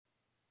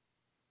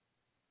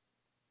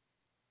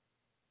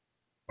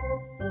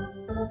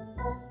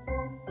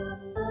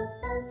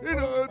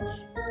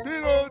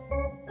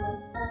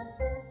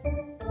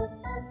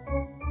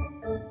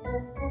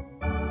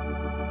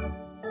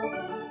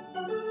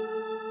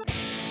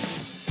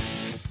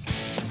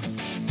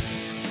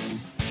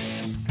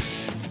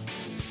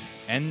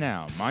And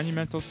now,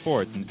 Monumental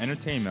Sports and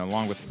Entertainment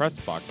along with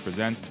Pressbox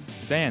presents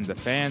Stan the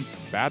Fan's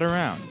Bat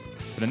Around.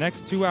 For the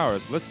next 2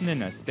 hours, listen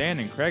in as Stan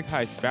and Craig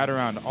Heist bat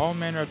around all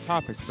manner of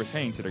topics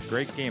pertaining to the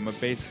great game of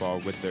baseball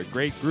with their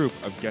great group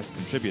of guest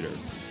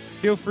contributors.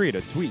 Feel free to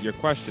tweet your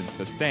questions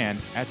to Stan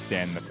at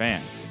Stan the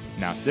Fan.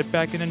 Now sit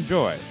back and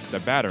enjoy the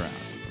Bat Around.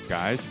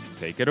 Guys,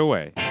 take it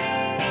away.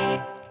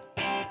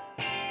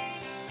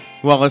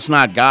 Well, it's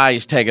not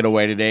guys take it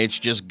away today. It's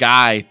just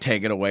Guy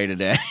take it away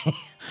today.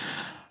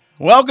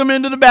 Welcome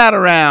into the Bat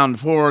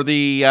Around for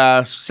the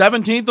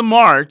 17th of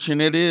March,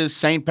 and it is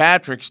St.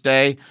 Patrick's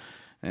Day.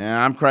 And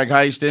I'm Craig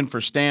Heist in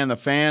for Stan the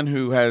Fan,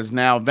 who has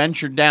now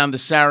ventured down to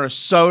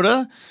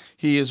Sarasota.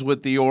 He is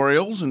with the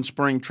Orioles in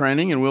spring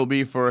training and will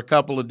be for a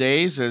couple of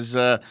days as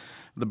the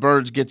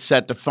Birds get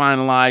set to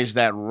finalize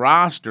that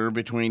roster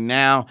between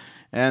now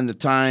and the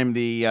time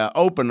the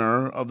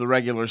opener of the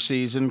regular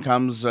season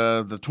comes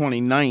the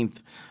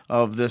 29th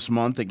of this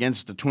month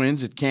against the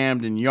Twins at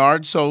Camden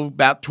Yards. So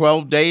about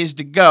 12 days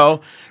to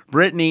go.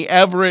 Brittany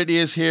Everett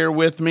is here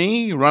with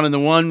me, running the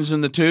ones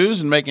and the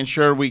twos and making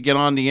sure we get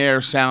on the air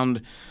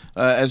sound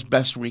as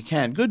best we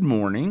can. Good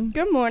morning.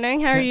 Good morning.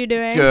 How are you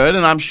doing? Good.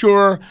 And I'm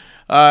sure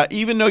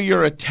even though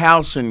you're a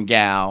Towson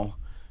gal,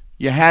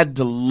 you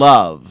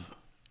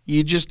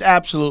just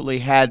absolutely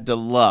had to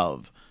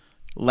love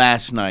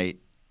last night,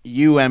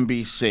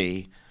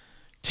 UMBC,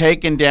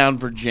 taking down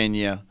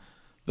Virginia,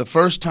 the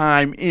first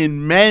time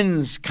in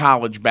men's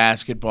college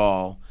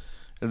basketball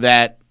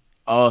that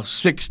a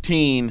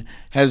 16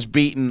 has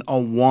beaten a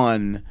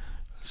 1.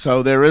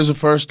 So there is a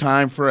first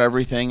time for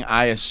everything,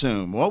 I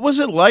assume. What was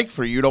it like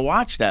for you to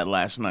watch that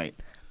last night?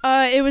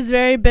 It was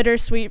very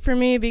bittersweet for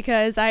me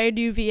because I had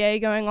UVA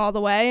going all the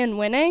way and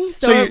winning,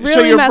 so it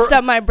really messed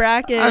up my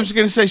bracket. I was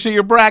going to say, so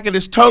your bracket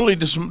is totally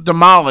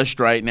demolished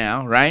right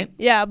now, right?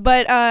 Yeah,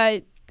 but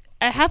I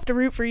have to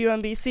root for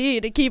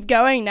UMBC to keep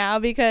going now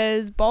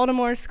because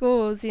Baltimore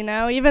schools,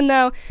 even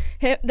though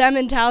them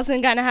and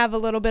Towson kind of have a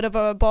little bit of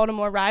a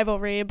Baltimore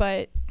rivalry,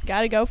 but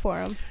got to go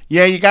for them.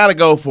 Yeah, you got to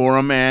go for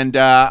them, and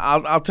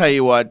I'll tell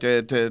you what,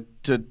 to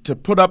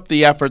put up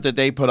the effort that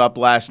they put up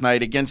last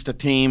night against a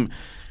team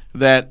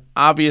that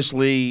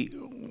obviously,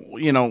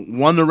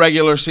 won the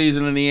regular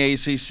season in the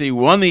ACC,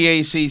 won the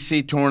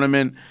ACC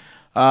tournament,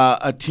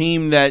 a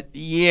team that,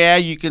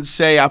 you can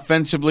say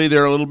offensively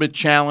they're a little bit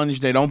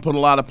challenged. They don't put a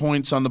lot of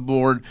points on the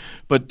board,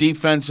 but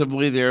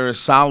defensively they're as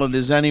solid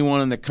as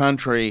anyone in the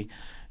country,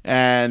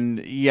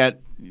 and yet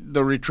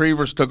the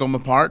Retrievers took them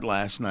apart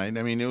last night.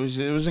 I mean, it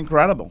was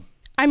incredible.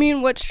 I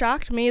mean, what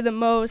shocked me the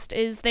most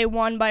is they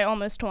won by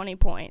almost 20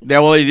 points.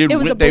 Yeah, well, they did.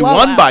 They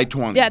won by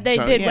 20. Yeah, they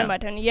did win by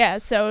 20. Yeah,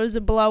 so it was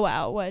a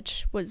blowout,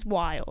 which was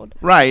wild.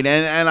 Right,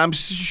 and I'm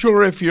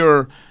sure if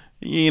you're,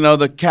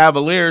 the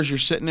Cavaliers, you're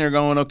sitting there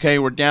going, okay,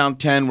 we're down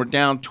 10, we're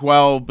down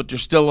 12, but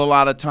there's still a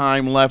lot of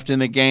time left in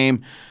the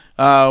game.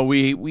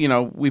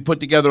 We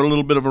put together a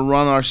little bit of a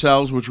run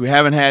ourselves, which we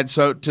haven't had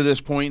to this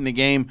point in the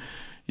game.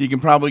 You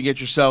can probably get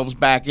yourselves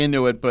back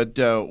into it, but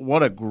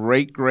what a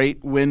great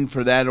win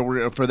for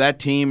that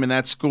team and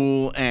that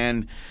school,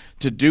 and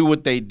to do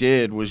what they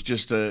did was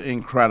just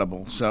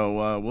incredible.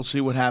 So we'll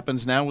see what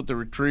happens now with the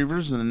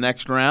Retrievers in the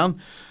next round.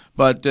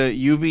 But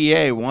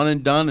UVA, one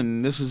and done,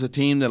 and this is a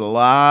team that a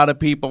lot of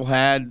people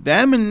had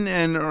them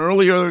and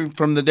earlier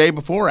from the day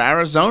before,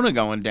 Arizona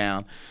going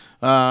down.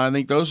 I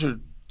think those are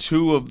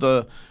two of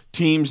the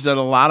teams that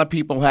a lot of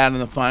people had in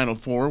the Final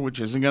Four, which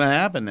isn't going to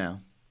happen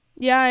now.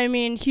 Yeah, I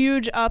mean,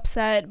 huge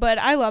upset, but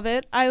I love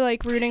it. I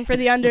like rooting for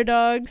the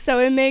underdog, so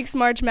it makes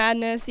March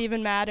Madness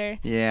even madder.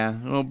 Yeah.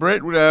 Well,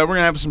 Britt, we're going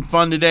to have some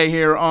fun today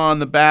here on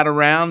the Bat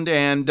Around,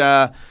 and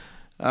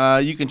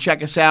you can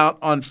check us out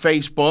on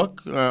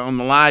Facebook on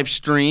the live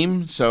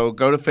stream. So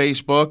go to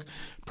Facebook,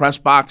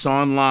 Pressbox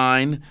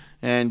Online,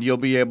 and you'll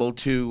be able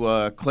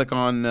to click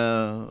on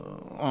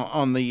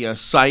the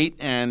site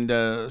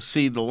and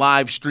see the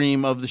live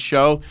stream of the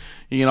show.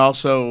 You can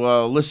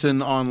also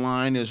listen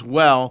online as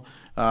well.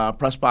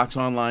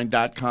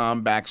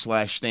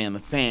 PressboxOnline.com/Stan the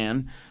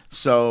Fan.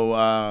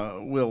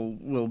 So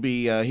we'll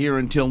be here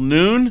until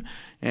noon,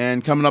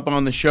 and coming up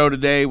on the show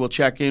today, we'll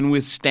check in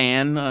with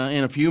Stan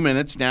in a few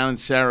minutes down in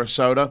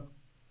Sarasota.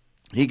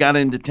 He got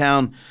into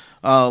town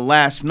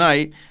last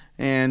night,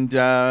 and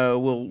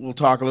we'll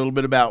talk a little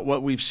bit about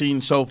what we've seen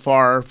so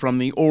far from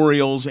the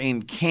Orioles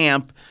in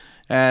camp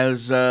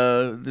as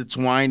it's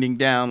winding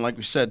down. Like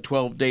we said,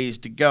 12 days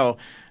to go,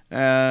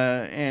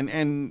 and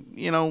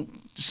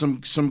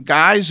some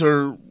guys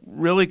are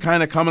really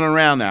kind of coming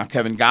around now.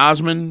 Kevin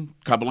Gausman,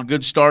 a couple of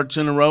good starts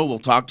in a row. We'll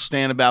talk to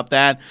Stan about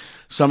that.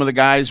 Some of the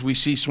guys we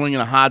see swinging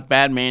a hot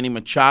bat, Manny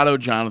Machado,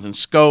 Jonathan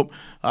Scope.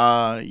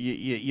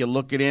 You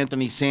look at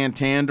Anthony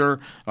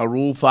Santander, a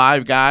Rule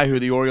 5 guy who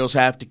the Orioles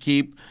have to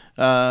keep,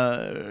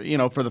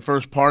 for the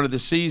first part of the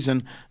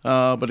season.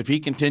 But if he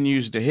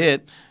continues to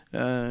hit,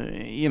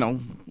 that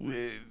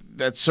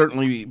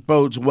certainly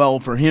bodes well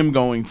for him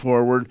going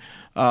forward.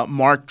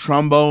 Mark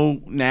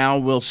Trumbo now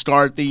will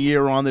start the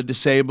year on the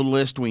disabled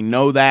list. We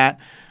know that.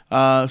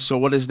 So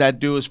what does that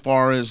do as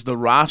far as the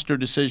roster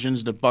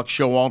decisions that Buck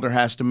Showalter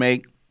has to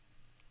make?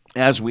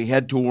 as we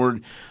head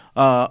toward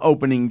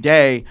opening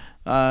day.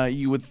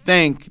 You would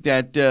think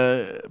that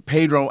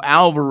Pedro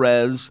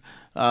Alvarez,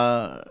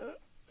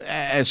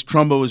 as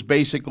Trumbo is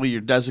basically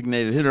your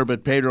designated hitter,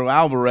 but Pedro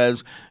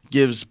Alvarez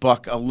gives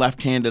Buck a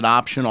left-handed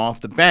option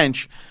off the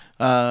bench.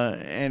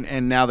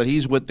 And now that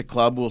he's with the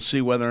club, we'll see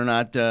whether or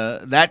not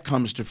that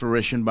comes to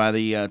fruition by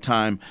the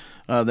time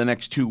the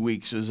next 2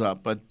 weeks is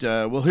up. But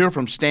we'll hear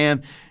from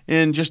Stan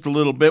in just a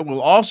little bit.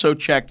 We'll also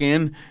check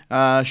in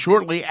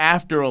shortly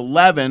after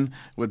 11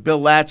 with Bill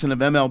Ladson of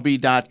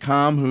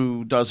MLB.com,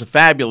 who does a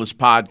fabulous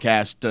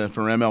podcast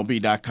for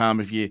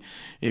MLB.com. If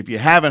you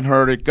haven't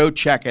heard it, go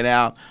check it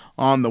out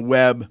on the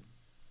web.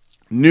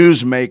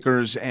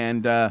 Newsmakers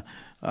and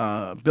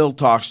Bill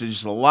talks to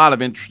just a lot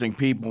of interesting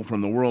people from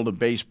the world of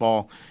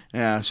baseball.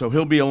 So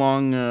he'll be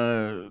along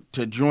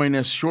to join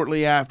us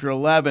shortly after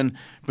 11.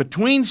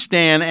 Between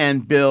Stan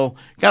and Bill,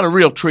 got a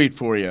real treat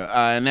for you,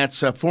 and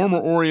that's former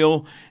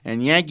Oriole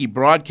and Yankee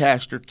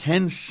broadcaster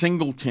Ken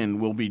Singleton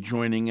will be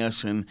joining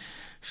us. And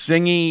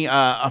Singy,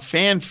 a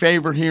fan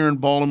favorite here in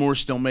Baltimore,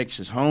 still makes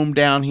his home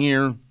down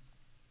here.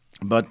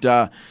 But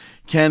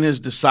Ken has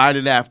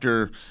decided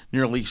after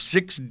nearly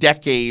 6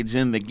 decades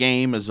in the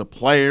game as a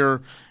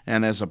player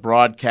and as a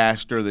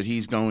broadcaster that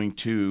he's going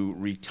to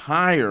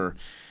retire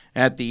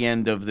at the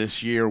end of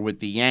this year with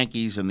the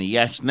Yankees and the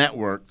Yes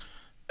Network.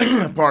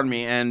 Pardon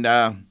me. And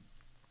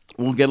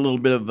we'll get a little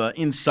bit of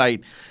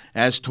insight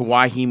as to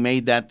why he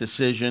made that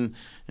decision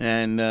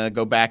and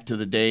go back to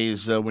the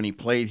days when he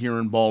played here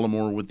in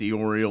Baltimore with the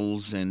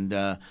Orioles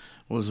and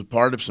was a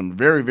part of some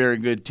very, very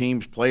good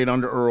teams, played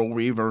under Earl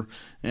Weaver,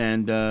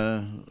 and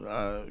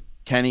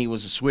Kenny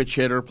was a switch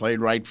hitter, played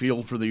right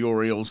field for the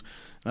Orioles.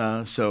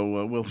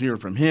 So we'll hear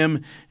from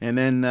him. And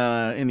then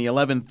in the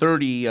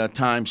 11:30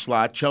 time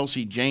slot,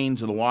 Chelsea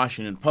Janes of the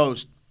Washington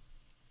Post,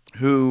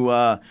 who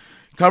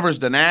covers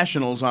the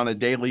Nationals on a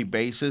daily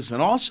basis.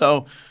 And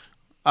also,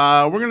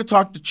 we're going to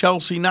talk to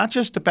Chelsea not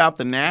just about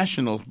the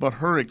Nationals, but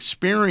her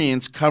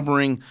experience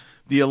covering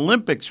the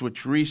Olympics,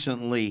 which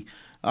recently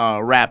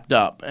wrapped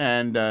up.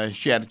 And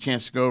she had a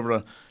chance to go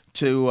over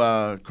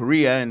to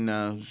Korea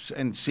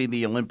and see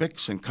the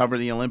Olympics and cover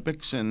the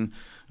Olympics. And,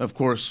 of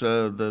course,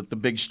 the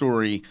big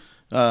story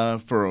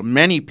for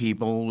many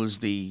people was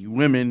the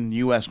women,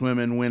 U.S.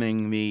 women,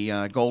 winning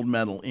the gold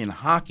medal in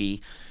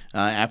hockey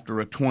after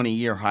a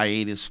 20-year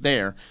hiatus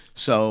there.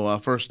 So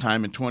first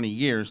time in 20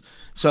 years.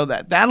 So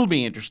that'll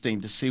be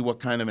interesting to see what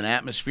kind of an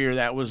atmosphere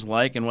that was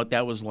like and what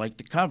that was like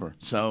to cover.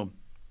 So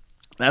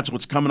that's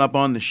what's coming up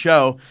on the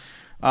show.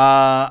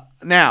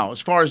 Now,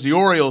 as far as the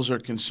Orioles are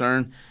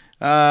concerned,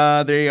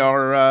 they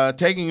are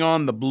taking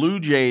on the Blue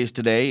Jays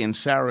today in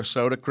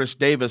Sarasota. Chris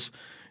Davis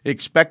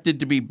expected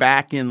to be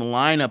back in the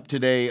lineup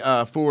today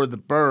for the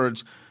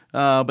Birds.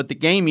 But the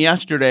game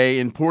yesterday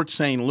in Port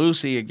St.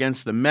 Lucie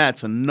against the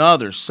Mets,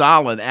 another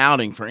solid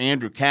outing for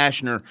Andrew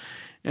Kashner.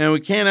 And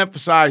we can't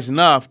emphasize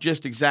enough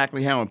just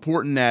exactly how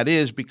important that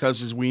is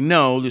because, as we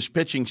know, this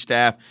pitching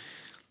staff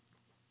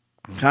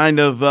kind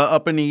of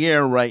up in the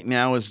air right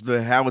now as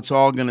to how it's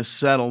all going to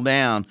settle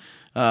down.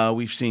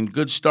 We've seen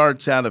good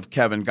starts out of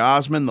Kevin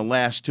Gausman. The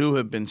last two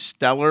have been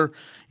stellar.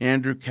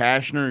 Andrew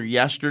Kashner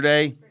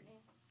yesterday,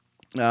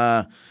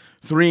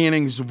 3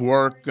 innings of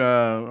work,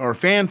 or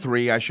fan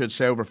 3, I should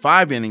say, over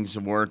 5 innings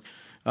of work.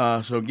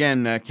 So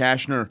again,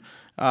 Kashner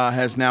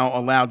has now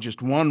allowed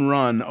just 1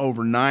 run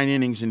over 9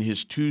 innings in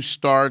his 2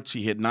 starts.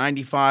 He hit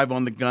 95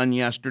 on the gun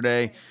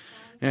yesterday.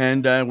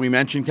 And we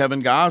mentioned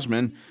Kevin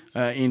Gausman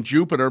in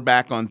Jupiter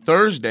back on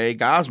Thursday.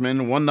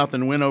 Gausman,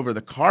 1-0 win over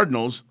the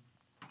Cardinals,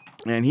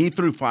 and he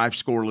threw 5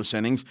 scoreless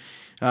innings.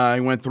 He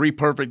went 3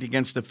 perfect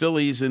against the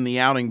Phillies in the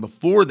outing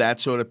before that,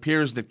 so it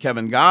appears that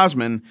Kevin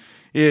Gausman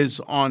is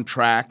on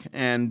track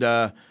and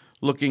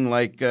looking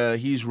like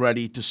he's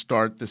ready to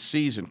start the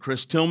season.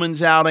 Chris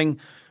Tillman's outing,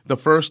 the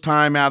first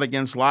time out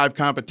against live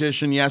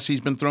competition. Yes,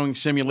 he's been throwing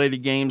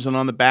simulated games and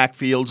on the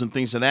backfields and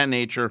things of that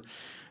nature,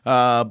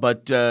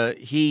 but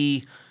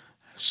he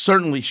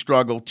certainly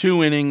struggled.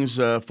 2 innings,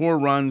 4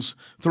 runs,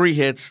 3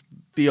 hits,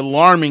 the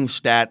alarming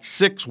stat,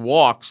 6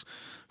 walks.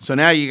 So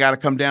now you got to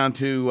come down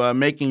to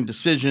making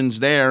decisions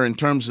there in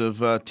terms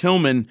of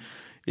Tillman.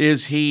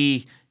 Is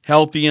he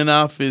healthy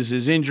enough? Is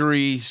his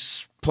injury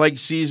plagued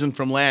season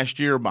from last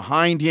year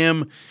behind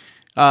him?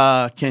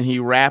 Can he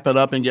wrap it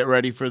up and get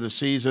ready for the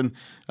season?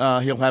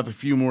 He'll have a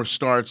few more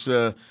starts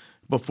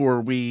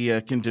before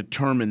we can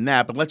determine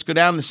that. But let's go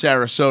down to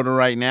Sarasota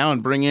right now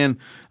and bring in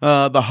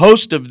the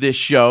host of this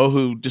show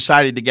who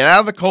decided to get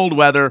out of the cold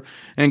weather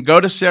and go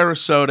to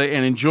Sarasota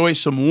and enjoy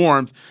some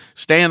warmth.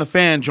 Stan the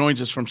Fan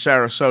joins us from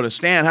Sarasota.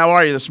 Stan, how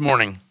are you this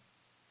morning?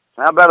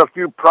 How about a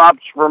few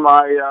props for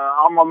my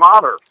alma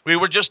mater? We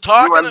were just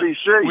talking.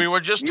 UMBC. We were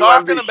just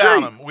talking UMBC.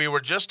 about him.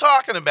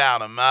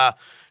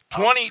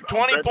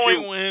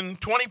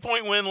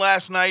 20-point win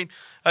last night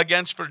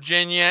against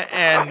Virginia,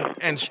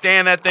 and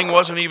Stan, that thing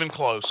wasn't even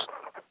close.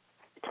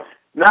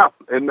 No,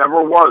 it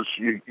never was.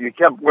 You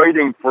kept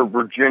waiting for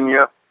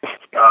Virginia,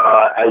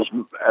 as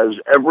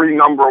every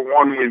number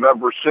 1 we've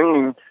ever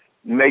seen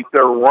make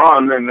their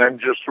run and then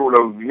just sort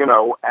of,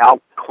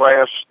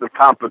 outclass the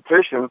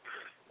competition.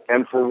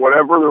 And for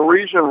whatever the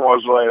reason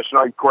was last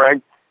night,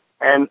 Craig,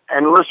 and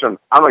listen,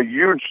 I'm a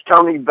huge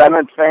Tony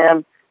Bennett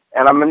fan,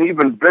 and I'm an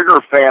even bigger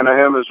fan of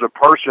him as a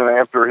person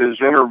after his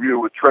interview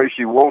with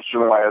Tracy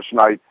Wilson last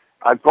night.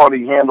 I thought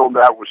he handled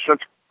that with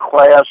such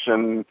class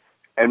and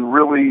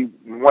really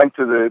went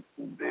to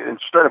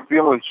instead of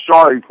feeling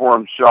sorry for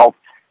himself,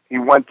 he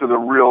went to the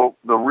real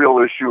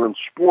issue in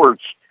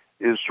sports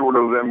is sort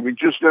of, and we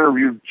just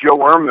interviewed Joe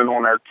Ehrman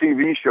on our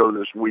TV show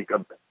this week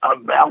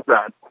about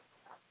that,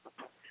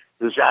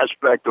 this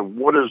aspect of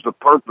what is the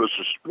purpose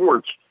of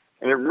sports.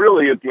 And it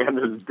really, at the end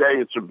of the day,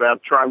 it's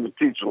about trying to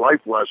teach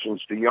life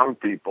lessons to young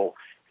people.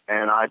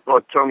 And I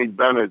thought Tony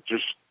Bennett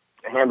just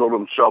handled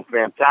himself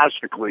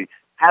fantastically.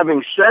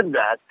 Having said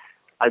that,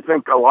 I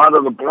think a lot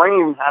of the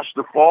blame has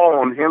to fall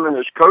on him and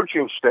his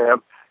coaching staff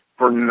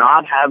for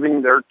not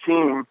having their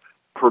team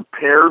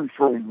prepared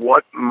for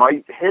what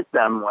might hit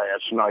them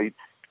last night.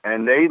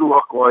 And they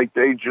look like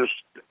they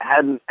just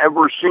hadn't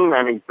ever seen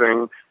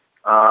anything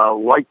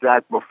like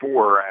that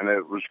before, and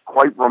it was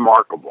quite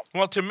remarkable.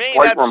 Well, to me,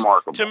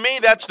 remarkable.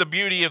 That's the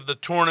beauty of the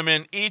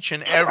tournament each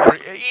and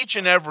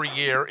every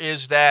year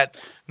is that,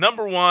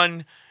 number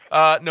one,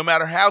 no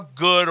matter how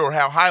good or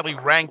how highly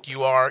ranked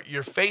you are,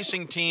 you're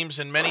facing teams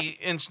in many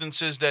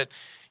instances that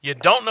you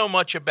don't know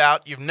much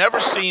about, you've never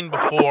seen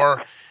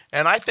before.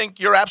 And I think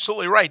you're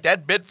absolutely right.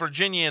 That bit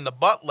Virginia in the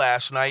butt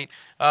last night,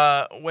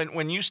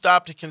 when you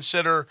stop to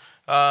consider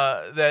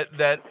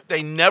that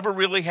they never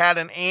really had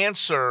an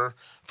answer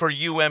for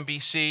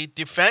UMBC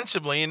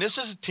defensively. And this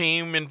is a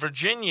team in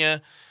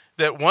Virginia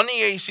that won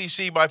the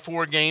ACC by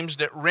 4 games,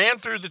 that ran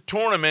through the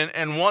tournament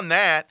and won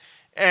that.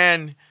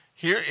 And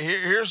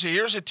here's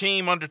a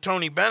team under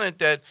Tony Bennett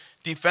that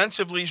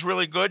defensively is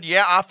really good.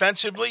 Yeah,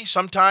 offensively,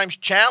 sometimes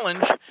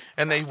challenged,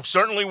 and they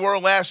certainly were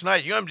last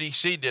night.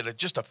 UMBC did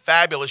just a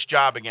fabulous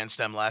job against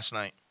them last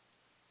night.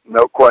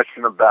 No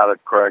question about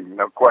it, Craig.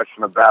 No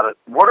question about it.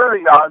 What are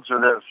the odds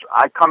of this?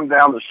 I come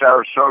down to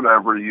Sarasota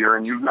every year,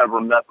 and you've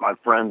never met my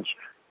friends,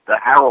 the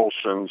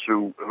Harrelsons,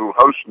 who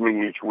host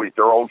me each week.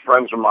 They're old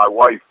friends of my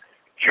wife,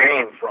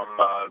 Jane, from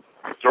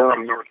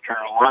Durham, North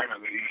Carolina.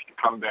 They used to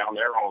come down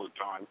there all the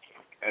time.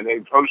 And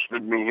they've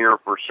hosted me here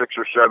for 6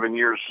 or 7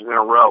 years in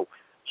a row.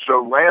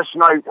 So last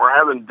night we're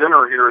having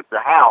dinner here at the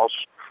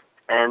house,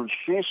 and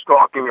she's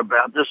talking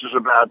about, this is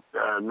about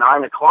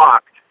 9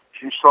 o'clock,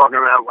 she's talking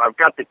about, I've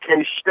got the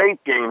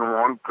K-State game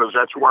on because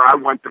that's where I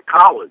went to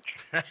college.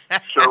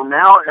 So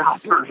now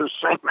after the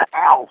same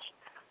house,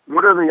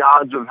 what are the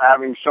odds of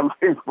having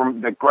somebody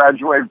that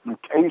graduated from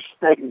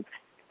K-State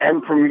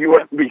and from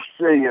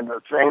UMBC in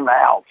the same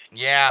house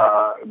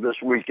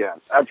this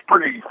weekend? That's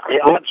pretty,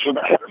 the odds of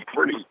that are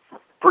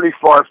pretty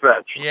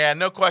far-fetched. Yeah,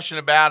 no question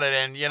about it.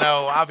 And,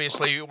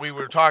 obviously we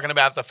were talking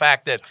about the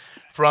fact that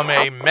from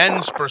a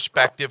men's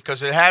perspective,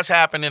 because it has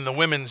happened in the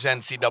women's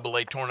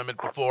NCAA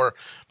tournament before,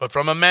 but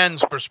from a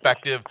men's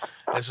perspective,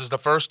 this is the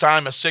first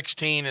time a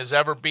 16 has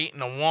ever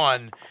beaten a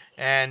 1.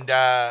 And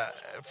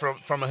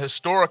from a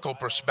historical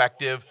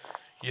perspective,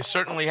 you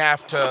certainly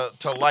have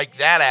to like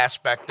that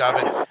aspect of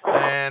it.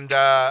 And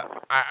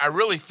I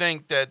really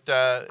think that,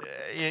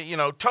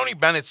 Tony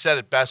Bennett said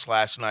it best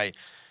last night.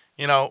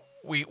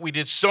 We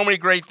did so many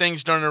great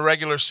things during the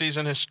regular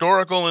season,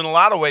 historical in a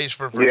lot of ways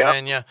for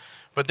Virginia,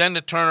 but then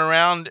to turn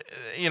around,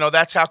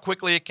 that's how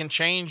quickly it can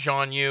change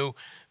on you,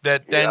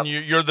 that then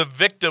you're the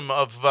victim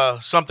of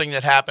something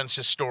that happens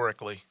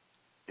historically.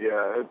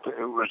 Yeah,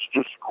 it was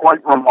just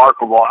quite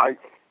remarkable.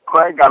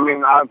 Craig,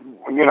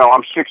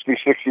 I'm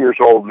 66 years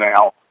old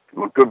now.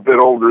 I'm a good bit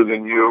older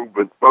than you,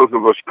 but both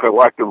of us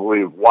collectively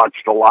have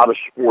watched a lot of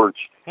sports.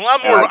 Well,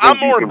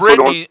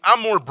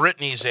 I'm more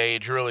Brittany's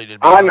age, really. To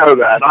be I know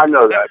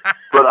that.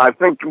 But I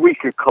think we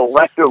could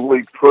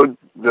collectively put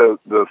the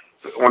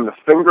on the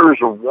fingers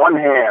of one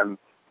hand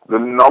the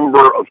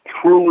number of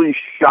truly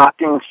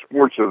shocking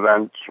sports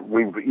events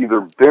we've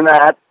either been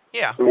at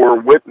or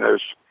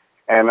witnessed.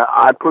 And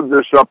I put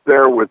this up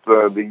there with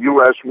the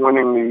U.S.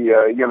 winning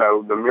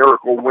the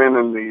miracle win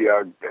in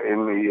the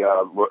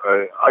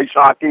ice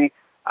hockey.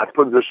 I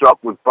put this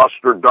up with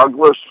Buster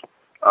Douglas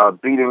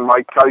beating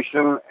Mike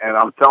Tyson, and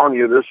I'm telling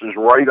you, this is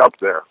right up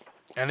there.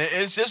 And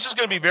this is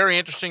going to be very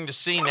interesting to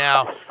see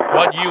now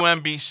what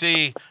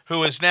UMBC,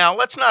 who is now,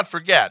 let's not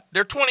forget,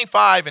 they're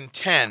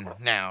 25-10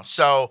 now.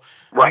 So,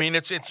 right. I mean,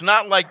 it's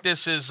not like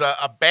this is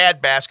a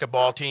bad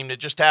basketball team that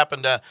just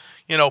happened to,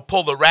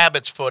 pull the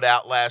rabbit's foot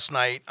out last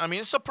night. I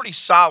mean, it's a pretty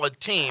solid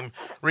team,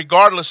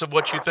 regardless of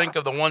what you think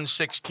of the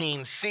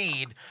 116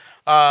 seed.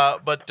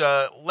 But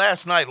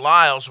last night,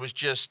 Lyles was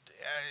just,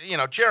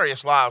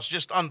 Jarius Lyles,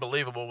 just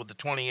unbelievable with the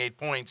 28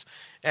 points.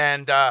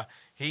 And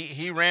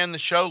he ran the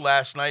show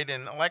last night.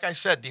 And like I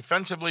said,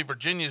 defensively,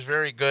 Virginia's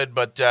very good,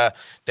 but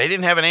they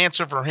didn't have an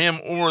answer for him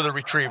or the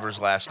Retrievers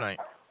last night.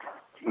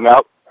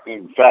 No,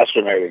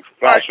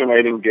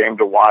 fascinating game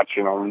to watch.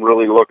 And I'm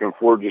really looking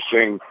forward to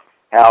seeing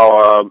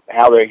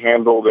how they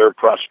handle their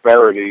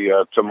prosperity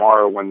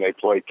tomorrow when they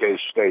play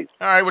K-State.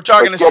 All right, we're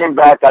talking. But getting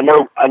back, I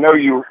know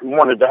you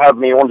wanted to have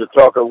me on to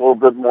talk a little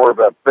bit more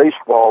about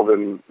baseball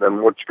than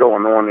what's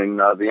going on in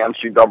the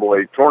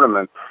NCAA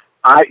tournament.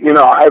 I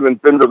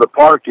haven't been to the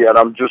park yet.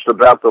 I'm just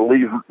about to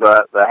leave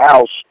the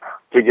house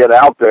to get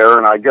out there,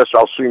 and I guess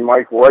I'll see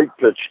Mike White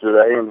pitch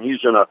today, and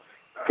he's in a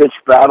pitch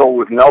battle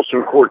with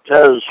Nelson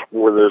Cortez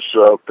for this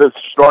fifth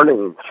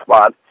starting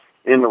spot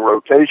in the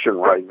rotation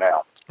right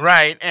now.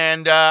 Right,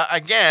 and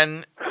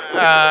again,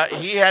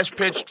 he has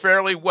pitched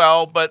fairly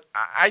well, but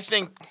I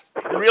think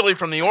really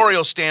from the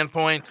Orioles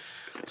standpoint,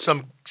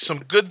 some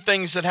good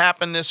things that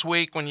happened this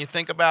week when you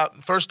think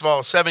about, first of all,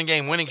 a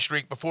 7-game winning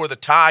streak before the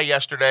tie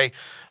yesterday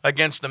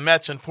against the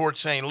Mets in Port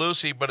St.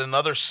 Lucie, but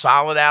another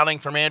solid outing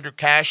from Andrew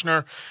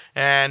Kashner,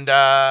 and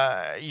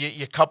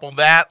you couple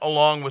that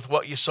along with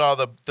what you saw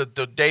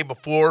the day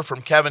before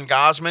from Kevin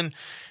Gausman,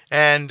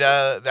 and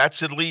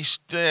that's at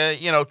least,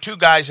 2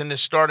 guys in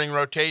this starting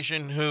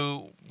rotation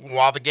who,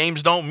 while the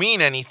games don't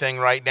mean anything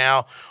right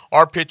now,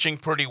 are pitching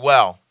pretty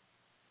well.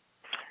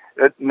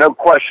 No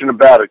question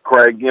about it,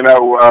 Craig.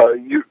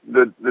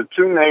 The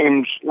 2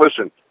 names,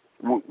 listen,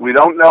 we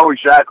don't know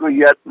exactly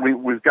yet.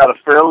 We've got a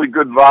fairly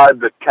good vibe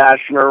that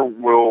Kashner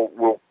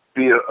will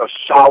be a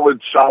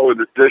solid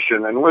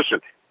addition. And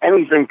listen,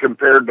 anything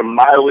compared to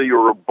Miley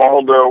or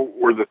Ubaldo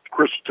or the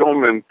Chris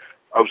Tillman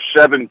of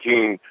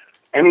 17,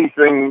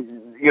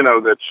 anything,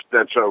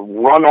 that's a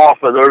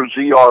runoff of those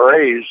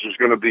ERAs is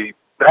going to be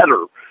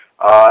better.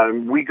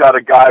 And we got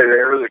a guy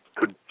there that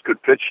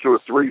could pitch to a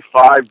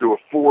 3.5 to a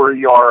 4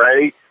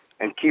 ERA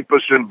and keep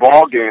us in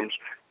ball games.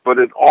 But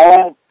it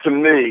all, to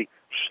me,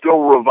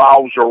 still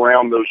revolves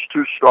around those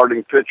 2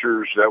 starting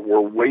pitchers that we're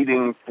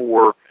waiting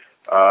for,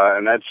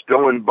 and that's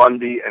Dylan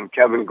Bundy and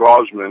Kevin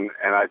Gausman.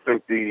 And I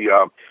think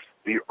the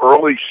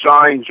early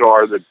signs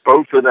are that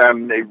both of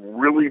them may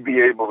really be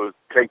able to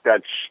take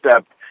that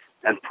step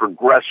and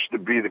progress to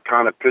be the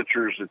kind of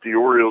pitchers that the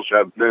Orioles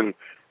have been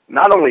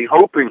not only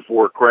hoping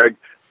for, Craig,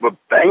 but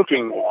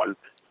banking on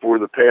for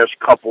the past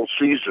couple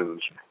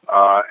seasons.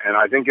 And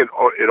I think it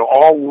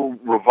all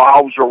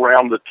revolves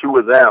around the 2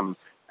 of them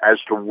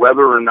as to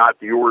whether or not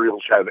the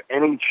Orioles have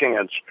any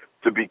chance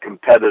to be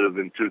competitive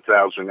in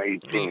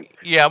 2018.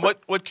 Yeah,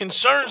 what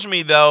concerns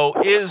me, though,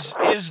 is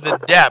the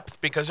depth,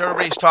 because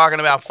everybody's talking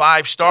about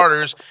 5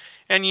 starters,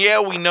 and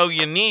yeah, we know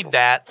you need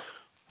that,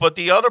 but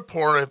the other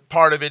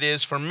part of it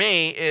is, for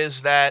me,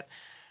 is that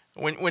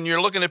when you're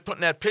looking at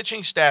putting that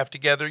pitching staff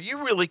together,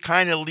 you really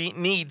kind of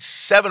need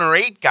 7 or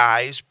 8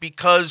 guys,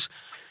 because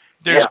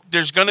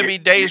there's going to be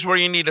days where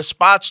you need a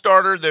spot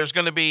starter. There's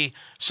going to be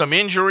some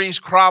injuries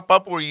crop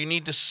up where you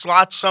need to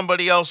slot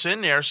somebody else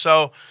in there.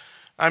 So,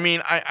 I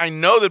mean, I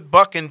know that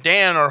Buck and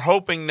Dan are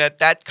hoping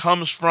that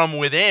comes from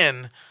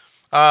within.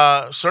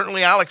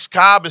 Certainly Alex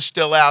Cobb is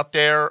still out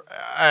there,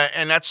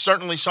 and that's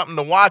certainly something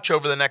to watch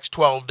over the next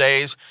 12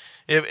 days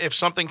if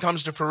something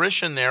comes to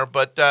fruition there.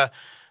 But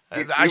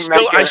I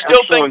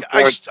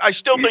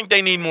still think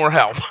they need more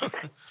help.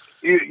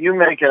 You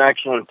make an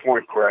excellent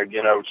point, Craig.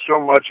 So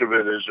much of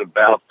it is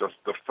about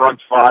the front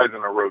 5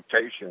 in a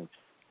rotation.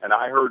 And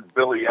I heard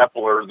Billy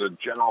Epler, the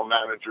general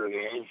manager of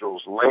the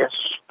Angels, last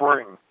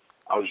spring.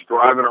 I was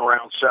driving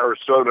around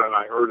Sarasota, and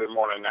I heard him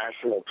on a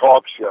national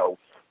talk show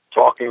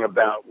talking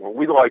about,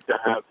 we'd like to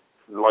have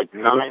like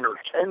 9 or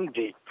 10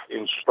 deep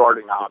in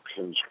starting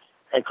options.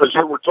 And because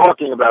they were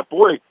talking about,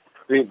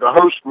 the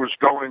host was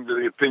going to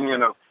the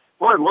opinion of,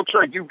 it looks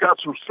like you've got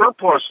some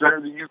surplus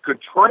there that you could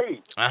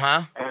trade.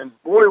 Uh-huh. And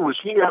boy, was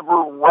he ever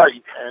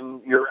right.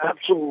 And you're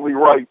absolutely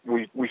right.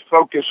 We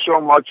focus so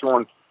much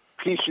on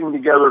piecing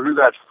together who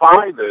that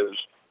 5 is.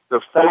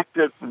 The fact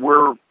that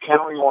we're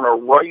counting on a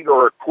Wright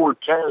or a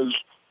Cortez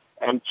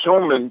and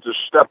Tillman to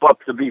step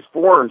up to be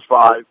 4 and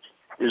 5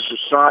 is a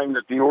sign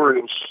that the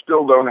Orioles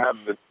still don't have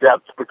the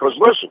depth. Because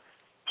listen,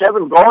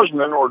 Kevin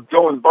Gausman or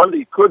Dylan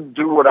Bundy could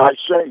do what I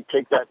say,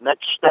 take that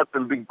next step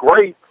and be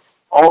great.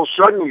 All of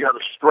a sudden, you got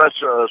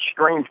a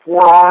strained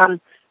forearm.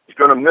 He's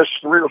going to miss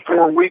 3 or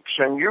 4 weeks,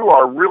 and you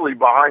are really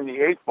behind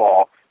the 8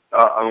 ball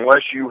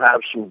unless you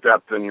have some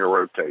depth in your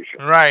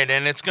rotation. Right,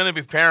 and it's going to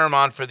be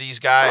paramount for these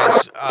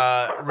guys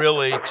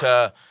really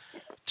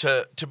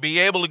to be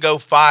able to go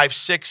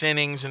 5-6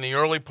 innings in the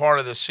early part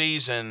of the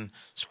season,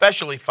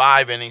 especially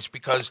 5 innings,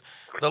 because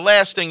the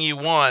last thing you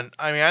want,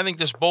 I think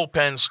this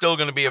bullpen is still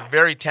going to be a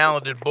very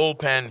talented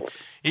bullpen,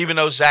 even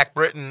though Zach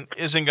Britton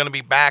isn't going to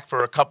be back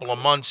for a couple of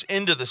months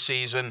into the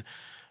season.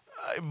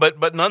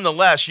 But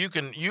nonetheless, you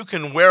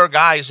can wear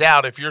guys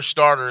out if your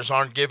starters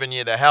aren't giving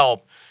you the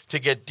help to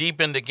get deep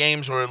into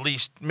games, or at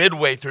least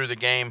midway through the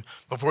game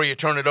before you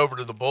turn it over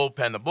to the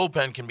bullpen. The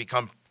bullpen can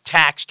become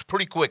taxed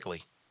pretty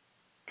quickly.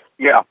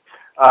 Yeah.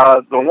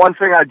 The one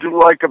thing I do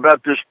like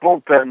about this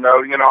bullpen,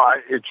 though,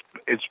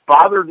 it's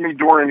bothered me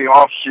during the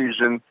off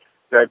season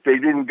that they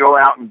didn't go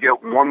out and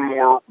get one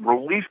more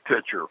relief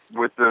pitcher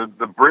with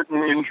the Britton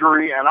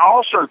injury. And I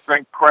also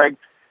think, Craig,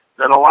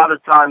 that a lot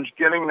of times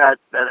getting that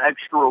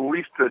extra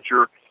relief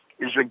pitcher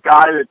is a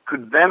guy that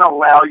could then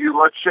allow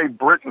you, let's say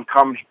Britton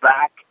comes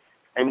back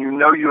and you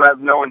know you have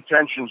no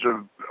intentions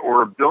of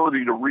or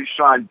ability to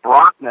re-sign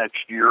Brock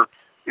next year,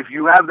 if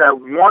you have that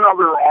one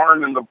other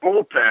arm in the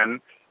bullpen,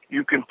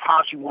 you can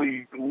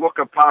possibly look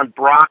upon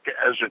Brock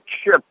as a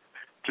chip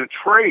to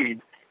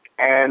trade.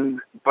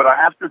 But I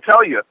have to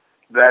tell you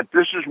that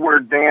this is where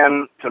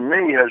Dan, to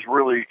me, has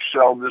really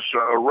excelled. This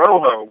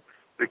Arojo,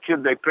 the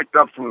kid they picked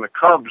up from the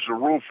Cubs, the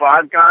Rule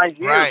 5 guy,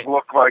 he has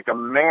looked like a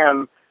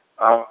man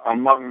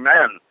among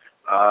men.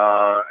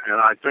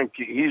 And I think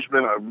he's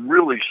been a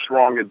really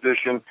strong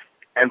addition.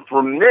 And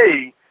for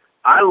me,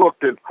 I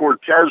looked at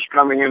Cortez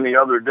coming in the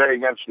other day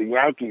against the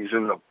Yankees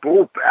in the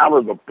out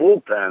of the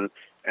bullpen,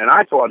 and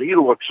I thought he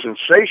looked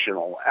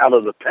sensational out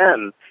of the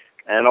pen.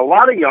 And a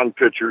lot of young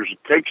pitchers,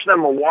 it takes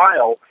them a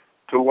while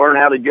to learn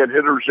how to get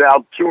hitters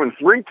out 2 and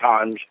 3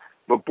 times.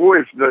 But boy,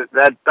 if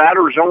that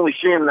batter's only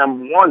seeing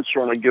them once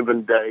on a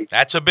given day,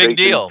 that's a big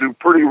deal. Can do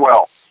pretty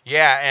well.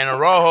 Yeah, and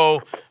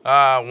Arojo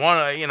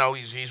won.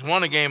 He's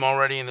won a game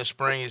already in the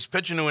spring. He's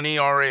pitching to an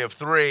ERA of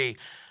 3,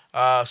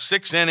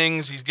 6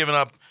 innings. He's given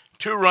up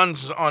 2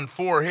 runs on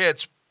 4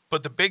 hits.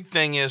 But the big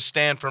thing is,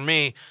 Stan, for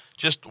me,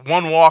 just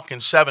 1 walk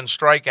and 7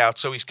 strikeouts.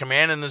 So he's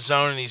commanding the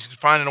zone and he's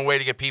finding a way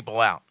to get people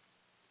out.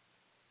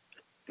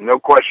 No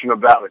question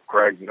about it,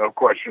 Craig. No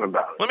question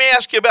about it. Let me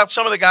ask you about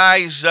some of the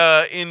guys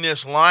in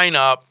this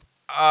lineup.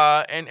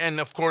 And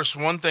of course,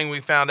 one thing we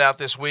found out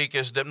this week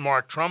is that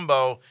Mark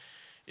Trumbo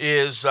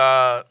is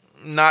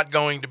not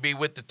going to be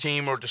with the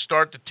team or to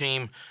start the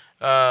team,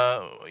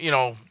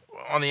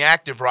 on the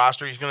active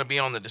roster. He's going to be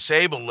on the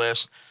disabled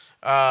list.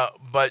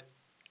 But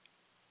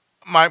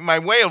my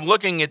way of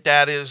looking at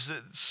that is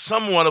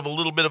somewhat of a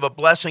little bit of a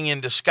blessing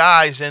in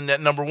disguise in that,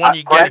 number one,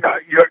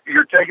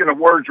 you're taking the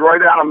words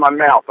right out of my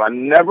mouth. I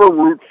never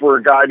root for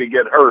a guy to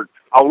get hurt.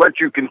 I'll let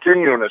you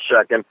continue in a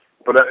second,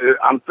 but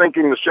I'm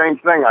thinking the same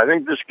thing. I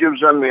think this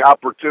gives them the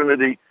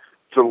opportunity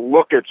to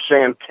look at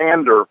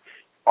Santander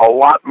a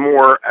lot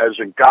more as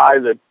a guy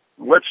that,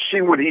 let's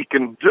see what he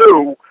can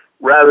do,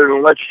 rather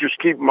than let's just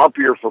keep him up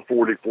here for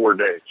 44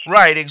 days.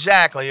 Right,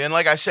 exactly. And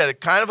like I said, it's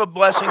kind of a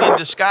blessing in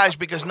disguise,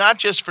 because not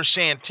just for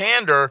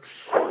Santander,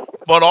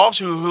 but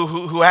also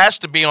who has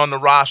to be on the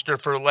roster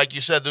for, like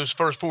you said, those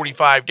first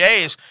 45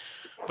 days.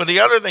 But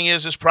the other thing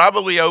is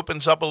probably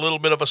opens up a little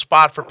bit of a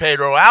spot for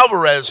Pedro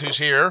Alvarez, who's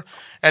here,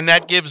 and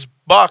that gives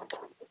Buck,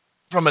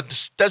 from a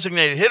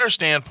designated hitter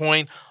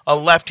standpoint, a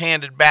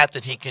left-handed bat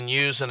that he can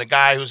use, and a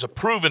guy who's a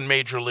proven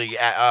major league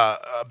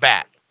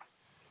bat.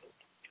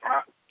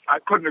 I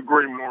couldn't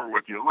agree more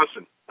with you.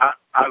 Listen,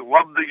 I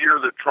love the year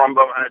that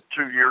Trumbo had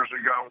 2 years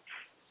ago.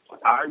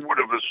 I would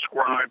have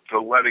ascribed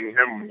to letting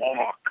him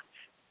walk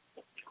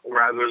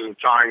rather than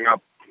tying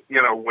up,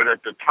 what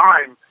at the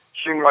time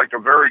seemed like a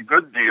very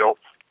good deal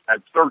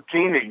at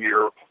 13 a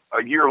year.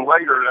 A year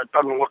later, that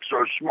doesn't look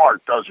so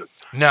smart, does it?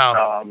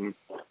 No.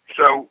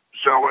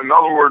 So in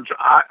other words,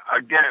 I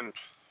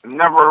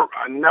never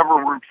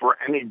root for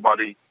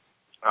anybody,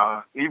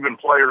 even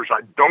players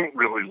I don't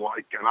really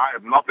like, and I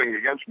have nothing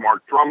against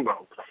Mark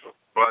Trumbo,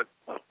 but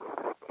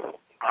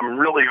I'm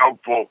really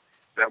hopeful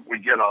that we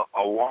get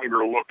a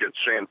longer look at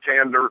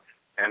Santander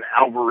and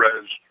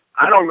Alvarez.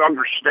 I don't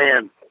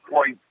understand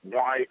quite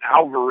why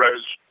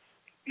Alvarez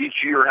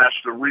each year has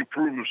to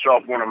reprove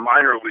himself on a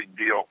minor league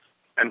deal,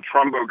 and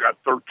Trumbo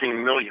got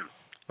 $13 million.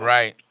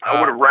 Right. I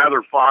would have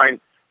rather found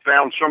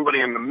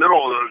somebody in the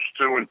middle of those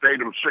two and paid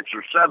him $6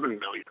 or $7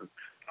 million.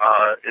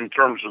 In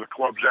terms of the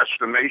club's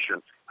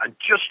estimation, I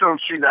just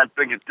don't see that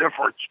big a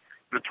difference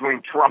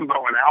between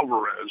Trumbo and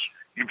Alvarez.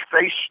 You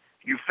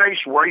face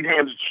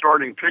right-handed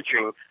starting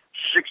pitching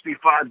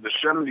 65 to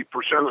 70%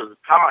 of the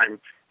time,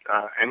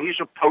 and he's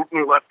a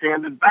potent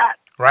left-handed bat.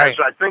 Right. As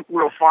I think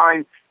we'll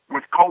find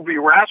with Colby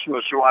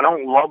Rasmus, who I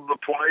don't love the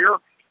player,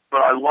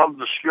 but I love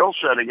the skill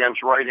set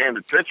against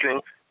right-handed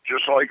pitching,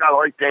 just like I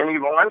like Danny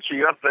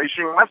Valencia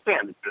facing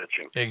left-handed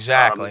pitching.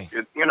 Exactly.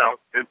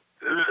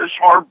 This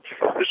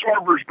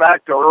harbors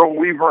back to Earl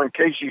Weaver and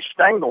Casey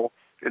Stengel.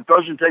 It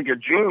doesn't take a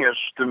genius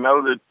to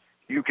know that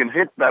you can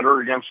hit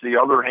better against the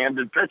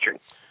other-handed pitching.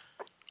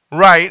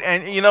 Right,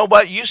 and you know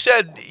what, you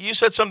said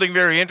something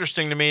very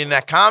interesting to me in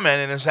that comment,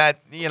 and is that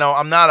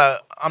I'm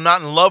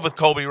not in love with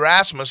Colby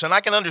Rasmus, and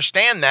I can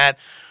understand that,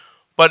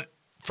 but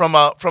from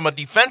a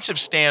defensive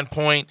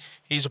standpoint,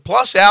 he's a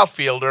plus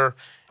outfielder.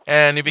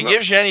 And if he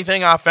gives you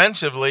anything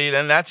offensively,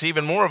 then that's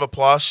even more of a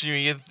plus.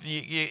 You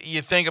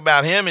think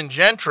about him and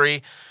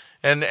Gentry,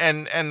 and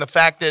the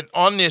fact that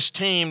on this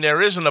team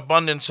there is an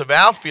abundance of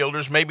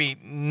outfielders, maybe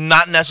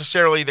not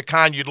necessarily the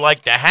kind you'd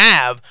like to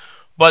have,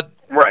 but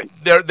right.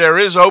 there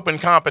is open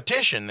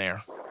competition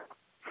there.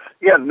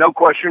 Yeah, no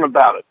question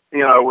about it.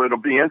 It'll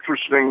be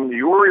interesting.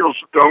 The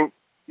Orioles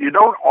you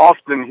don't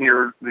often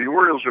hear, the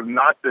Orioles have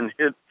not been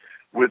hit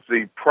with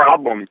the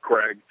problem,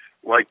 Craig,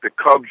 like the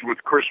Cubs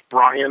with Chris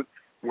Bryant,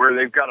 where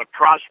they've got a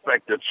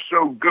prospect that's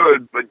so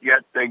good, but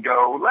yet they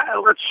go,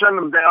 let's send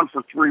them down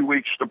for 3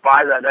 weeks to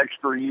buy that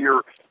extra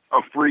year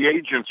of free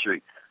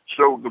agency.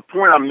 So the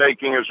point I'm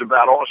making is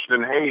about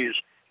Austin Hayes.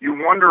 You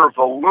wonder if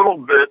a little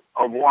bit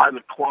of why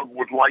the club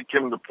would like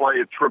him to play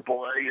at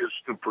AAA is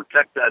to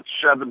protect that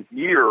 7th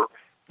year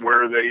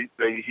where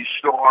he's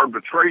still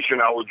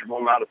arbitration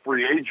eligible, not a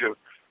free agent.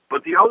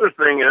 But the other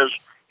thing is,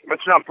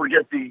 let's not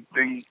forget the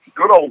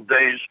good old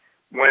days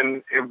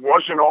when it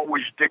wasn't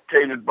always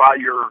dictated by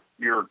your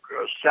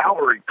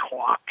salary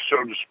clock,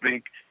 so to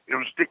speak. It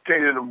was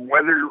dictated of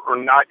whether or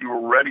not you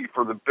were ready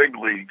for the big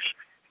leagues.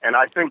 And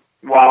I think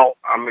while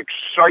I'm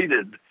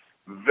excited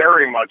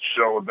very much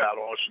so about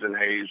Austin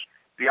Hayes,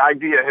 the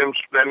idea of him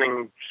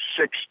spending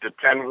 6 to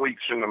 10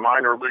 weeks in the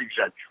minor leagues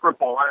at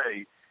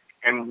AAA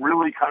and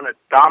really kind of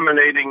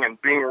dominating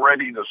and being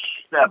ready to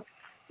step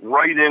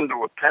right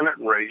into a pennant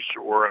race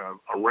or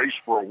a race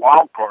for a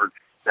wild card,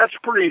 that's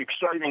pretty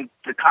exciting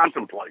to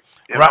contemplate.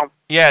 You know?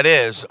 Yeah, it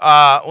is.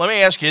 Let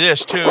me ask you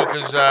this, too,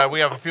 because we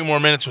have a few more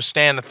minutes with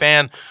Stan the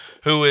Fan,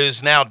 who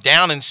is now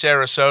down in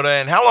Sarasota.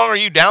 And how long are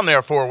you down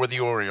there for with the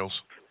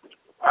Orioles?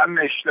 I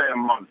may stay a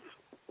month.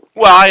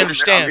 Well, I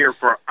understand.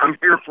 I'm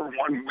here for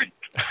 1 week.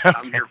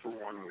 I'm here for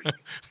 1 week.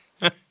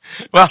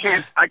 Well,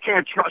 I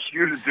can't trust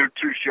you to do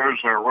 2 shows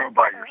in a row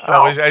by yourself.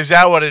 Oh, is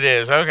that what it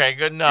is? Okay,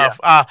 good enough.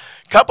 Yeah.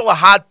 Couple of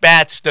hot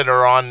bats that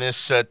are on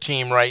this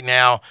team right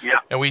now. Yeah.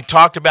 And we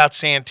talked about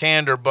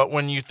Santander, but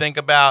when you think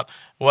about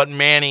what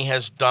Manny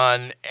has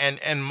done,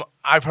 and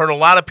I've heard a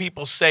lot of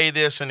people say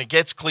this, and it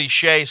gets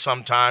cliche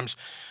sometimes,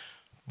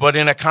 but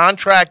in a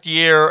contract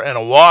year and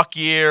a walk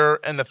year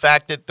and the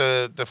fact that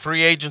the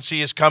free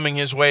agency is coming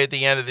his way at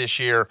the end of this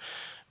year,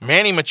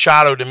 Manny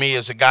Machado to me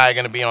is a guy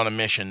going to be on a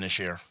mission this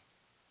year.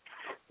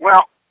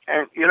 Well,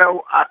 and you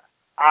know,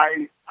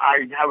 I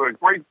have a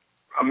great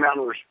amount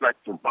of respect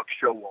for Buck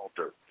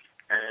Showalter,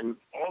 and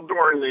all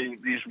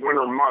during these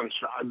winter months,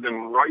 I've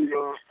been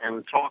writing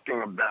and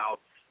talking about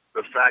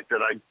the fact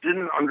that I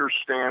didn't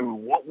understand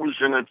what was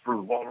in it for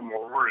the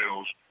Baltimore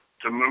Orioles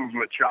to move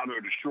Machado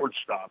to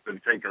shortstop and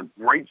take a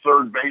great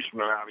third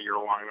baseman out of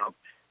your lineup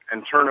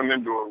and turn him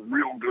into a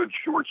real good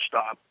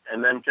shortstop,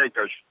 and then take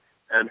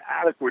an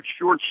adequate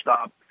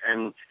shortstop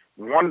and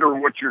wonder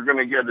what you're going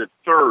to get at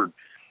third.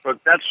 But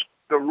that's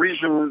the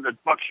reason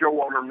that Buck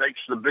Showalter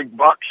makes the big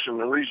bucks, and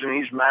the reason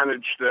he's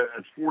managed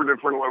at 4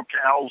 different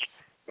locales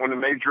on the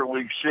major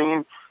league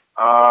scene.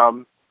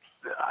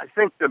 I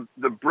think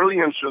the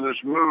brilliance of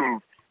this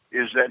move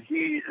is that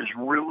he is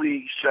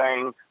really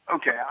saying,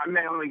 okay, I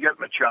may only get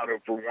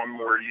Machado for 1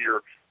 more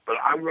year, but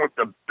I want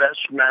the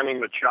best Manny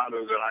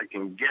Machado that I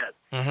can get.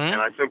 Mm-hmm.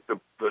 And I think the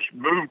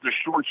move to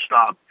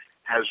shortstop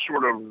has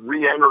sort of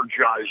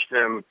re-energized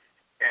him,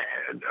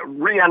 and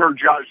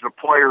re-energized a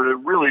player that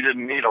really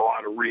didn't need a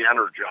lot of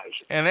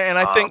re-energizing. And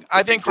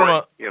I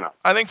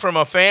think from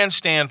a fan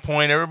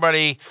standpoint,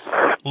 everybody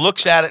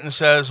looks at it and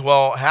says,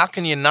 well, how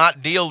can you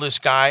not deal this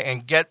guy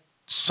and get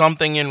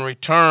something in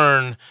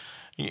return?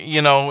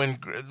 You know, and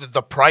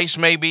the price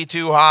may be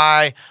too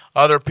high.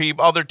 Other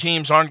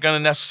teams aren't going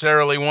to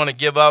necessarily want to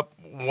give up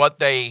what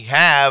they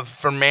have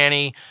for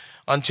Manny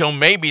until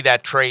maybe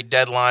that trade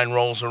deadline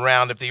rolls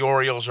around if the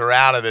Orioles are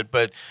out of it.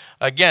 But,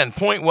 again,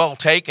 point well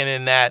taken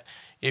in that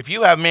if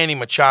you have Manny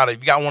Machado,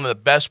 you've got one of the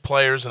best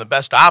players and the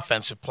best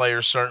offensive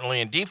players, certainly,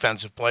 and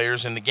defensive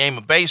players in the game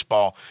of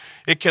baseball,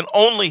 it can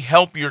only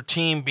help your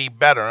team be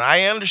better. And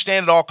I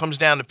understand it all comes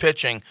down to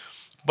pitching,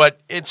 but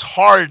it's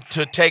hard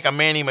to take a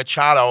Manny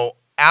Machado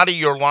out of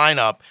your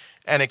lineup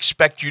and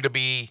expect you to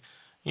be,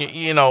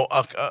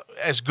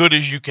 as good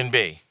as you can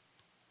be.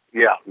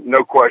 Yeah,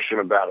 no question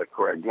about it,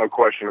 Craig. No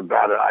question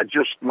about it. I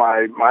just,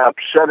 my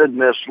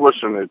upsettedness,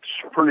 listen, it's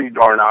pretty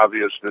darn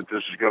obvious that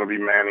this is going to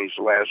be Manny's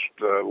last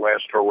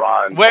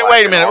hurrah.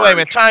 Wait a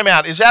minute. Time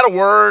out. Is that a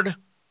word?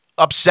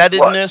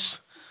 Upsettedness?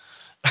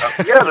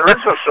 Yeah, there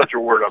is such a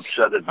word,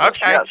 upsettedness.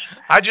 Okay. Yes.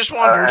 I just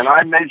wondered. And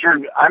I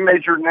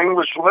majored in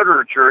English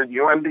literature at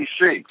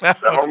UMBC,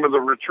 the home of the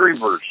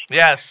Retrievers.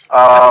 Yes.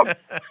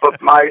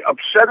 But my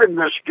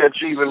upsettedness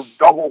gets even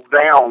doubled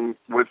down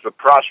with the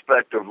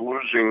prospect of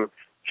losing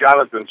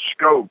Jonathan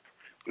Scope,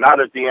 not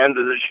at the end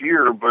of this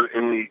year, but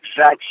in the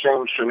exact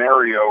same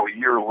scenario a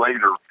year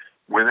later,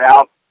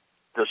 without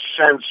the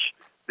sense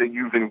that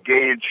you've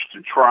engaged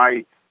to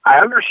try. I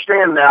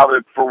understand now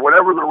that for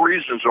whatever the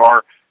reasons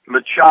are,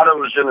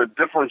 Machado is in a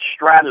different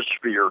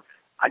stratosphere.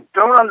 I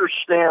don't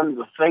understand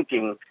the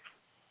thinking,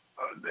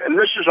 and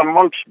this is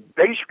amongst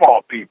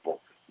baseball people,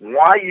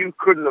 why you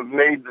couldn't have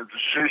made the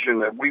decision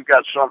that we've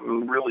got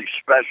something really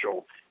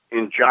special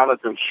in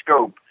Jonathan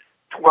Scope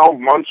 12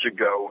 months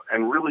ago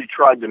and really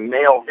tried to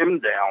nail him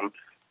down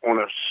on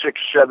a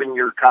 6-7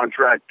 year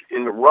contract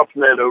in the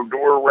Roughneck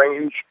Odor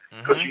range,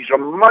 because he's a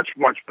much,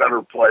 much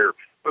better player.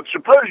 But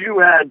suppose you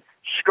had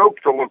Scope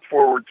to look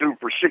forward to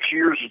for 6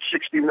 years at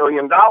 $60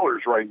 million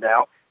right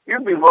now,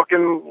 you'd be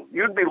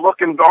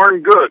looking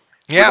darn good.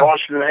 Yeah. With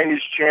Austin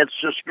Hayes, Chance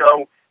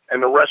Cisco,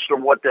 and the rest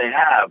of what they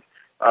have.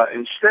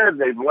 Instead,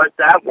 they've let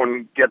that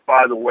one get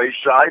by the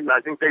wayside, and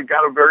I think they've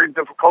got a very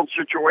difficult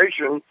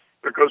situation,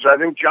 because I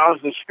think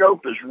Jonathan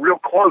Scope is real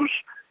close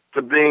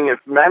to being, if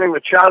Manny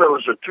Machado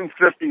is a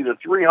 $250 to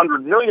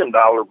 $300 million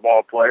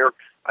ball player,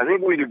 I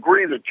think we'd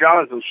agree that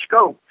Jonathan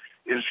Scope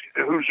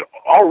who's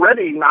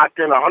already knocked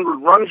in 100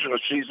 runs in a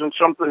season,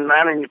 something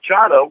Manny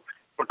Machado,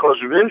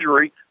 because of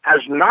injury,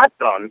 has not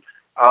done.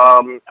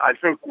 I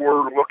think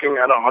we're looking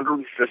at a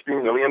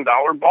 $150 million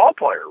ball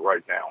player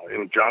right now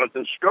in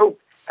Jonathan Scope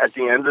at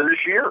the end of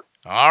this year.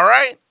 All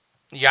right.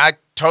 Yeah, I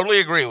totally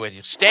agree with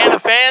you. Stan, a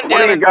fan.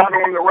 What do you got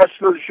on the rest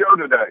of the show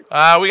today?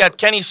 We got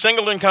Kenny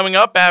Singleton coming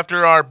up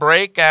after our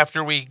break,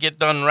 after we get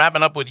done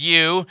wrapping up with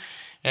you.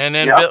 And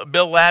then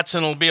Bill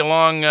Ladson will be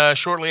along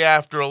shortly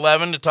after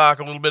 11 to talk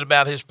a little bit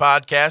about his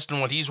podcast and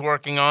what he's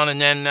working on.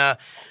 And then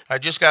I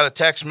just got a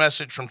text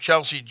message from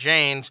Chelsea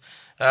Janes,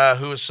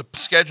 who is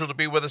scheduled to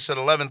be with us at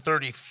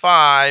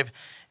 11:35.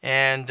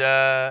 And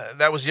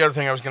that was the other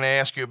thing I was going to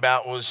ask you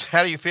about was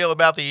how do you feel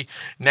about the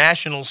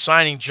Nationals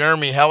signing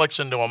Jeremy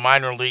Hellickson to a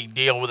minor league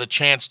deal with a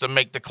chance to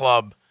make the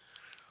club?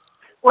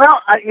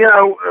 Well,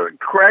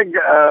 Craig,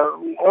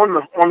 on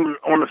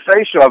the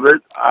face of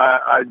it,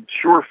 I'd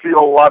sure feel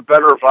a lot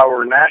better if I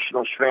were a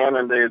Nationals fan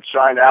and they had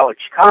signed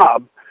Alex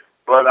Cobb.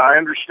 But I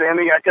understand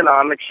the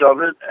economics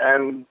of it.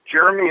 And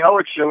Jeremy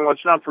Hellickson,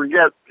 let's not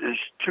forget, is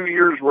 2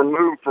 years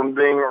removed from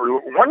being,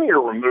 or 1 year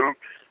removed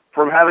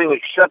from having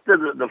accepted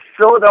the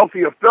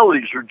Philadelphia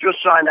Phillies, who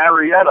just signed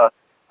Arrieta,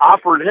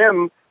 offered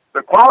him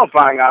the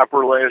qualifying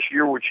offer last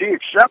year, which he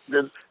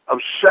accepted, of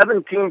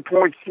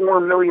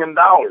 $17.4 million.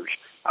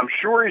 I'm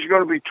sure he's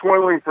going to be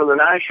toiling for the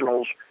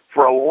Nationals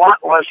for a lot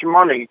less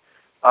money.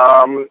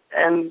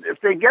 And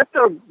if they get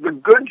the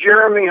good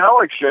Jeremy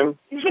Hellickson,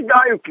 he's a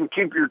guy who can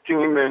keep your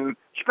team in,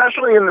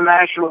 especially in the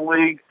National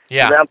League,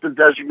 without the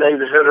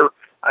designated hitter.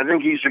 I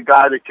think he's a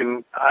guy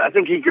that I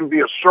think he can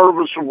be a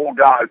serviceable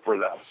guy for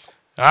them.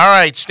 All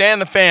right, Stan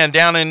the Fan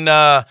down in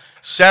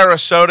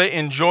Sarasota.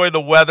 Enjoy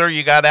the weather.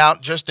 You got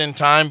out just in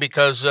time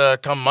because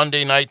come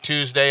Monday night,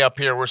 Tuesday up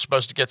here, we're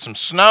supposed to get some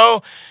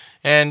snow,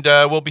 and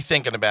we'll be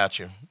thinking about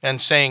you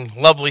and saying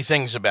lovely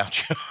things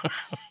about you.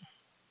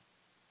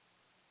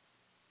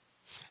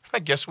 I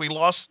guess we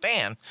lost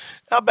Stan.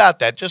 How about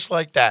that? Just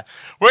like that.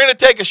 We're going to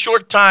take a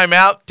short time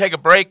out, take a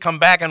break, come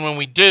back, and when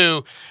we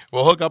do,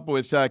 we'll hook up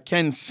with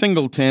Ken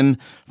Singleton,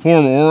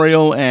 former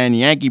Oriole and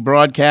Yankee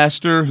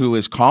broadcaster who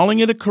is calling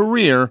it a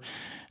career.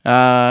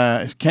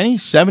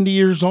 Kenny's 70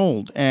 years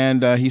old,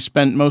 and he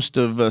spent most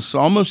of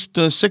almost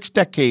 6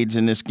 decades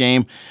in this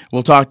game.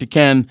 We'll talk to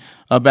Ken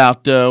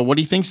about what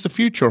he thinks the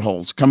future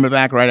holds. Coming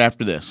back right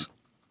after this.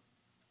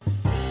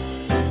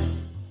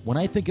 When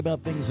I think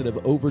about things that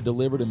have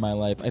over-delivered in my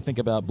life, I think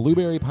about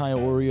Blueberry Pie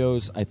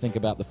Oreos, I think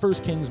about the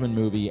first Kingsman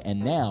movie,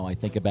 and now I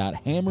think about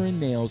Hammer and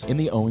Nails in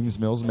the Owings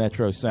Mills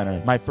Metro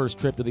Center. My first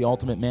trip to the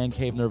Ultimate Man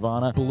Cave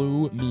Nirvana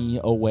blew me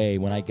away.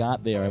 When I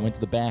got there, I went to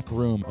the back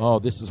room. Oh,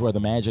 this is where the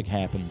magic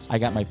happens. I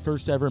got my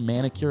first ever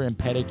manicure and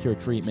pedicure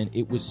treatment.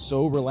 It was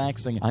so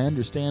relaxing. I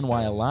understand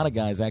why a lot of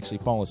guys actually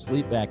fall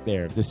asleep back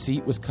there. The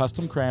seat was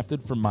custom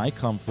crafted for my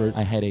comfort.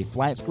 I had a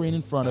flat screen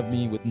in front of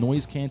me with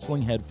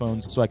noise-canceling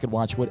headphones so I could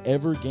watch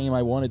whatever game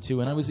I wanted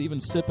to, and I was even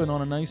sipping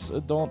on a nice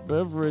adult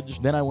beverage.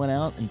 Then I went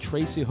out and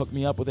Tracy hooked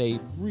me up with a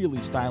really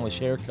stylish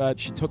haircut.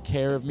 She took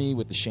care of me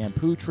with the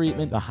shampoo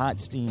treatment, the hot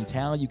steam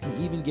towel. You can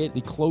even get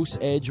the close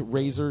edge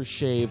razor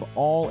shave,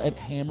 all at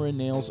Hammer and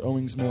Nails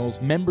Owings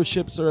Mills.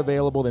 Memberships are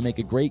available. They make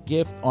a great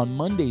gift. On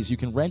Mondays, you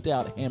can rent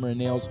out Hammer and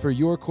Nails for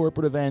your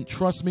corporate event.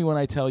 Trust me when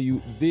I tell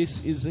you,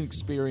 this is an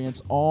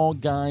experience all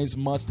guys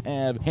must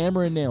have.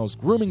 Hammer and Nails,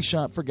 grooming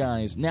shop for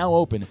guys, now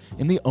open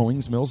in the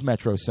Owings Mills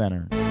Metro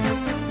Center.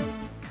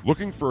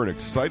 Looking for an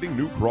exciting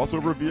new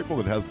crossover vehicle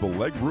that has the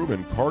legroom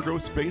and cargo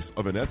space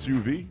of an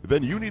SUV?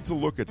 Then you need to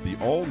look at the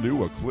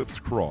all-new Eclipse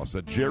Cross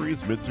at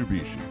Jerry's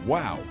Mitsubishi.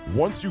 Wow!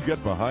 Once you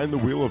get behind the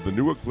wheel of the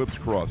new Eclipse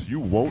Cross, you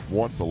won't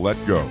want to let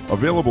go.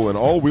 Available in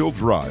all-wheel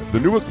drive, the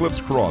new Eclipse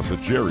Cross at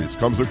Jerry's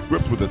comes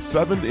equipped with a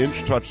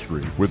 7-inch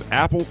touchscreen with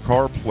Apple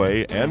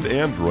CarPlay and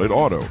Android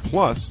Auto,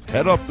 plus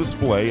head-up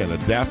display and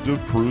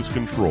adaptive cruise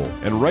control.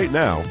 And right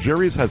now,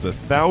 Jerry's has a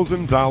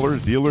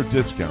 $1,000 dealer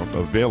discount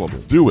available.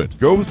 Do it.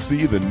 Go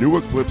see the new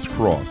Eclipse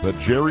Cross at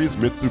Jerry's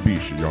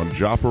Mitsubishi on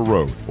Joppa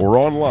Road or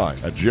online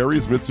at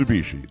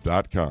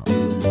jerrysmitsubishi.com.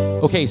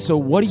 Okay, so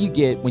what do you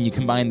get when you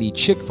combine the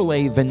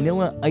Chick-fil-A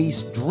Vanilla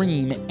Ice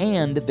Dream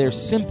and their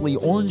Simply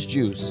Orange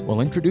Juice? Well,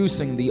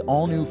 introducing the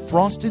all-new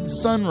Frosted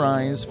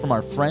Sunrise from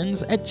our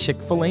friends at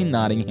Chick-fil-A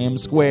Nottingham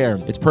Square.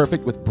 It's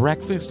perfect with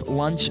breakfast,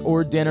 lunch,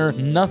 or dinner.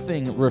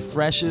 Nothing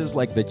refreshes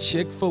like the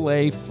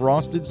Chick-fil-A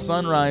Frosted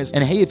Sunrise.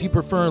 And hey, if you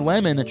prefer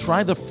lemon,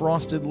 try the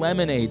Frosted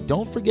Lemonade.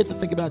 Don't forget to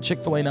think about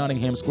Chick-fil-A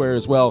Nottingham Square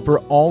as well for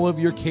all of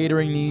your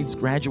catering needs,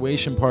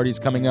 graduation parties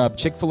coming up.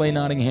 Chick-fil-A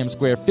Nottingham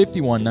Square,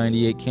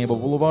 5198 Campbell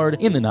Boulevard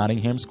in the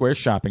Nottingham Square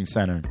Shopping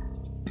Center.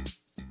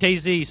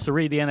 KZ,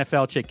 Sari, the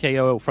NFL Chick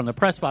KO from the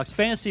Pressbox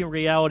Fantasy and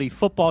Reality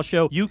Football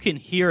Show. You can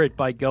hear it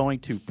by going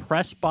to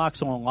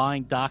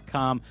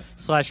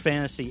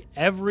PressBoxOnline.com/fantasy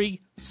every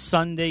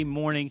Sunday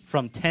morning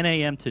from 10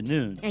 a.m. to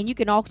noon. And you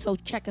can also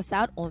check us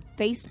out on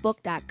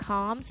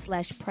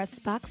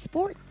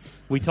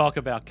Facebook.com/PressBoxSports. We talk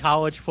about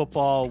college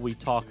football. We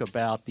talk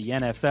about the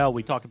NFL.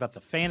 We talk about the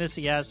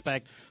fantasy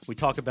aspect. We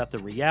talk about the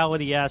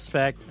reality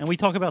aspect. And we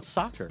talk about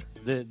soccer,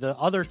 the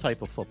other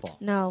type of football.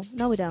 No,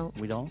 we don't.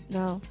 We don't?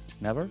 No.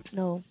 Never?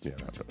 No. Yeah,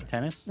 not really.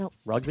 Tennis? Nope.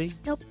 Rugby?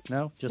 Nope.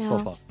 No? Just No,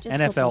 football. just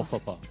NFL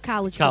football.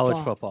 College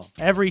football.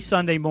 Every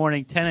Sunday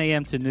morning, 10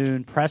 a.m. to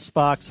noon, Press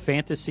Box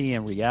Fantasy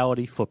and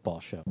Reality Football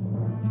Show.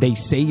 They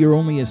say you're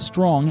only as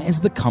strong as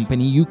the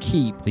company you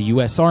keep. The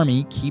U.S.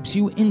 Army keeps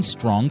you in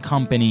strong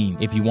company.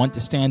 If you want to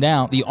stand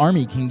out, the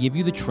Army can give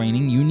you the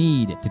training you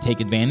need. To take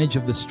advantage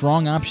of the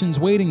strong options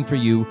waiting for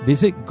you,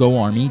 visit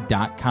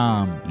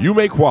GoArmy.com. You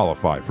may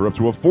qualify for up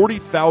to a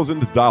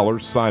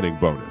 $40,000 signing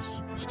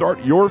bonus.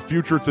 Start your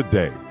future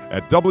today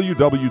at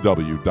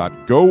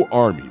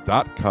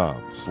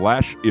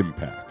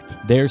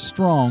www.goarmy.com/impact. There's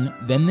strong,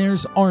 then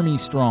there's Army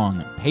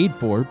Strong, paid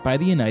for by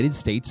the United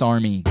States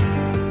Army.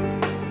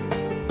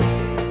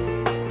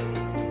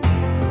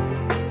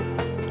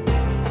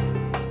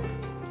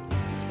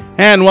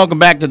 And welcome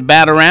back to the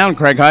Bat Around.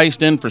 Craig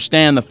Heist in for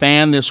Stan the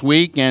Fan this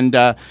week. And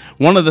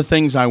one of the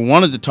things I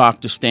wanted to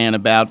talk to Stan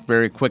about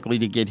very quickly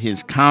to get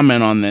his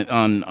comment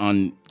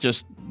on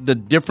just the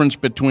difference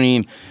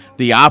between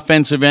the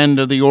offensive end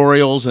of the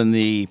Orioles and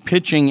the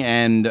pitching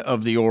end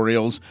of the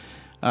Orioles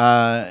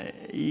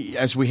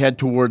as we head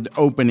toward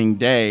opening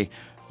day.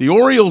 The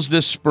Orioles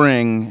this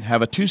spring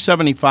have a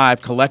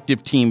 .275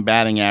 collective team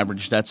batting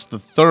average. That's the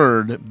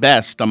third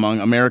best among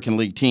American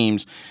League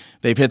teams.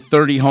 They've hit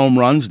 30 home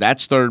runs.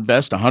 That's third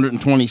best.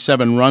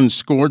 127 runs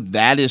scored.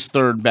 That is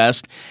third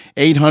best.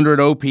 800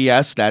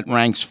 OPS. That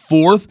ranks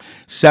fourth.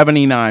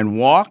 79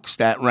 walks.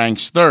 That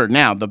ranks third.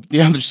 Now,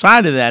 the other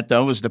side of that,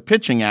 though, is the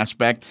pitching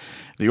aspect.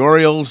 The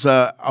Orioles,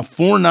 a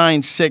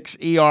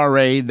 4.96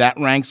 ERA. That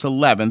ranks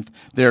 11th.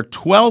 They're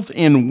 12th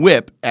in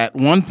WHIP at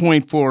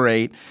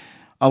 1.48.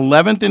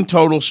 11th in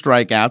total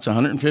strikeouts,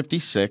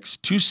 156,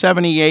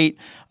 278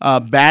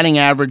 batting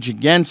average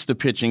against the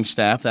pitching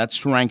staff.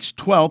 That's ranks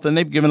 12th, and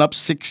they've given up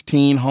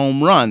 16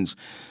 home runs.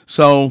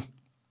 So,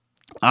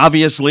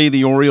 obviously,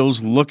 the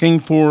Orioles looking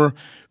for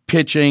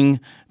pitching.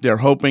 They're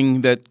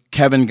hoping that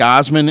Kevin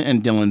Gausman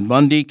and Dylan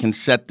Bundy can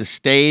set the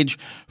stage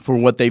for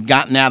what they've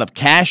gotten out of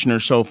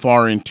Cashner so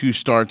far in 2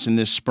 starts in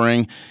this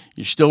spring.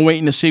 You're still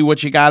waiting to see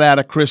what you got out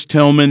of Chris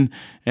Tillman.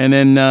 And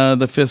then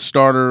the 5th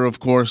starter, of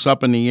course,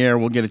 up in the air.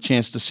 We'll get a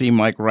chance to see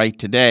Mike Wright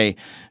today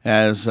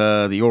as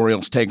the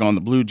Orioles take on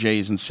the Blue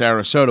Jays in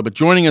Sarasota. But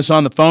joining us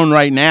on the phone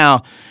right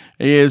now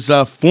is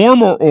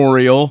former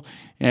Oriole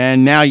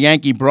and now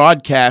Yankee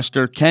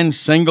broadcaster Ken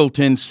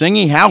Singleton.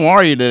 Singy, how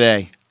are you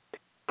today?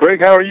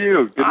 Craig, how are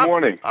you? Good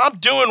morning. I'm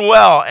doing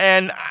well.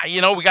 And,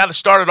 we got to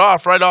start it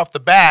off right off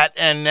the bat,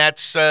 and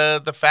that's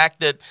the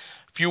fact that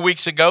a few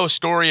weeks ago, a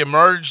story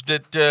emerged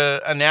that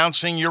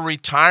announcing your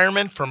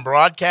retirement from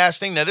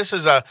broadcasting. Now, this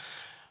is the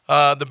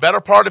better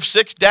part of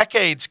 6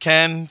 decades,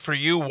 Ken, for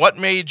you. What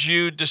made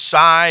you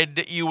decide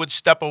that you would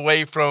step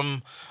away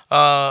from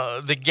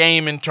the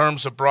game in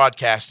terms of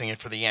broadcasting it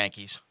for the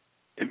Yankees?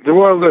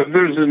 Well,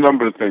 there's a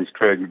number of things,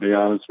 Craig, to be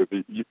honest with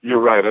you. You're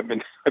right. I've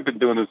been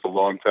doing this a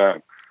long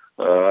time.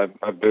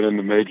 I've been in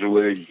the major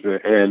leagues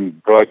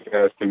and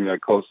broadcasting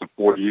close to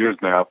 40 years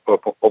now,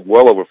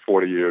 well over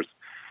 40 years.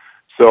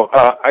 So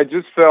I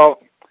just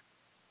felt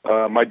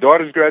my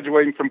daughter's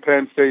graduating from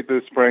Penn State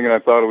this spring, and I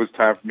thought it was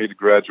time for me to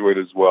graduate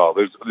as well.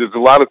 There's a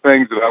lot of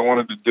things that I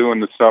wanted to do in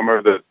the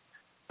summer that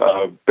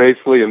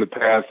basically in the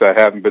past I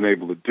haven't been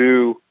able to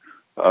do.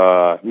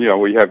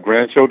 We have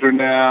grandchildren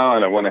now,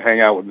 and I want to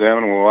hang out with them,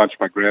 and I want to watch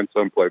my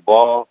grandson play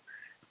ball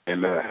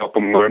and help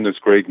him learn this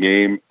great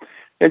game.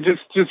 And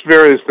just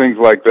various things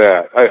like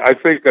that. I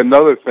think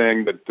another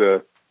thing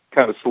that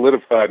kind of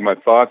solidified my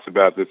thoughts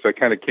about this, I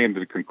kind of came to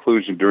the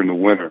conclusion during the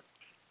winter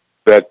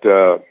that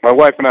my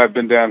wife and I have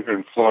been down here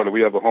in Florida. We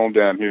have a home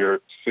down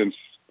here since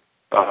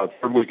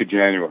third week of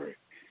January.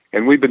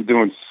 And we've been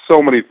doing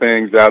so many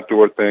things,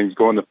 outdoor things,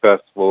 going to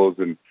festivals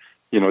and,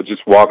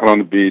 just walking on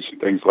the beach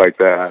and things like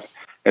that.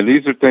 And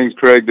these are things,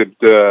 Craig,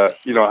 that,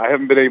 I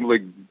haven't been able to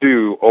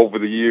do over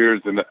the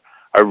years, and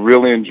I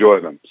really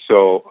enjoy them.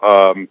 So,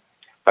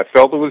 I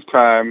felt it was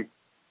time,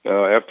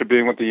 after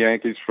being with the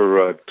Yankees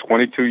for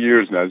 22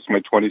 years now. This is my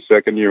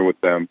 22nd year with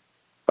them.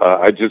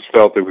 I just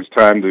felt it was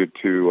time to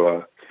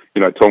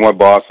I told my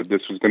boss that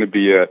this was going to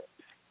be it.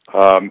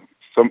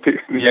 Some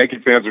people, the Yankee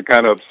fans were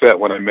kind of upset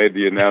when I made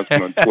the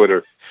announcement on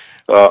Twitter.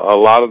 A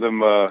lot of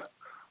them,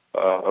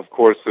 of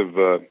course,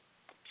 have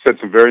said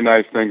some very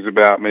nice things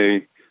about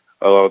me.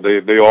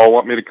 They all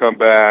want me to come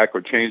back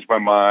or change my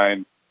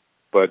mind.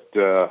 But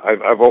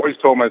I've always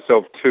told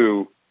myself,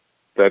 too,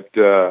 that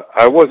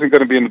I wasn't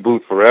going to be in the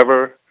booth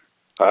forever.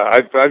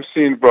 I've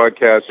seen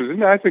broadcasters,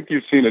 and I think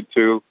you've seen it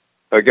too,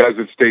 guys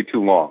that stay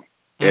too long,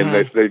 and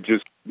they're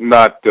just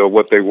not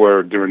what they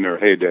were during their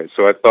heyday.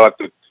 So I thought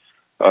that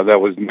that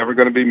was never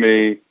going to be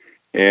me,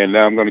 and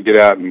now I'm going to get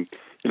out and,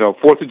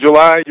 4th of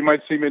July, you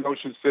might see me in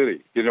Ocean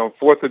City.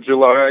 4th of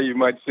July, you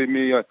might see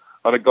me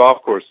on a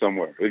golf course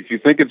somewhere. If you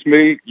think it's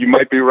me, you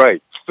might be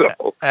right.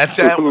 So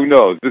who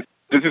knows?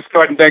 This is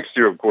starting next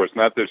year, of course,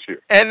 not this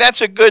year. And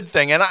that's a good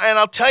thing. And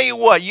I'll tell you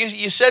what,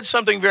 you said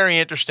something very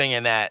interesting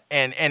in that,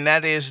 and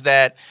that is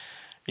that,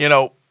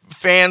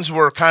 fans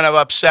were kind of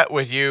upset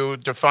with you,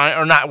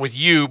 or not with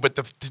you, but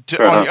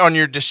on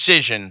your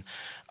decision.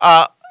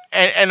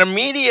 And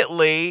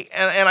immediately,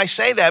 and I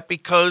say that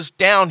because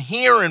down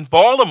here in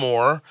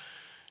Baltimore,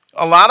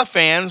 a lot of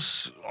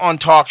fans on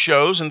talk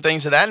shows and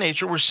things of that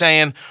nature were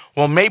saying,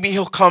 well, maybe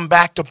he'll come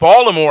back to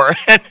Baltimore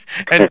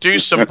and do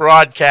some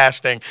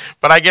broadcasting.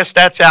 But I guess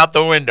that's out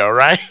the window,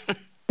 right?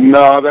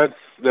 No,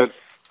 that's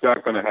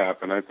not going to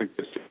happen. I think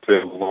this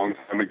was a long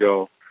time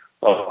ago.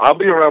 I'll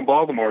be around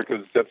Baltimore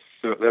because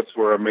that's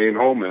where our main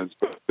home is.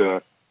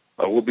 But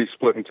we'll be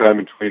splitting time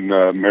between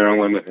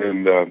Maryland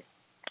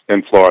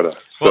and Florida.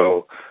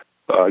 So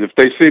if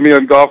they see me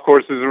on golf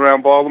courses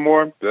around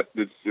Baltimore,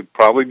 it'd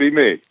probably be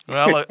me.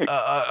 Well,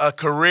 a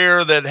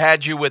career that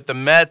had you with the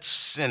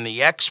Mets and the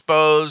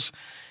Expos.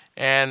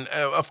 And,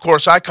 of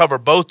course, I cover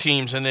both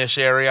teams in this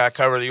area. I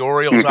cover the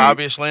Orioles,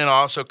 obviously, and I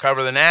also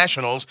cover the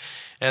Nationals.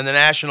 And the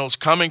Nationals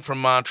coming from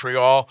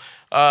Montreal.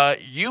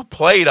 You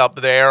played up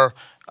there.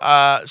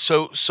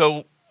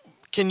 So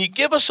can you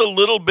give us a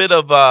little bit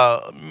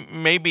of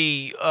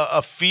maybe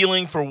a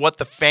feeling for what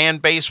the fan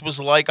base was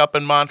like up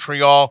in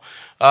Montreal?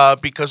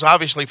 Because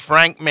obviously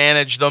Frank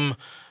managed them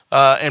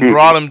and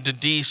brought them to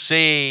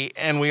D.C.,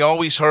 and we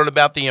always heard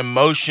about the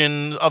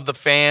emotion of the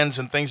fans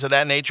and things of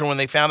that nature when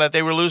they found out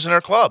they were losing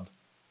their club.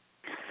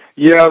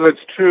 Yeah,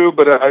 that's true,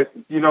 but I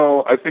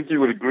think you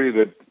would agree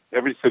that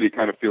every city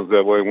kind of feels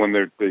that way when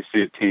they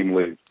see a team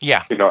leave.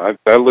 Yeah.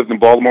 I lived in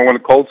Baltimore when the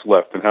Colts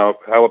left, and how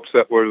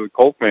upset were the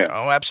Colt fans?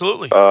 Oh,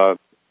 absolutely.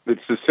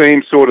 It's the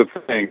same sort of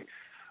thing,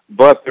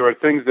 but there are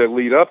things that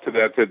lead up to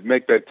that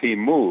make that team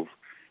move.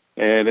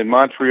 And in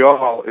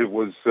Montreal, it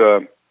was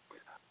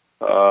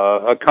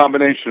a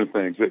combination of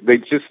things. They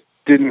just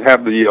didn't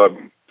have the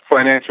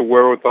financial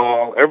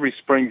wherewithal. Every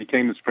spring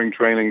became the spring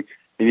training,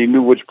 and you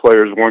knew which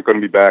players weren't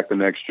going to be back the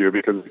next year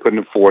because they couldn't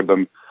afford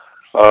them.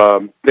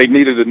 They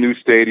needed a new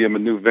stadium, a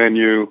new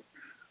venue.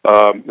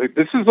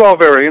 This is all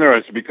very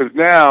interesting because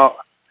now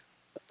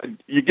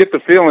you get the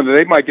feeling that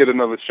they might get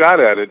another shot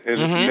at it, and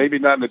maybe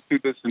not in the too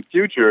distant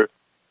future.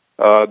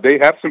 They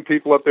have some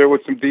people up there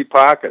with some deep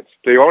pockets.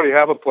 They already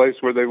have a place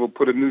where they will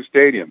put a new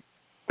stadium.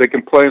 They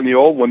can play in the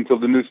old one until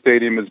the new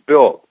stadium is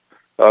built.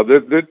 I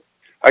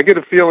get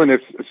a feeling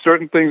if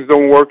certain things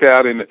don't work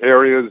out in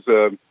areas,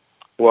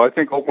 I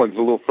think Oakland's a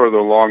little further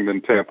along than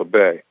Tampa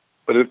Bay.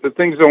 But if the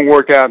things don't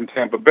work out in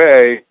Tampa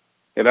Bay,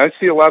 and I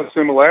see a lot of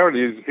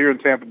similarities here in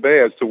Tampa Bay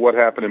as to what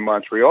happened in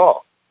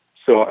Montreal.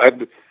 So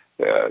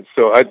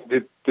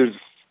there's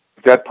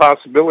that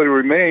possibility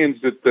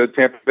remains that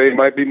Tampa Bay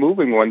might be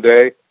moving one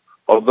day.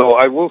 Although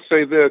I will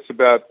say this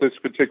about this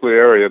particular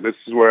area, this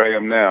is where I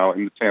am now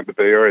in the Tampa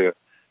Bay area,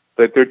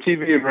 that their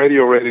TV and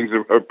radio ratings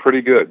are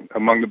pretty good,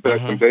 among the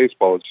best in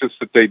baseball. It's just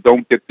that they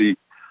don't get the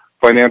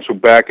financial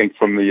backing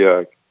from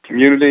the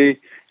community,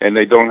 and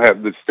they don't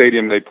have the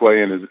stadium they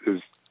play in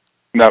is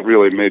not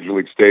really a major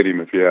league stadium,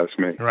 if you ask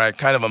me. Right,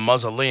 kind of a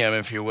mausoleum,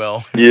 if you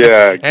will.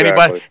 Yeah,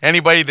 exactly.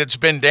 Anybody that's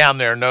been down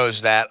there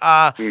knows that.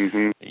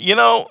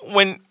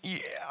 When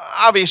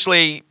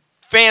obviously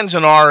fans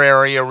in our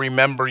area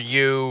remember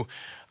you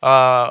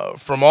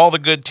from all the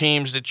good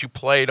teams that you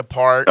played a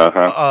part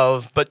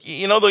of. But,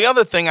 the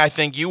other thing I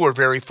think you were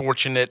very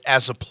fortunate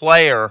as a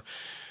player,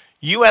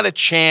 you had a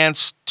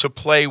chance to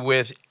play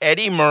with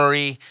Eddie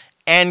Murray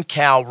and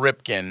Cal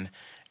Ripken.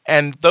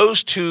 And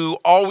those two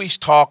always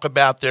talk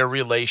about their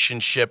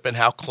relationship and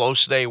how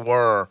close they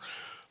were.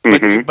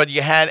 But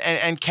you had,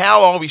 and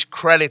Cal always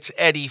credits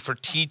Eddie for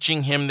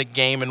teaching him the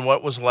game and what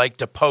it was like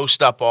to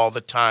post up all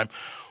the time.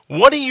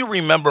 What do you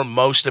remember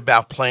most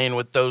about playing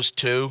with those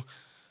two?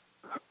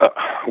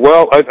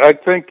 I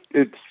think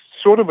it's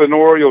sort of an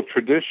Oriole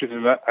tradition,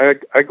 and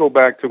I go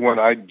back to when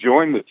I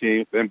joined the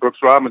team, and Brooks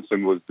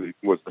Robinson was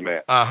the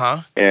man.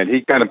 And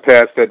he kind of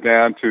passed that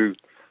down to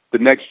the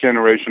next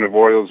generation of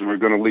Orioles who were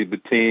going to lead the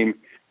team.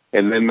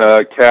 And then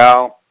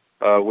Cal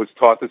was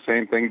taught the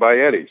same thing by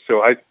Eddie.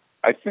 So I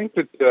think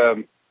that,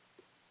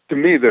 to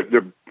me,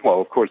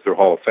 of course, they're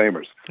Hall of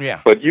Famers.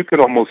 Yeah. But you could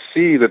almost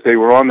see that they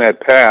were on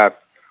that path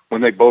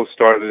when they both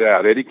started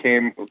out. Eddie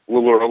came a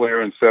little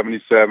earlier in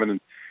 77,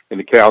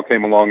 and Cal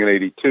came along in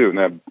 82.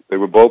 Now, they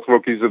were both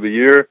Rookies of the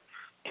Year.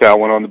 Cal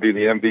went on to be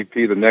the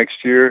MVP the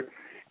next year.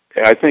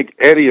 I think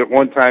Eddie at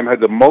one time had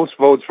the most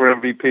votes for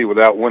MVP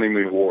without winning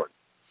the award.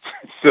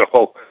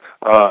 So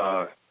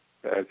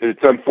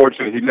it's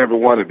unfortunate he never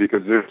won it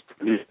because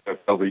he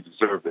felt he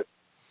deserved it.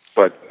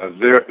 But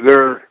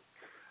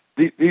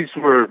these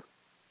were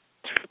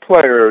two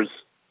players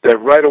that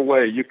right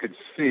away you could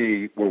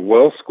see were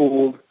well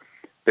schooled.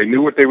 They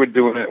knew what they were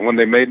doing, and when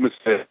they made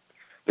mistakes,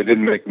 they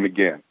didn't make them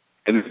again.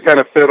 And it kind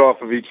of fed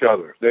off of each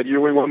other. That year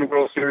we won the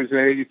World Series in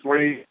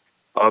 '83.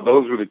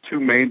 Those were the two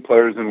main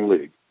players in the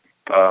league.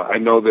 I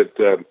know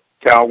that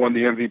Cal won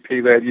the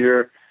MVP that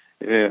year.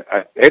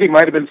 Eddie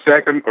might have been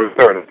second or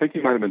third. I think he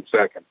might have been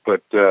second.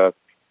 But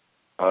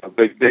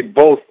They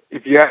both,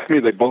 if you ask me,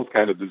 they both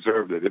kind of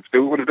deserved it. If it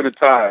would have been a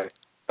tie,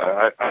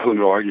 I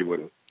wouldn't argue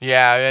with it.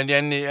 Yeah, and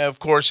then, of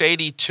course,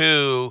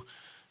 82,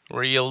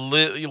 where you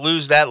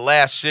lose that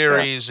last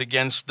series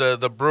against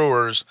the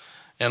Brewers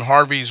and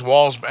Harvey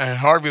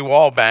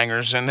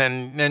Wallbangers, and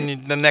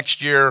then the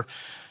next year,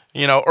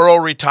 Earl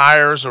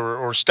retires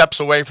or steps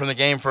away from the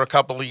game for a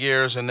couple of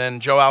years, and then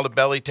Joe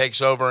Altobelli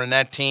takes over, and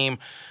that team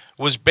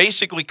was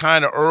basically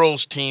kind of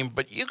Earl's team.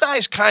 But you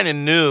guys kind of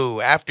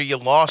knew after you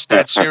lost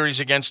that series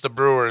against the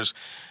Brewers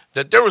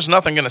that there was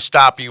nothing going to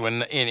stop you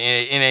in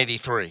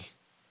 83.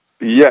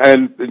 Yeah,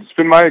 and it's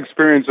been my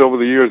experience over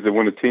the years that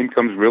when a team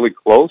comes really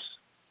close,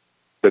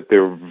 that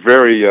they're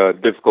very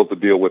difficult to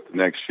deal with the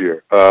next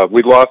year.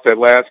 We lost that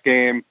last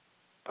game.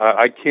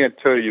 I can't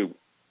tell you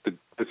the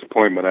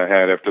disappointment I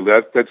had after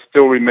that. That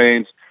still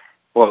remains,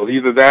 well,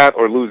 either that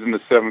or losing the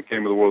 7th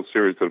game of the World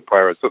Series to the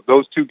Pirates. So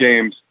those two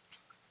games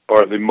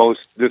are the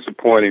most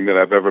disappointing that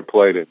I've ever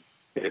played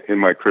in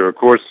my career. Of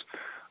course,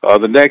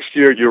 the next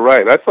year, you're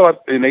right. I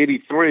thought in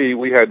 83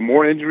 we had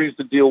more injuries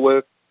to deal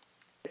with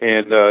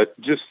and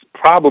just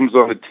problems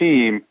on the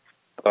team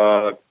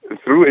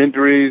through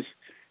injuries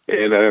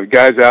and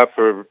guys out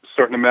for a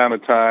certain amount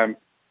of time.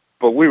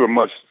 But we were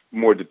much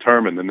more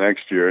determined the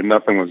next year, and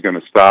nothing was going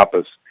to stop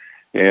us.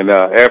 And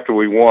after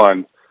we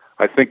won,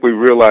 I think we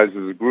realized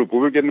as a group, we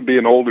were getting to be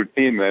an older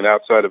team then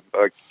outside of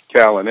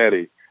Cal and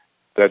Eddie,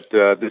 that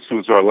this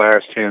was our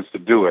last chance to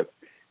do it.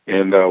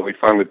 And we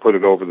finally put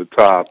it over the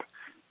top.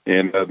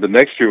 And the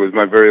next year was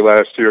my very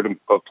last year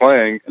of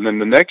playing. And then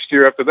the next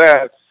year after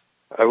that,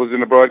 I was in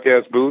the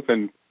broadcast booth,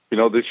 and,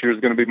 this year is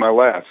going to be my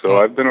last. So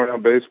I've been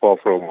around baseball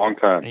for a long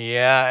time.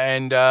 Yeah,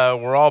 and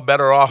we're all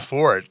better off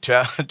for it,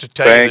 to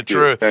tell you the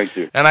truth. Thank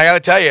you. And I got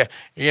to tell you,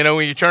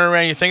 when you turn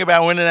around, you think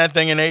about winning that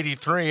thing in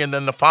 83, and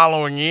then the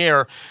following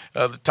year,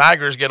 the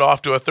Tigers get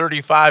off to a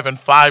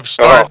 35-5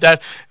 start.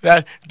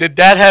 Oh. Did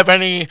that have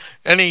any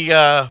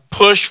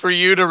push for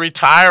you to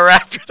retire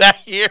after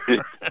that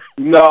year?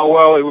 No,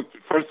 well,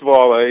 first of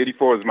all,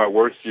 84 was my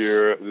worst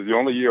year. It was the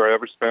only year I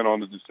ever spent on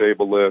the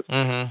disabled list.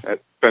 Mm-hmm. I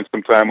spent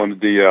some time on the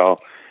DL.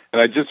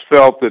 And I just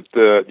felt that,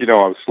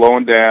 I was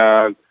slowing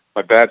down.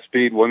 My bat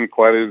speed wasn't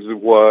quite as it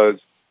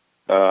was.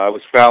 I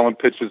was fouling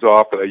pitches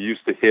off that I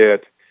used to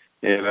hit.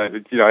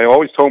 And, I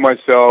always told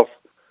myself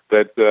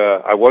that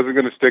I wasn't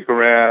going to stick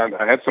around.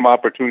 I had some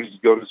opportunities to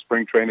go to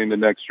spring training the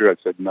next year. I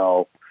said,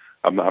 no,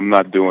 I'm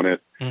not doing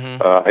it.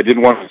 Mm-hmm. I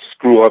didn't want to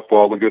screw up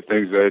all the good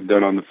things I had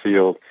done on the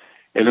field.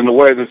 And in a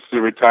way, this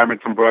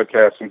retirement from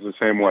broadcasting is the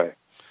same way.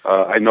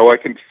 I know I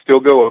can still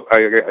go.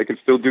 I can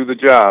still do the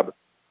job,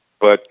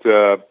 but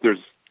there's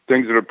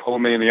things that are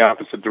pulling me in the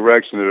opposite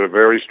direction that are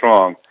very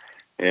strong.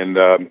 And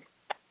once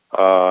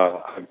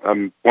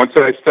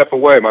I step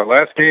away, my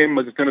last game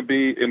was going to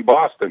be in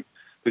Boston.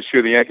 This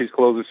year, the Yankees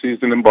closed the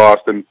season in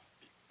Boston,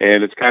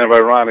 and it's kind of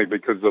ironic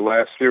because the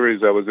last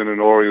series I was in an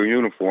Oriole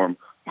uniform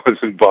was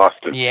in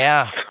Boston.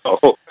 Yeah.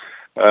 So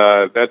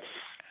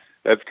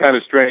that's kind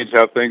of strange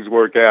how things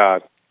work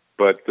out.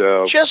 But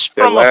just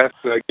that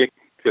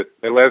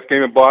from last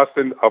game in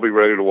Boston, I'll be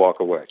ready to walk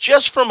away.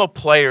 Just from a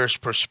player's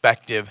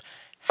perspective,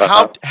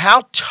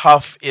 how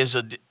tough is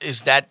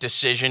that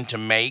decision to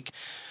make?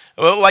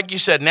 Well, like you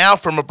said, now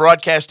from a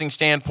broadcasting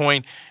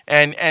standpoint,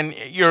 and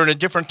you're in a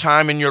different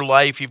time in your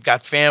life. You've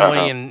got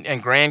family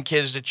and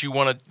grandkids that you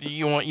want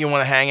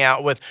to hang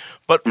out with.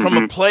 But from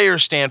a player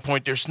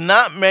standpoint, there's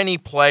not many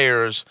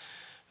players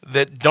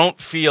that don't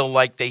feel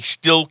like they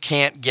still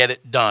can't get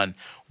it done.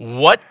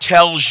 What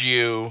tells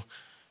you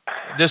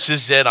this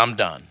is it? I'm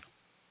done.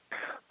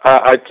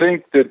 I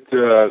think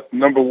that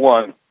number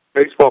one,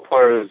 baseball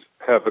players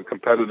have a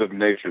competitive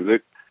nature.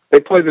 They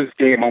play this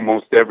game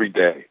almost every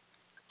day.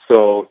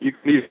 So you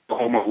can either go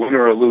home a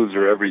winner or a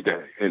loser every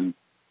day. And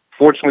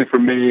fortunately for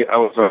me, I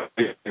was on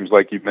games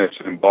like you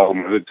mentioned in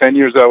Baltimore. The 10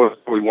 years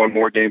we won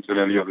more games than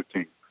any other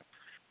team.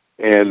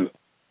 And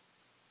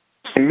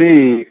to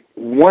me,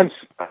 once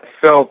I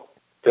felt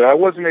that I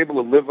wasn't able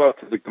to live up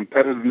to the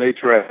competitive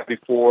nature I had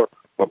before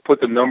or put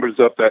the numbers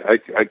up that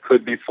I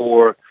could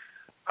before,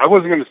 I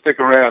wasn't going to stick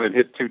around and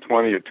hit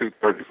 220 or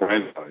 230 for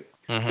anybody.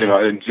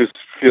 And just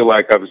feel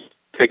like I was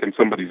taking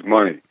somebody's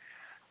money.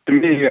 To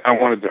me, I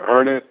wanted to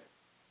earn it.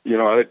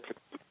 I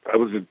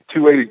was a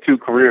 282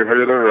 career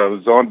hitter. I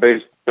was on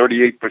base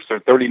 38%,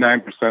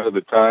 39% of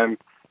the time.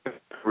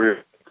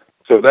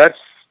 So that's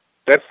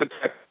the type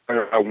of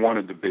player I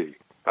wanted to be.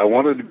 I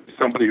wanted to be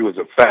somebody who was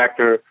a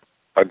factor,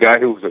 a guy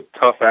who was a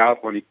tough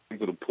out when he came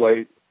to the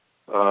plate,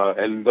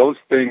 and those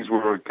things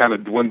were kind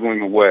of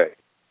dwindling away.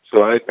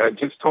 So I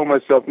just told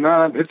myself,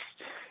 if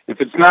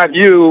it's not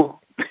you,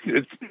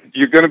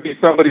 you're going to be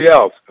somebody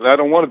else, and I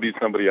don't want to be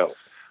somebody else.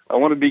 I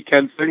want to be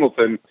Ken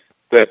Singleton,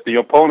 that the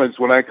opponents,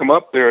 when I come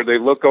up there, they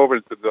look over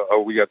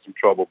to we got some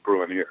trouble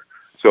brewing here.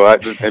 So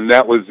and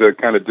that was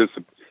kind of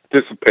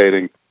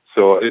dissipating.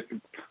 So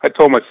I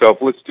told myself,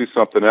 let's do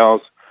something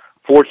else.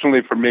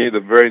 Fortunately for me,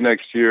 the very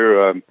next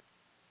year,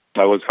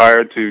 I was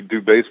hired to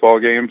do baseball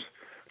games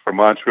for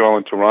Montreal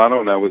and Toronto,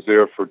 and I was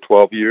there for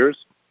 12 years.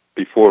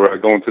 before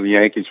going to the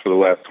Yankees for the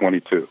last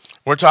 22.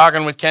 We're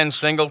talking with Ken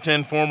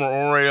Singleton, former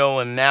Oriole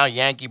and now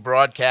Yankee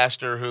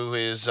broadcaster, who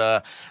is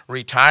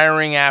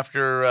retiring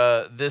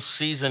after this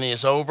season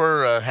is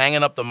over,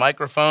 hanging up the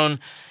microphone.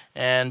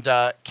 And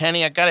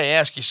Kenny, I got to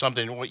ask you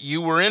something.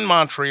 You were in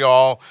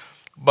Montreal,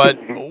 but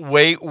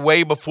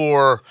way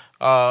before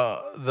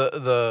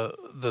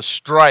the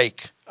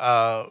strike,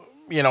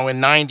 in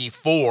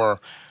 '94.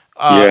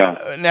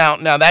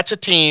 Now that's a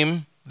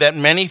team that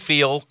many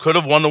feel could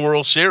have won the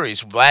World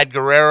Series. Vlad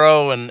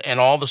Guerrero and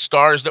all the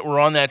stars that were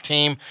on that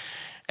team,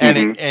 and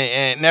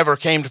it never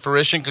came to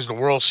fruition because the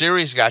World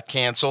Series got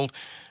canceled.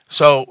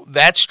 So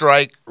that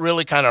strike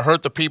really kind of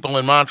hurt the people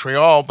in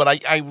Montreal. But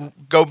I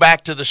go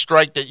back to the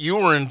strike that you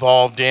were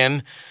involved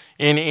in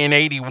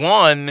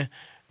 '81.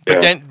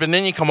 But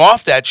then you come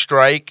off that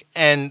strike,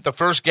 and the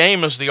first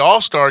game is the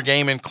All-Star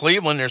game in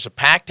Cleveland. There's a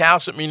packed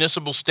house at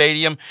Municipal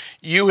Stadium.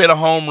 You hit a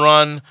home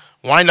run,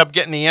 wind up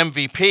getting the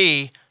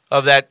MVP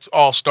of that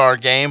All-Star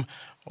game.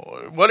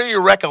 What are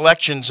your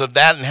recollections of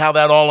that and how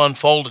that all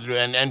unfolded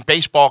and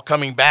baseball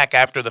coming back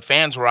after the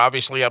fans were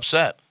obviously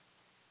upset?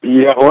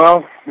 Yeah,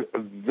 well,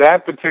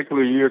 that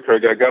particular year,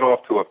 Craig, I got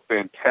off to a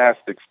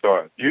fantastic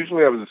start.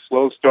 Usually I was a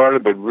slow starter,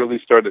 but really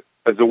started,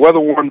 as the weather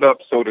warmed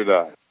up, so did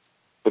I.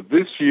 But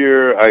this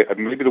year,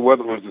 maybe the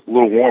weather was a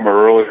little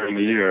warmer earlier in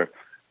the year,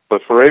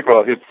 but for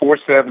April, I hit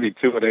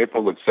 472 in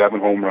April with 7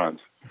 home runs.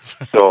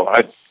 So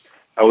I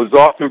was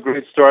off to a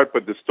great start,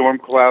 but the storm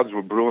clouds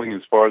were brewing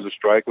as far as the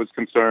strike was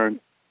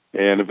concerned,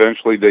 and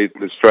eventually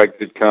the strike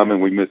did come,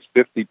 and we missed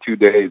 52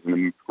 days in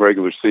the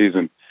regular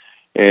season.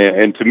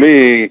 And to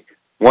me,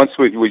 once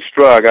we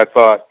struck, I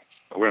thought,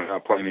 we're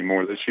not playing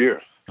anymore this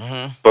year.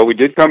 But we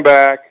did come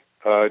back,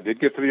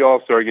 did get to the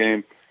All-Star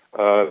game.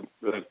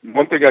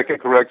 One thing I can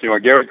correct you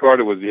on, Gary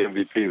Carter was the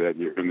MVP that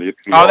year. In the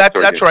that's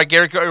game. Right,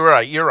 Gary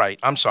Carter. You're right.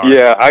 I'm sorry.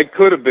 Yeah, I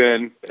could have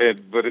been,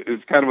 but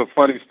it's kind of a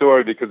funny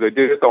story because I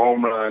did hit the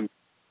home run.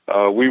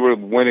 We were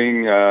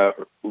winning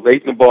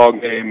late in the ball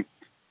game.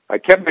 I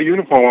kept my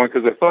uniform on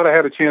because I thought I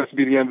had a chance to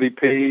be the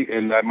MVP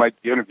and I might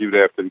be interviewed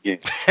after the game.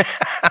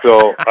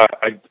 So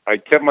I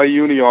kept my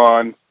uni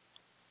on.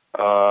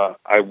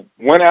 I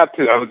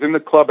was in the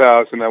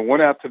clubhouse and I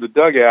went out to the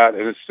dugout,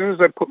 and as soon as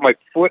I put my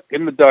foot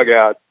in the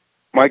dugout,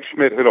 Mike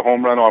Schmidt hit a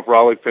home run off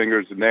Raleigh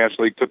Fingers. The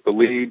National League took the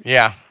lead.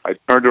 Yeah. I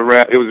turned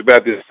around. It was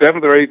about the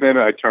 7th or 8th inning.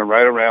 I turned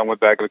right around, went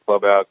back to the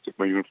clubhouse, took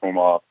my uniform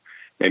off,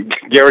 and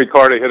Gary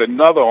Carter hit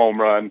another home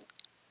run,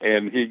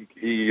 and he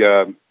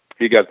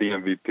got the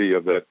MVP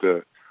of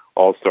that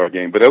All-Star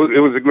game. But it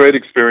was a great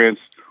experience.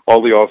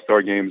 All the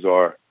All-Star games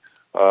are.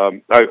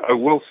 I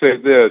will say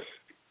this,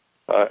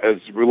 as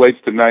it relates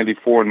to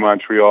 '94 in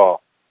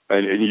Montreal,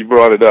 and you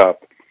brought it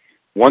up.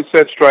 Once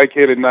that strike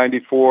hit in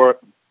 '94,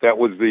 that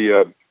was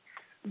the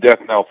death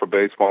knell for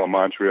baseball in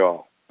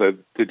Montreal.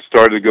 It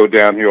started to go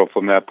downhill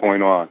from that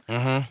point on,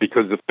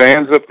 because the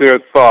fans up there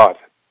thought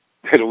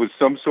that it was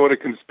some sort of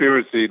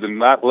conspiracy to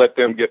not let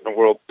them get in the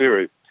World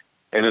Series.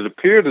 And it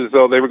appeared as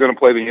though they were going to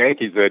play the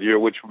Yankees that year,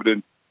 which would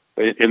have,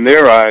 in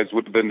their eyes,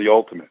 would have been the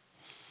ultimate.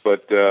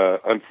 But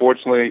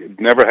unfortunately, it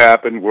never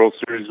happened. World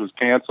Series was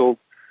canceled.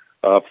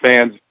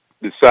 Fans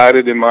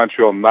decided in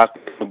Montreal not to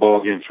get the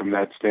ball games from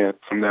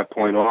that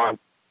point on.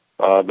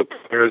 The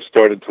players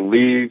started to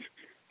leave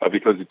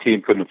because the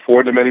team couldn't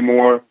afford them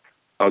anymore.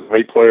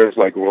 Great players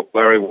like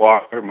Larry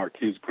Walker,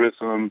 Marquise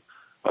Grissom,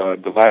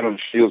 Delano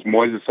Shields,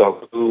 Moises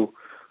Alou.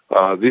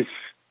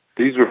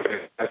 These were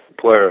fantastic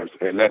players,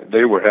 and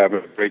they were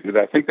having a great day.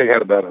 I think they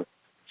had about a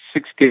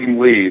 6-game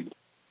lead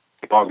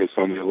in August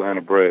on the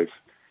Atlanta Braves,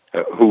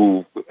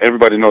 who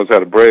everybody knows how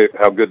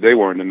good they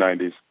were in the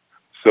 90s.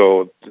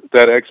 So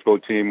that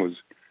Expo team was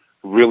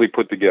really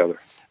put together.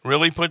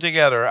 Really put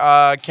together.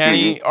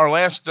 Kenny, our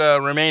last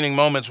remaining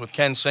moments with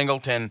Ken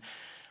Singleton,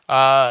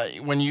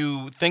 when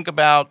you think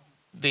about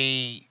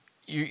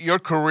your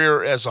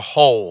career as a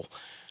whole,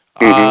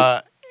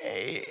 I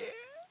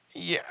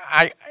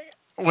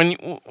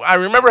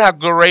remember how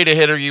great a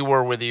hitter you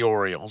were with the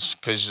Orioles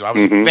because I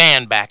was a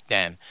fan back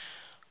then.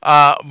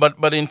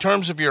 But in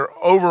terms of your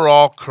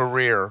overall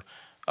career,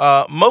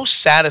 most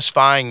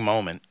satisfying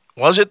moment,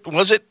 was it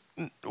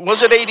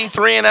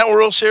 '83 in that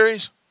World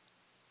Series?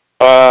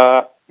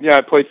 Yeah,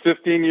 I played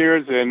 15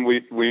 years, and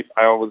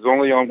I was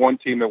only on one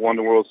team that won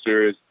the World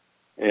Series,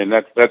 and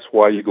that's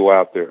why you go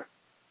out there.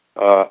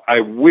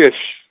 I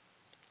wish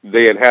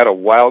they had a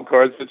wild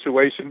card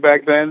situation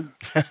back then,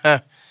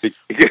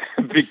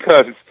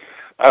 because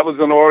I was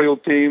on Oriole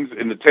teams.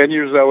 In the 10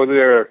 years I was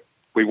there,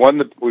 we won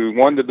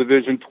the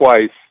division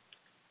twice,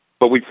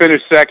 but we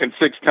finished second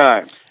 6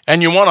 times.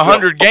 And you won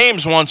 100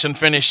 games once and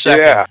finished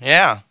second.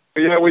 Yeah,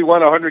 we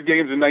won 100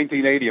 games in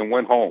 1980 and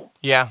went home.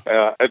 Yeah.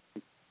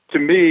 To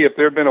me, if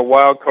there had been a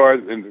wild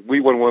card, and we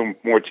would have won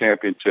more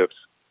championships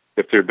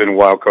if there had been a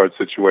wild card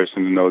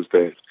situation in those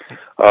days.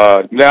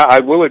 Now, I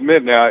will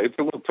admit it's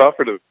a little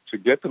tougher to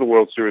get to the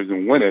World Series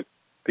and win it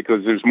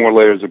because there's more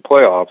layers of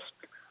playoffs.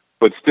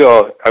 But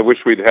still, I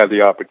wish we'd had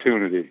the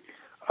opportunity.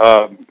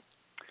 I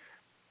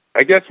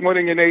guess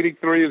winning in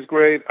 '83 is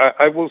great.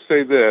 I will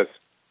say this.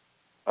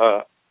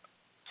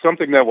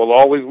 something that will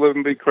always live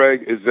and be,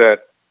 Craig, is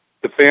that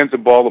the fans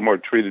of Baltimore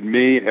treated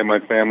me and my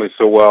family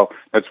so well.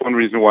 That's one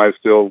reason why I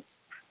still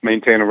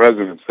maintain a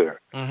residence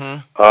there.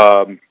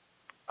 Mm-hmm.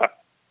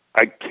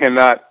 I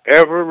cannot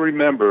ever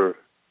remember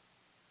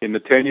in the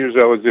 10 years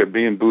I was there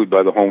being booed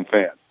by the home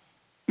fans.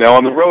 Now,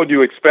 on the road,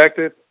 you expect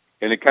it,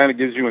 and it kind of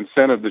gives you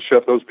incentive to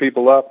shut those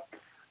people up.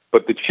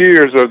 But the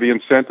cheers are the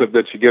incentive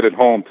that you get at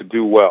home to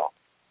do well.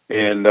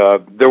 And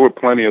there were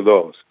plenty of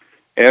those.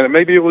 And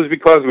maybe it was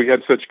because we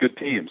had such good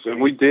teams, and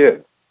we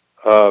did.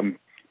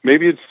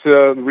 Maybe it's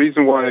the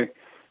reason why,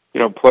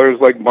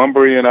 players like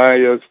Bunbury and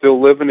I still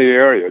live in the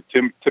area.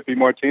 Tippy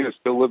Martinez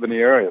still live in the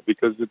area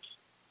because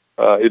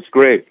it's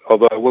great.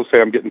 Although I will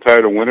say I'm getting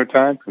tired of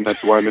wintertime, and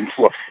that's why I'm in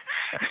Florida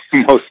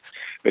most,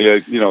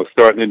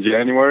 starting in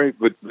January.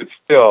 But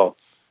still,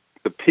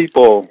 the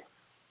people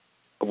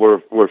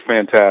were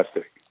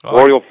fantastic.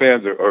 Oriole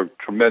fans are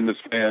tremendous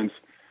fans.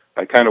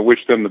 I kind of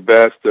wish them the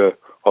best.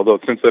 Although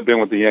since I've been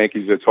with the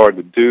Yankees, it's hard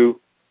to do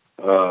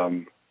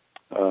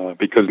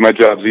because my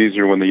job's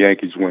easier when the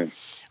Yankees win.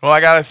 Well,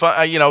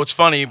 it's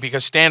funny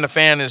because Stan the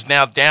Fan is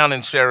now down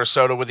in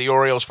Sarasota with the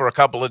Orioles for a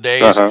couple of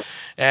days.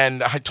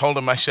 And I told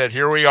him, I said,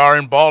 here we are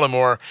in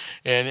Baltimore,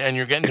 and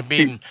you're getting to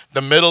be in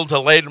the middle to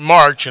late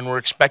March, and we're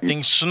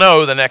expecting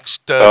snow the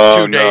next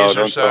 2 days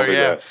or so.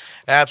 Yeah,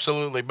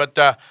 absolutely. But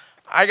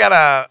I got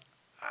a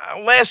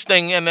last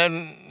thing, and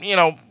then,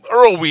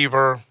 Earl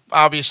Weaver,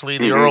 obviously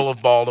the Earl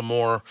of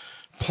Baltimore,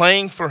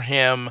 playing for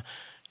him,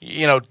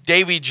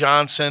 Davey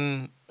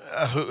Johnson,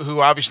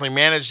 who obviously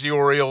managed the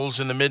Orioles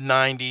in the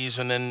mid-'90s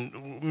and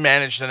then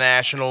managed the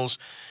Nationals.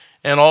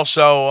 And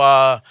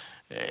also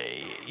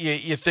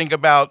you think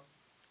about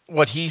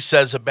what he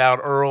says about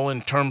Earl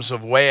in terms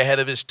of way ahead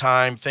of his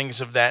time,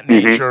 things of that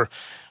nature.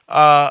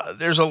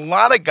 There's a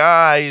lot of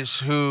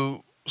guys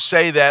who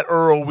say that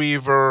Earl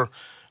Weaver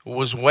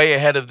was way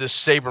ahead of this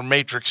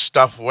sabermetric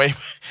stuff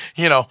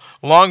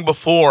long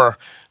before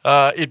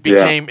it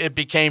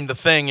became the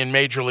thing in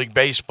Major League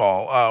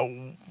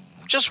Baseball.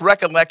 Just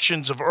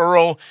recollections of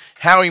Earl,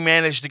 how he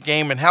managed the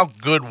game, and how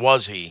good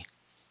was he?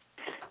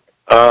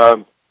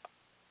 By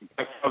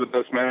far the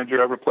best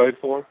manager I ever played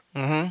for.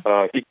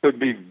 He could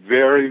be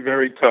very,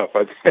 very tough.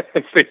 I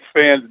think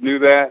fans knew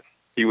that.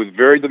 He was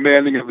very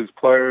demanding of his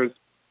players.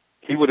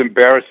 He would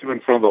embarrass you in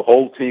front of the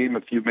whole team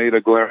if you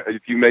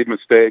made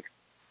mistakes.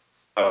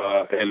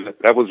 And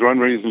that was one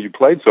reason you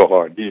played so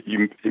hard.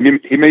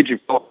 He made you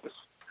focus.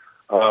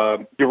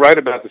 You're right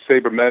about the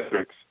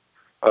sabermetrics.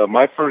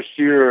 My first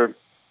year,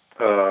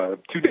 2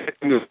 days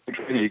into the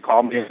training, he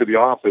called me into the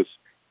office,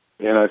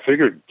 and I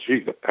figured,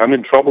 gee, I'm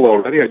in trouble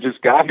already. I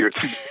just got here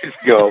 2 days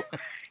ago,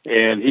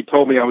 and he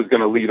told me I was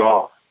going to lead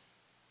off.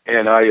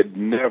 And I had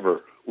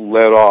never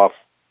led off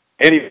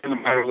any in the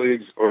minor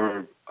leagues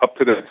or up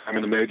to that time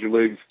in the major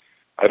leagues.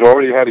 I'd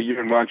already had a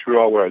year in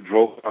Montreal where I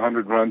drove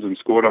 100 runs and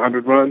scored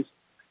 100 runs.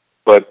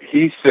 But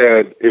he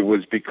said it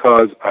was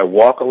because I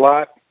walk a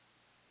lot,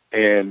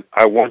 and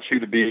I want you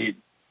to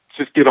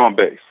just get on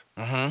base.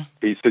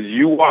 He said,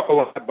 you walk a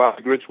lot,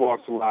 Bobby Grich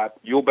walks a lot.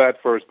 You'll bat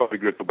first, Bobby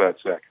Grich will bat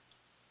second.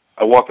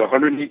 I walked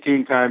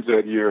 118 times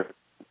that year,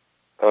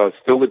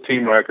 still the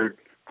team record.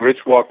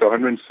 Grich walked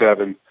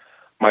 107.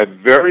 My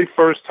very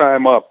first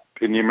time up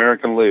in the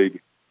American League,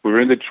 we were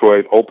in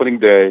Detroit, opening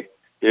day.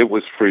 It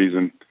was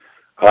freezing.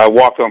 I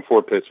walked on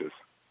 4 pitches.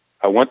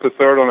 I went to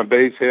third on a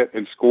base hit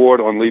and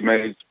scored on Lee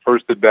Mays'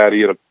 first at bat.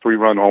 He had a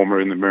 3-run homer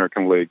in the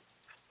American League.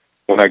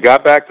 When I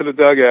got back to the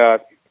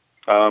dugout,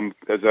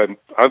 as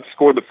I've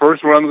scored the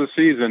first run of the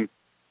season,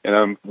 and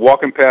I'm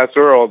walking past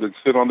Earl that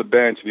sit on the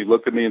bench, and he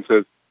looked at me and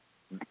says,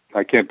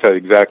 I can't tell you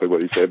exactly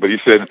what he said, but he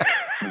said,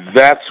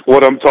 that's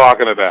what I'm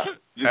talking about.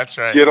 That's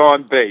right. Get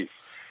on base.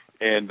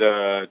 And,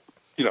 I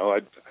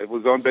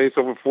was on base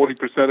over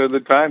 40% of the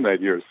time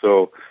that year.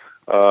 So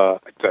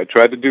I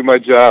tried to do my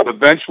job.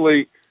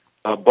 Eventually,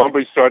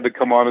 Bunbury started to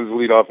come on as a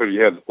leadoff hitter. He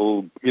had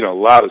a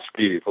lot of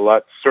speed,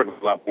 certainly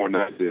a lot more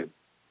than I did.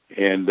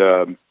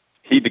 And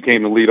he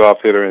became the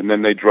leadoff hitter, and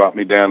then they dropped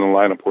me down the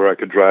lineup where I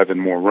could drive in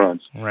more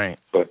runs. Right.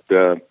 But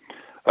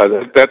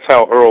that's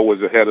how Earl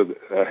was ahead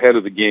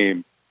of the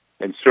game,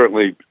 and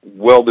certainly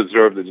well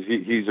deserved that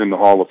he's in the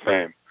Hall of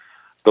Fame.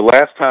 The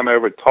last time I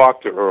ever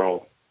talked to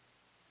Earl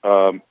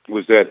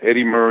was at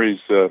Eddie Murray's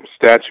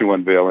statue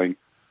unveiling,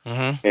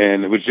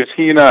 and it was just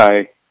he and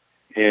I.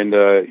 And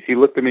he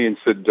looked at me and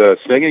said,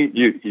 "Singy,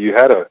 you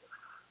had a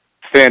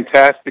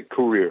fantastic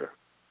career."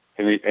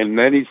 And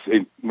then he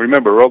said,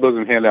 remember, Earl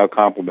doesn't hand out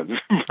compliments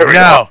very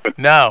often.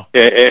 No.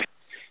 And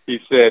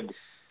he said,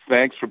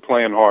 thanks for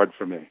playing hard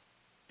for me.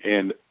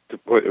 And it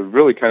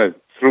really kind of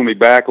threw me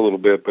back a little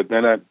bit. But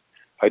then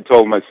I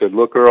told him, I said,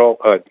 look, Earl,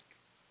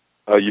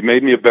 you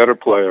made me a better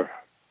player.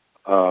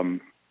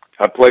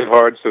 I played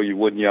hard so you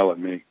wouldn't yell at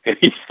me. And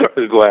he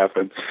started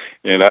laughing.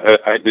 And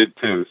I did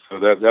too. So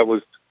that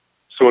was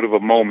sort of a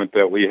moment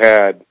that we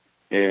had.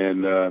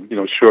 And,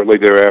 shortly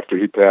thereafter,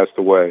 he passed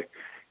away.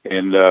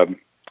 And,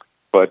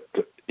 but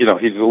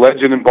he's a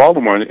legend in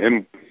Baltimore,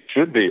 and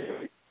should be.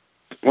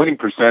 His winning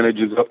percentage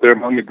is up there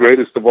among the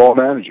greatest of all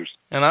managers.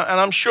 And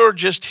I'm sure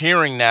just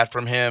hearing that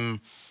from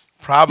him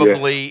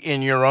probably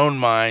in your own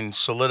mind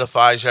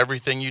solidifies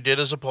everything you did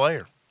as a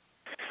player.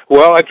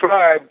 Well, I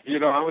tried.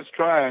 I was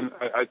trying.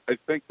 I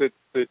think that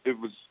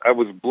I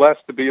was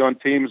blessed to be on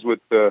teams with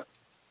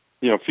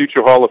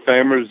future Hall of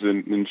Famers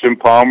and Jim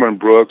Palmer and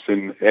Brooks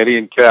and Eddie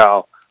and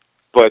Cal.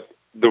 But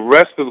the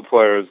rest of the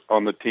players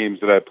on the teams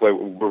that I played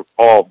with were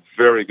all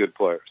very good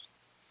players.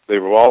 They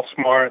were all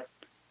smart.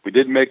 We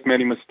didn't make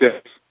many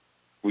mistakes.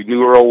 We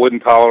knew Earl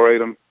wouldn't tolerate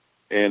them,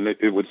 and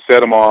it would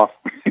set them off.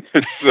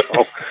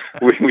 So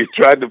we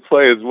tried to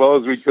play as well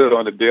as we could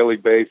on a daily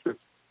basis.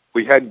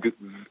 We had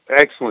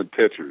excellent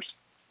pitchers.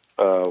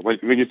 When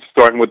you're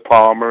starting with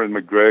Palmer and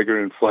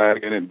McGregor and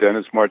Flanagan and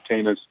Dennis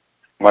Martinez,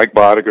 Mike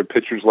Boddicker,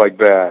 pitchers like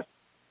that.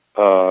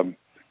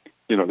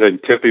 Then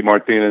Tippy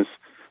Martinez,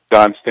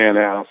 Don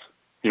Stanhouse,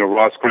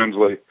 Ross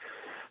Grimsley.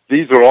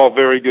 These are all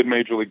very good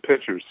major league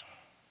pitchers.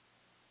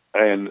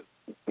 And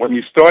when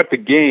you start the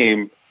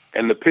game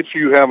and the pitcher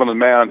you have on the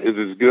mound is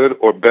as good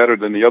or better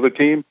than the other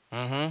team,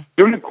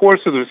 during the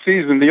course of the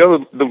season,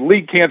 the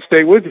league can't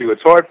stay with you.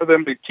 It's hard for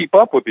them to keep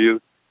up with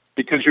you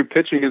because your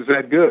pitching is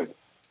that good.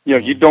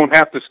 You don't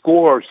have to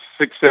score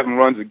 6-7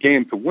 runs a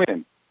game to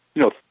win.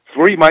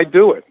 3 might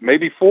do it,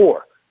 maybe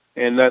 4,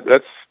 and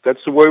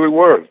that's the way we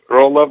were.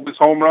 Earl loved his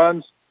home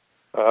runs.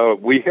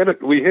 We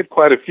hit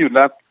quite a few,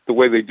 not the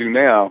way they do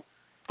now,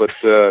 but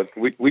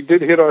we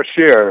did hit our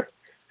share,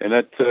 and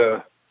that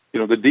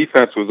the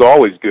defense was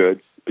always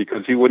good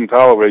because he wouldn't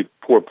tolerate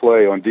poor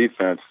play on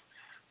defense.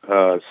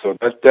 So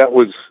that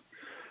was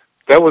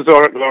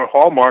our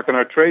hallmark and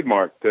our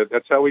trademark.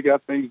 That's how we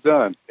got things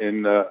done,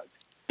 and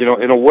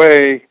in a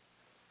way,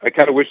 I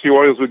kind of wish the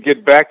Orioles would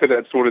get back to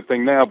that sort of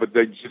thing now, but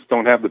they just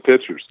don't have the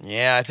pitchers.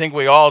 Yeah, I think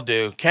we all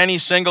do. Kenny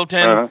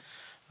Singleton,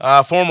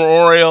 former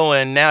Oriole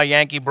and now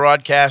Yankee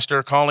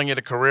broadcaster, calling it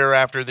a career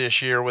after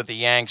this year with the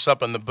Yanks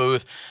up in the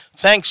booth.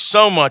 Thanks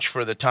so much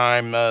for the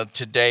time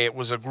today. It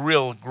was a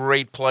real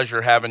great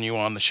pleasure having you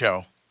on the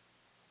show.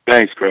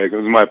 Thanks, Craig. It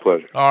was my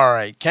pleasure. All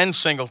right, Ken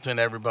Singleton,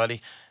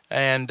 everybody.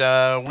 And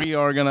we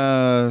are going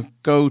to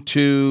go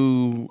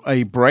to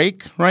a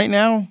break right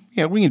now.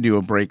 Yeah, we can do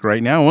a break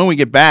right now. When we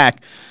get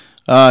back,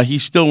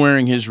 he's still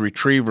wearing his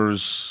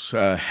Retrievers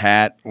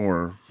hat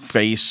or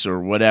face or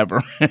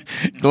whatever.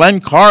 Glenn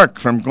Clark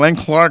from Glenn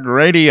Clark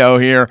Radio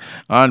here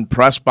on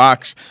Press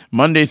Box,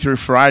 Monday through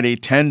Friday,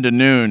 10 to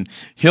noon.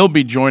 He'll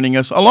be joining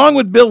us, along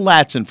with Bill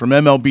Ladson from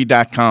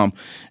MLB.com.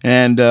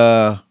 And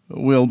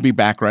we'll be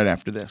back right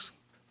after this.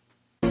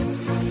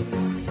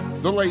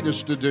 The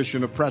latest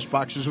edition of Press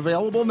Box is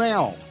available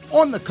now.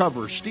 On the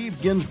cover,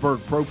 Steve Ginsburg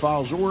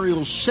profiles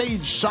Orioles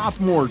sage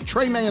sophomore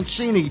Trey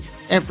Mancini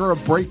after a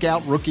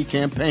breakout rookie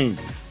campaign.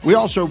 We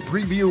also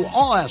preview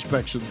all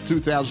aspects of the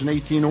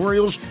 2018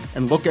 Orioles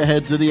and look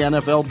ahead to the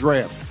NFL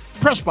Draft.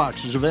 Press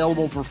Box is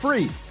available for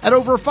free at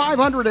over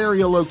 500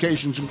 area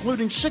locations,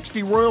 including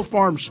 60 Royal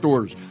Farm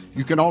stores.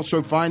 You can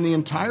also find the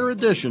entire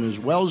edition as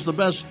well as the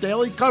best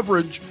daily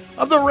coverage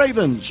of the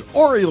Ravens,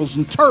 Orioles,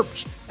 and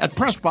Terps at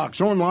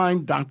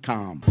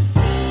PressBoxOnline.com.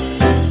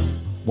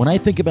 When I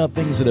think about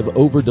things that have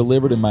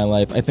over-delivered in my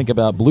life, I think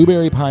about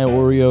blueberry pie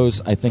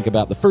Oreos, I think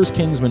about the first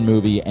Kingsman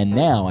movie, and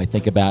now I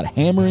think about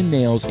Hammer and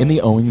Nails in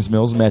the Owings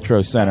Mills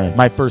Metro Center.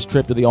 My first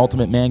trip to the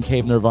Ultimate Man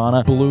Cave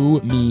Nirvana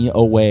blew me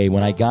away.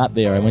 When I got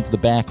there, I went to the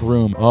back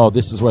room. Oh,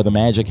 this is where the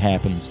magic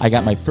happens. I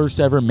got my first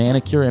ever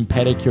manicure and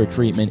pedicure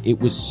treatment. It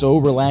was so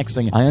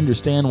relaxing. I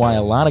understand why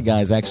a lot of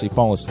guys actually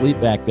fall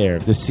asleep back there.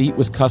 The seat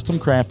was custom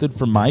crafted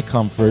for my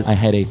comfort. I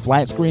had a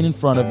flat screen in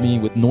front of me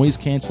with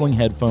noise-canceling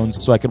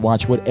headphones so I could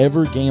watch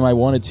whatever game I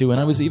wanted to, and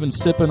I was even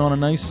sipping on a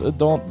nice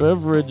adult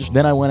beverage.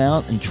 Then I went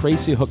out and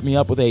Tracy hooked me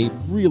up with a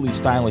really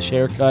stylish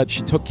haircut.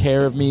 She took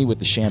care of me with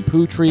the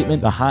shampoo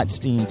treatment, the hot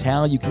steam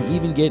towel. You can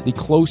even get the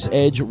close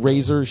edge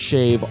razor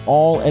shave,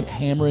 all at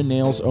Hammer and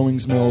Nails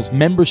Owings Mills.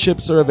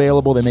 Memberships are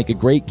available. They make a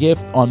great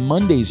gift. On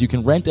Mondays, you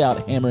can rent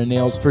out Hammer and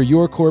Nails for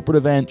your corporate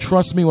event.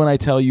 Trust me when I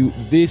tell you,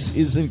 this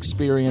is an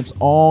experience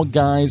all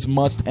guys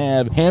must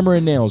have. Hammer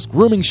and Nails,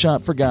 grooming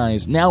shop for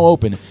guys, now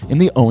open in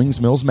the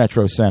Owings Mills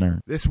Metro Center.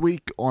 This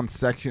week on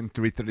Section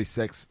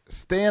 336,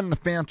 Stan the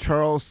Fan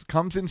Charles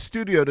comes in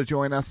studio to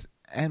join us,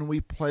 and we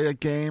play a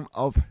game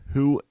of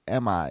Who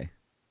Am I?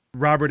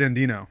 Robert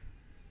Andino.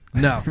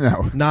 No.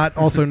 No.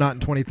 Also not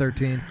in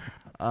 2013.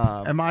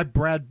 Am I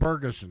Brad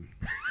Bergeson?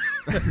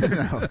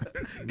 No.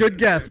 Good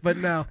guess, but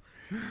no.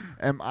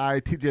 Am I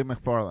TJ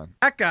McFarland?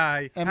 That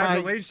guy has a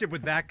relationship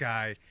with that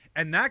guy,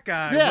 and that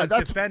guy was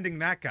defending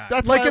that guy.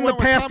 That's like in the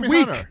past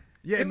week. Hunter.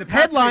 Yeah, in the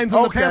headlines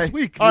in the past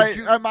week. All right,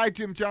 am I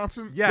Jim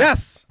Johnson?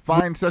 Yes.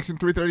 Find Section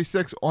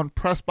 336 on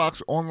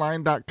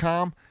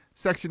PressBoxOnline.com,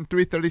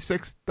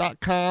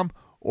 Section336.com,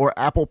 or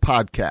Apple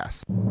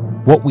Podcasts.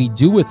 What we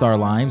do with our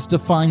lives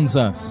defines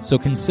us, so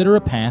consider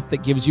a path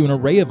that gives you an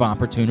array of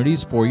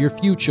opportunities for your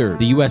future.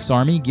 The U.S.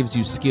 Army gives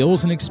you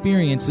skills and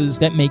experiences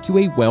that make you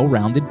a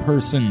well-rounded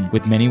person.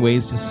 With many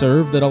ways to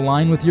serve that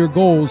align with your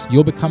goals,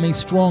 you'll become a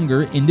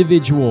stronger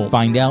individual.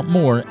 Find out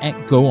more at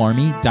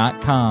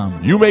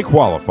GoArmy.com. You may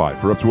qualify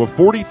for up to a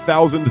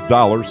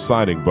 $40,000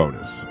 signing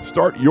bonus.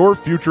 Start your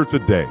future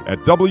today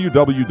at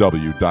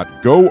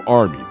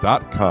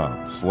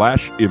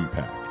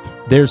www.goarmy.com/impact.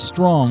 There's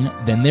strong,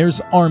 then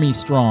there's Army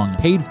Strong,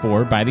 paid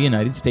for by the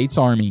United States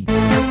Army.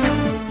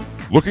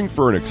 Looking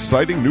for an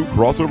exciting new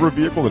crossover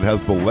vehicle that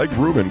has the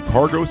legroom and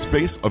cargo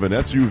space of an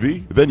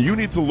SUV? Then you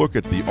need to look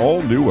at the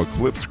all-new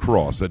Eclipse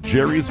Cross at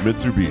Jerry's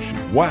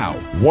Mitsubishi. Wow!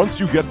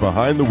 Once you get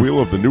behind the wheel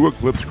of the new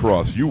Eclipse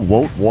Cross, you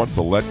won't want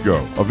to let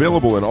go.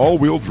 Available in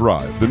all-wheel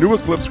drive, the new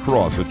Eclipse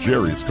Cross at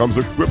Jerry's comes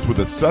equipped with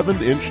a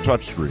 7-inch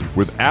touchscreen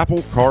with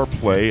Apple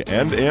CarPlay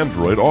and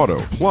Android Auto,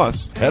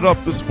 plus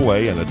head-up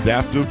display and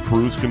adaptive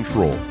cruise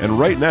control. And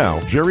right now,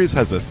 Jerry's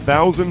has a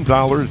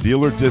 $1,000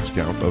 dealer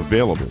discount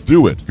available.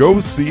 Do it. Go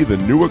see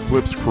the new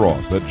Eclipse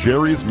Cross at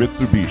Jerry's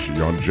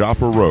Mitsubishi on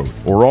Joppa Road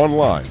or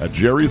online at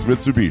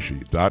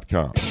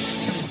jerrysmitsubishi.com.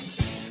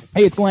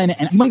 Hey, it's Glenn,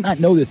 and you might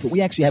not know this, but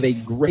we actually have a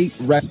great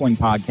wrestling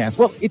podcast.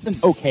 Well, it's an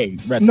okay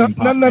wrestling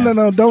podcast.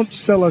 No. Don't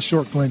sell us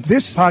short, Glenn.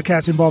 This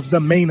podcast involves the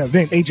main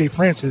event, AJ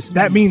Francis.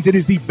 That means it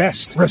is the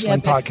best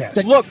wrestling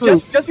podcast. Look,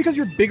 just because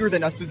you're bigger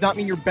than us does not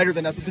mean you're better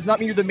than us. It does not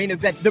mean you're the main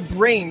event. The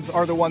brains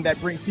are the one that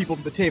brings people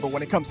to the table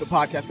when it comes to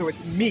podcasts, so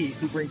it's me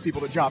who brings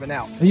people to Job and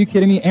Out. Are you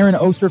kidding me? Aaron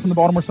Oster from the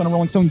Baltimore Sun and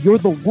Rolling Stone, you're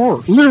the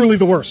worst. Literally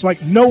the worst.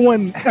 Like, no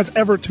one has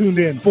ever tuned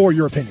in for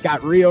your opinion.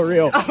 Got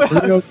real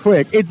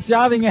quick. It's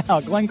Jobbing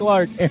Out. Glenn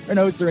Clark, Aaron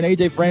Oster, and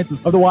AJ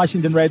Francis of the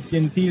Washington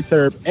Redskins, Heat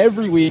Terp.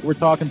 Every week we're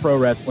talking pro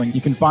wrestling.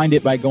 You can find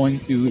it by going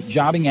to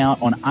Jobbing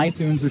Out on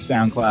iTunes or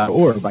SoundCloud,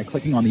 or by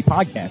clicking on the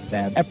podcast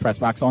tab at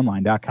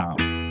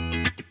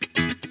PressBoxOnline.com.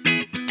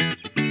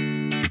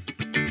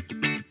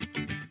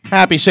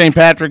 Happy St.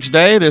 Patrick's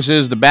Day. This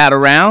is the Bat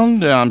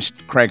Around. I'm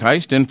Craig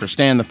Heist in for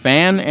Stan the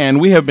Fan,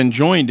 and we have been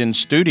joined in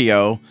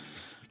studio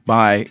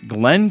by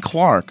Glenn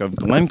Clark of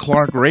Glenn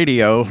Clark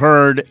Radio,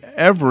 heard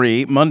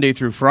every Monday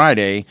through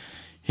Friday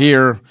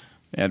here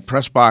at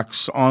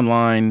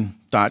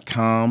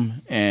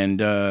PressBoxOnline.com,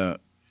 and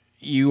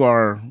you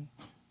are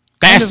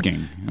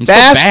basking in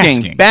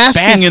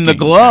the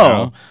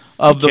glow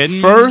of the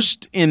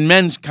first in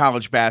men's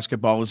college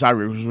basketball, as I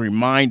was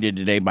reminded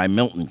today by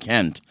Milton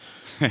Kent.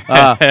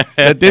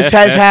 That this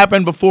has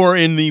happened before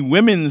in the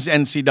women's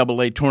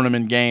NCAA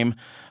tournament game,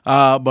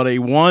 but a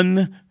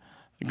 1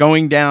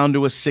 going down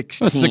to a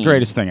 16. That's the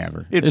greatest thing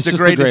ever. It's the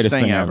greatest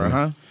thing ever,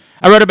 huh?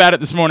 I wrote about it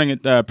this morning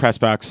at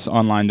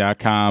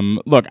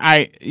PressBoxOnline.com. Look,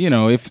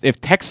 if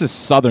Texas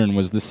Southern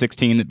was the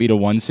 16 that beat a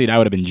 1 seed, I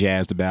would have been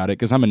jazzed about it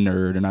because I'm a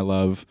nerd and I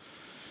love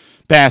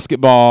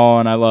basketball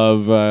and I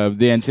love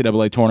the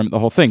NCAA tournament, the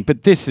whole thing.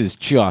 But this is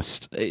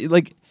just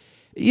like,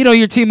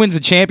 your team wins a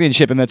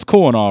championship and that's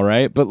cool and all,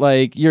 right? But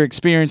like, you're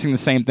experiencing the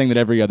same thing that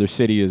every other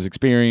city has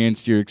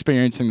experienced. You're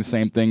experiencing the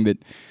same thing that,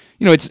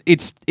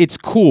 it's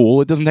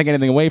cool. It doesn't take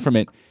anything away from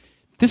it.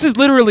 This is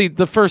literally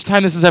the first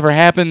time this has ever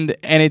happened,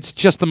 and it's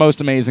just the most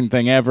amazing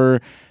thing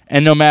ever.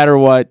 And no matter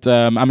what,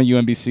 I'm a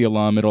UMBC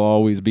alum. It'll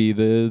always be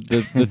the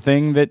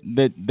thing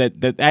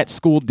that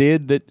school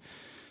did that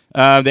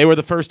they were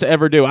the first to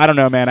ever do. I don't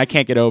know, man. I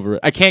can't get over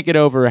it. I can't get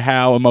over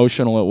how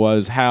emotional it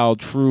was, how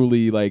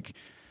truly,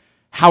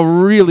 how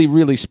really,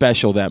 really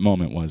special that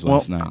moment was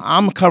last night.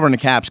 I'm covering the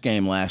Caps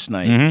game last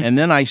night, and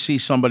then I see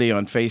somebody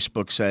on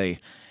Facebook say,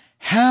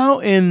 how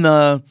in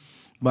the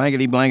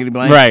blankety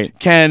blank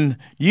can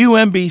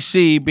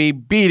UMBC be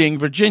beating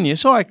Virginia?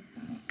 So I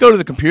go to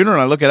the computer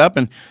and I look it up,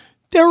 and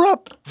they're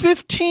up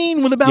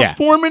 15 with about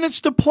 4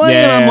 minutes to play.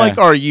 And I'm like,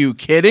 are you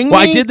kidding me?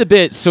 Well, I did the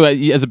bit, so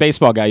as a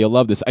baseball guy, you'll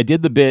love this. I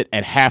did the bit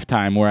at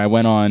halftime where I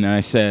went on and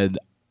I said,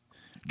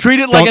 treat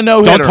it like a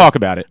no-hitter. Don't talk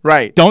about it.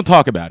 Right. Don't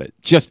talk about it.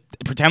 Just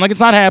pretend like it's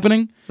not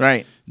happening.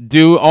 Right.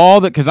 Do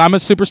all the, because I'm a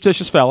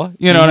superstitious fella.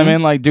 You know what I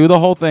mean? Like, do the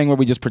whole thing where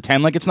we just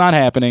pretend like it's not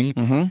happening.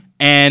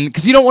 And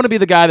because you don't want to be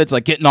the guy that's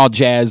like getting all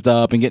jazzed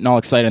up and getting all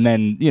excited, and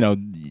then,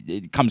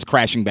 it comes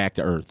crashing back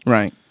to earth.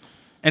 Right.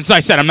 And so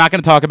I said, I'm not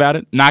going to talk about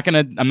it. I'm not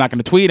going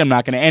to tweet. I'm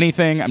not going to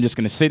anything. I'm just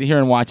going to sit here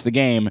and watch the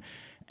game.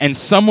 And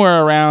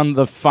somewhere around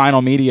the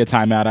final media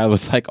timeout, I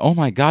was like, oh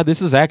my God,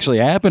 this is actually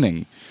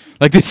happening.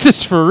 Like, this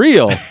is for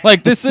real.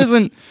 Like, this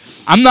isn't,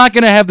 I'm not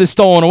going to have this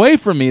stolen away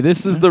from me.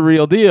 This is the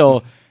real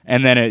deal.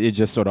 And then it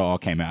just sort of all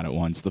came out at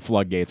once. The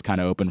floodgates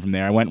kind of opened from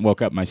there. I went and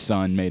woke up my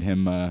son, made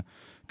him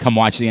come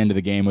watch the end of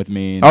the game with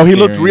me. Oh, he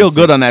looked real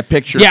good on that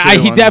picture. Yeah,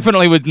 he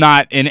definitely was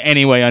not in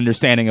any way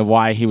understanding of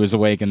why he was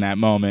awake in that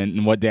moment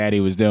and what Daddy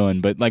was doing.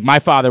 But like, my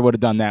father would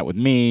have done that with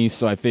me,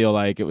 so I feel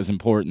like it was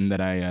important that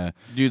I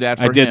do that.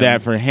 For I him. did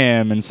that for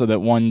him, and so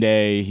that one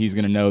day he's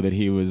going to know that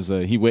he was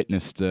he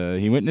witnessed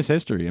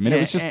history. I mean, it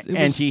was just.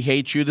 And he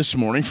hates you this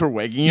morning for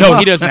waking you up. No,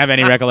 he doesn't have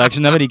any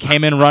recollection of it. He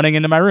came in running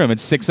into my room at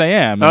 6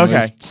 a.m. and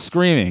was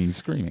screaming.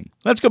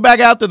 Let's go back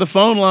out to the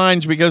phone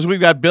lines because we've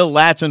got Bill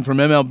Ladson from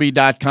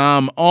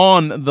MLB.com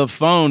on the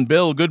phone.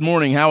 Bill, good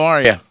morning. How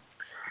are you?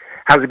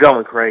 How's it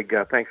going, Craig?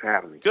 Thanks for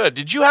having me. Good.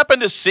 Did you happen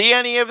to see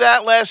any of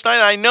that last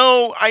night? I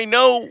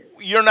know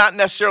you're not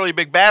necessarily a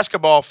big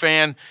basketball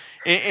fan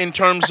in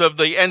terms of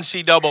the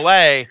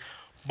NCAA,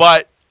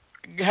 but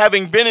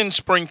having been in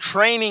spring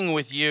training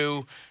with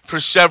you for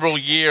several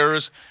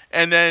years,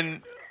 and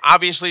then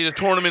obviously the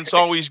tournament's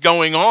always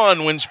going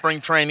on when spring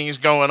training is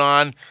going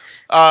on,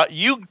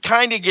 you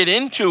kind of get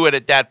into it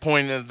at that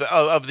point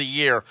of the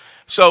year.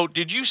 So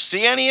did you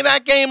see any of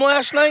that game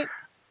last night?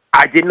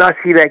 I did not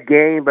see that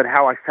game, but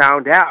how I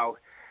found out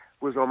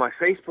was on my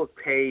Facebook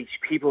page.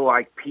 People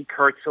like Pete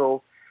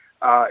Kurtzel.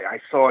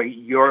 I saw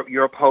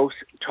your post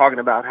talking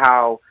about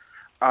how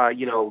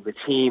the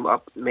team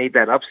made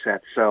that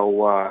upset.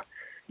 So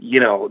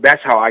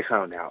that's how I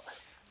found out.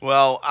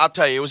 Well, I'll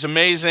tell you, it was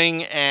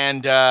amazing,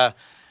 and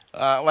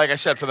like I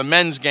said, for the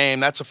men's game,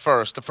 that's a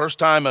first. The first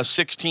time a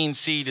 16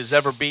 seed has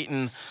ever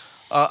beaten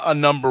a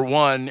number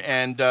one,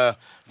 and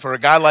for a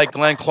guy like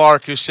Glenn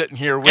Clark who's sitting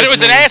here with me. And it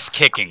was an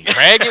ass-kicking,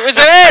 Craig. It was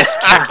an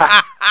ass-kicking.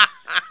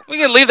 We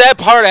can leave that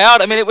part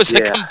out. I mean, it was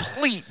a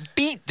complete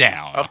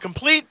beatdown. A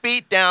complete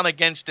beatdown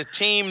against a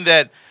team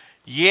that,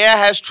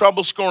 has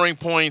trouble scoring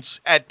points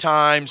at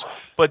times,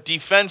 but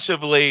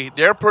defensively,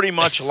 they're pretty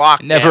much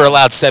locked Never down.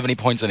 allowed 70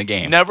 points in a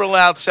game. Never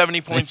allowed 70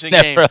 points in a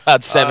game. Never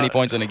allowed 70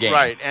 points in a game.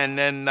 Right, and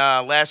then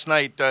last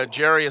night,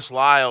 Jarius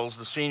Lyles,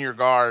 the senior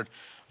guard,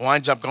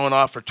 winds up going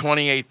off for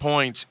 28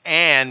 points,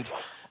 and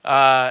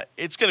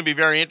it's going to be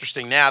very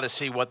interesting now to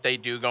see what they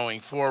do going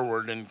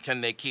forward, and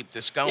can they keep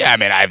this going? Yeah, I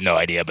mean, I have no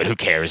idea, but who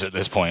cares at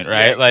this point,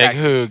 right? Yeah,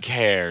 exactly. Like, who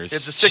cares?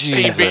 It's a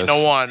 16 beating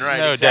a 1, right?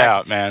 No exactly.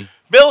 doubt, man.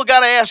 Bill, got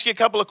to ask you a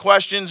couple of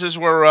questions as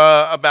we're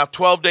about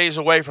 12 days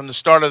away from the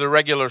start of the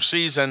regular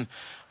season.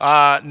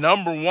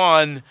 Number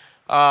one,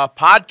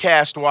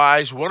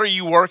 podcast-wise, what are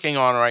you working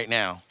on right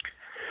now?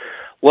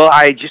 Well,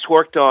 I just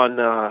worked on,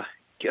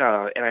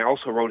 and I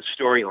also wrote a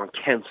story on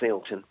Ken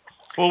Singleton.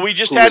 Well, we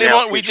just had him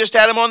on. We just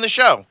had him on the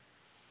show.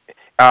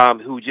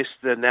 Who just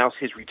announced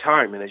his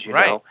retirement, as you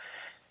know,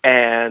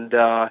 and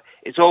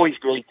it's always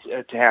great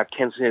to have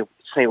Ken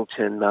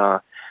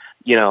Singleton.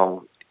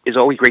 It's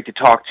always great to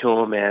talk to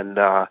him, and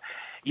I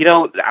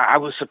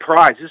was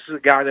surprised. This is a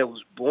guy that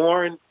was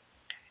born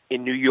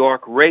in New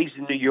York, raised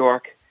in New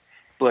York,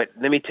 but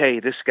let me tell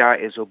you, this guy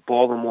is a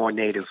Baltimore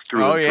native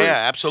through and through. Oh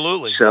yeah,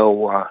 absolutely.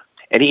 So,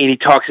 and he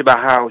talks about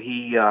how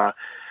he.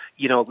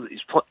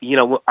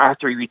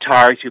 After he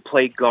retires, he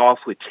played golf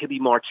with Tibby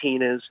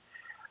Martinez,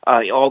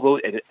 all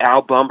those, and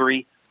Al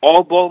Bunbury,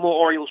 all Baltimore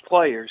Orioles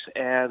players,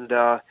 and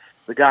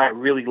the guy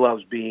really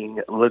loves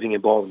living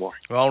in Baltimore.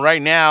 Well,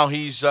 right now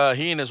he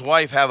and his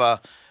wife have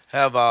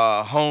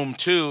a home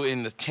too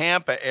in the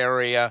Tampa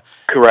area.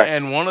 Correct.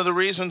 And one of the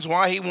reasons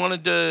why he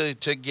wanted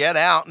to get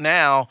out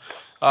now,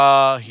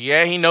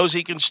 he knows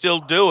he can still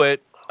do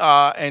it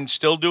and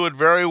still do it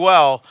very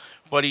well.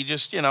 But he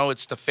just,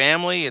 it's the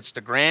family, it's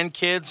the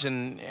grandkids,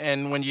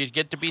 and when you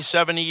get to be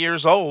 70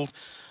 years old,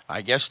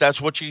 I guess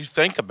that's what you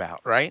think about,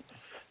 right?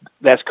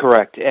 That's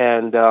correct.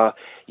 And,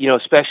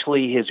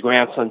 especially his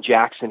grandson,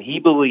 Jackson, he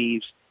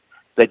believes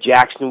that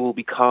Jackson will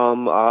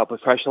become a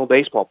professional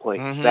baseball player.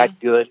 Mm-hmm. That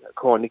good,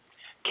 according to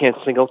Ken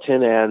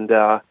Singleton. And,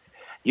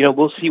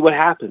 we'll see what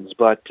happens.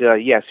 But,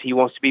 yes, he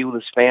wants to be with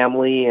his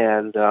family,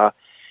 and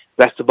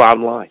that's the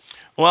bottom line.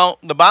 Well,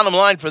 the bottom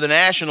line for the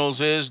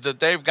Nationals is that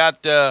they've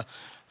got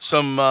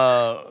some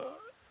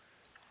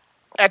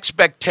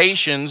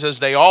expectations, as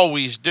they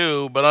always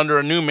do, but under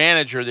a new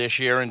manager this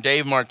year, and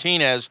Dave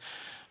Martinez.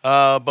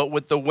 But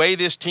with the way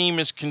this team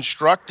is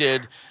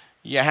constructed,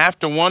 you have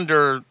to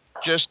wonder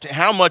just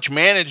how much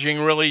managing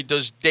really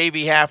does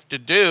Davey have to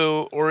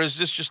do, or is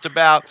this just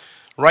about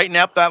writing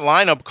up that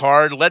lineup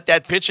card, let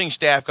that pitching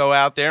staff go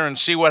out there and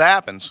see what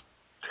happens?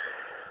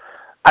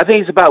 I think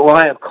it's about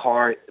lineup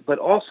card, but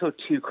also,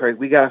 too, Craig,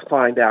 we got to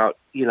find out,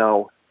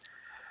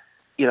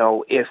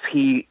 if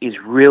he is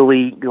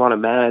really going to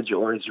manage,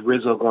 or is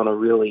Rizzo going to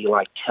really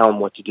tell him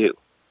what to do?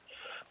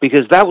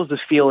 Because that was the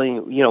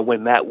feeling,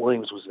 when Matt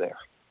Williams was there.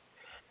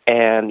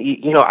 And,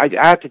 I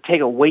have to take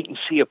a wait and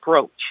see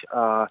approach,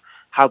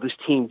 how this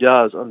team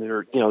does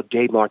under,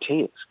 Dave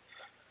Martinez.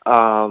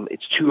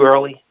 It's too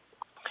early.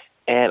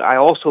 And I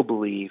also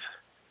believe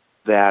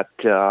that,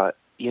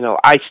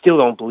 I still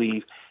don't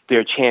believe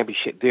they're a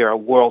championship. They're a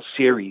World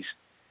Series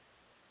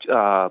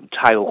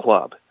title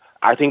club.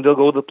 I think they'll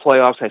go to the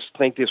playoffs. I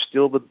think they're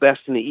still the best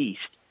in the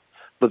East,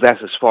 but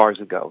that's as far as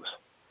it goes.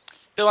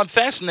 Bill, I'm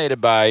fascinated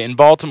by, in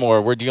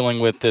Baltimore, we're dealing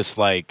with this,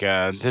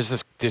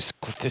 there's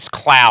this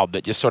cloud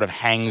that just sort of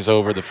hangs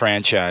over the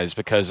franchise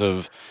because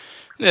of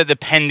the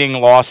pending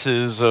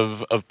losses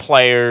of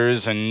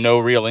players and no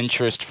real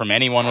interest from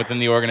anyone within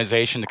the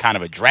organization to kind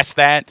of address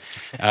that.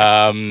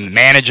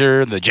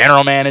 The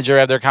general manager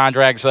have their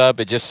contracts up.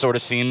 It just sort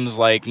of seems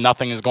like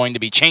nothing is going to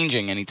be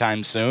changing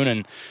anytime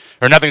soon,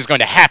 or nothing's going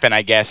to happen,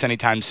 I guess,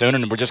 anytime soon,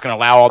 and we're just going to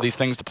allow all these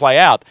things to play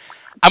out.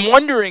 I'm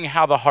wondering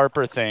how the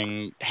Harper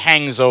thing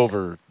hangs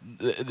over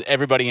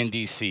everybody in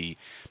D.C.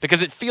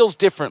 because it feels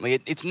differently.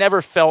 It's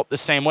never felt the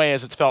same way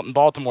as it's felt in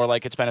Baltimore,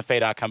 like it's been a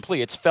fait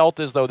accompli. It's felt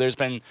as though there's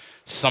been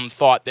some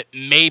thought that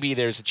maybe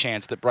there's a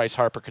chance that Bryce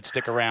Harper could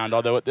stick around,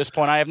 although at this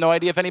point I have no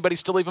idea if anybody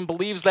still even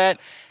believes that,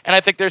 and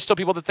I think there's still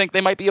people that think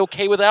they might be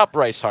okay without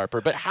Bryce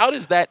Harper. But how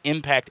does that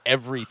impact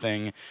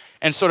everything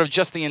and sort of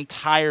just the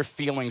entire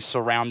feeling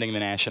surrounding the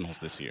Nationals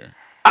this year?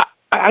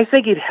 I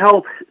think it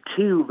helped,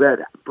 too, that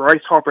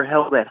Bryce Harper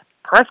held that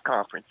press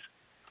conference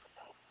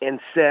and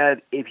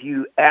said, if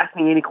you ask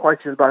me any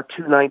questions about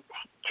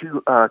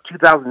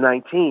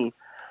 2019,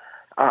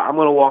 I'm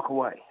going to walk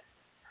away.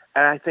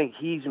 And I think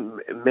he's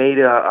made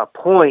a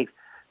point.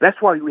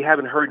 That's why we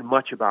haven't heard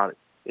much about it,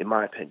 in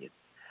my opinion.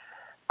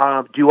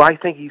 Do I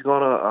think he's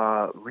going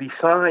to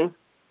re-sign?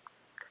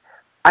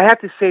 I have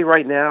to say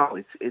right now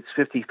it's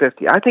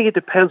 50-50. I think it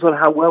depends on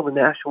how well the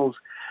Nationals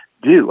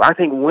do. I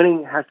think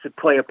winning has to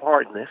play a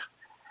part in this.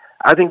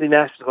 I think the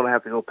Nationals are going to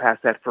have to go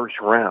past that first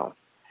round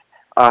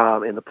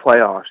in the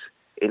playoffs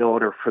in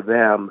order for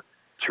them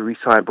to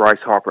re-sign Bryce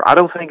Harper. I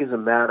don't think it's a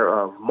matter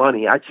of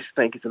money. I just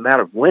think it's a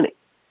matter of winning.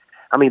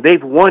 I mean,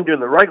 they've won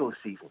during the regular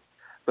season,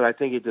 but I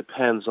think it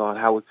depends on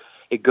how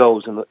it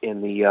goes in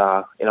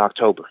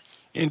October.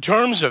 In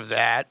terms of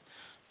that,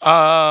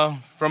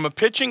 from a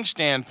pitching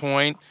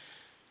standpoint,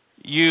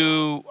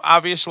 you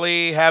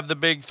obviously have the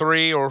big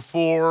 3 or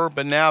 4,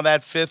 but now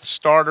that 5th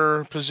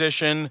starter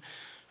position,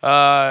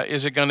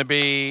 is it going to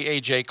be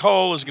A.J.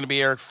 Cole? Is it going to be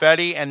Eric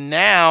Fetty? And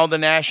now the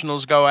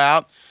Nationals go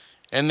out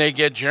and they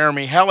get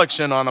Jeremy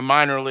Hellickson on a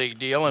minor league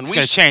deal. And it's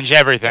going to change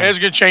everything. It's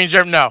going to change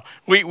everything. No,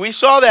 we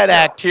saw that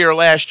act here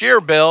last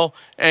year, Bill,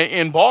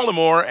 in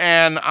Baltimore,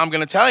 and I'm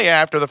going to tell you,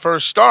 after the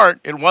first start,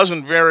 it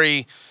wasn't a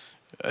very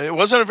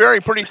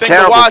pretty thing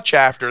to watch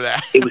after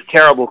that. It was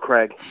terrible,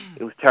 Craig.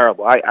 It was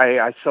terrible.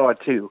 I saw it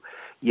too.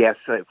 Yes,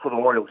 for the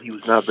Orioles, he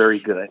was not very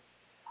good.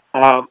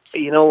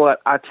 You know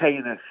what? I'll tell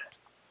you this.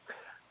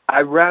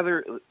 I'd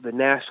rather the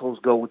Nationals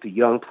go with the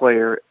young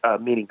player,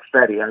 meaning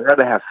Fetty. I'd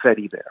rather have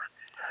Fetty there.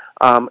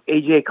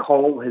 A.J.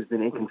 Cole has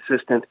been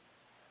inconsistent.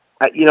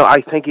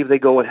 I think if they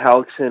go with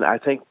Hellickson, I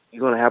think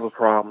you're going to have a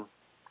problem.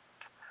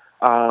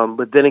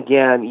 But then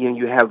again,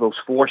 you have those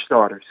 4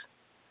 starters,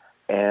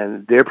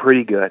 and they're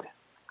pretty good.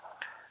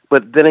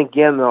 But then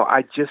again, though,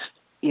 I've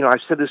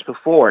said this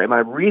before, and my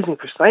reason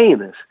for saying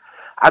this,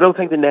 I don't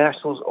think the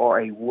Nationals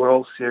are a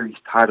World Series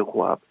title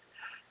club.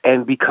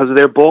 And because of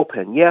their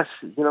bullpen, yes,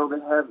 they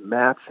have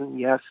Matson,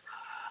 yes,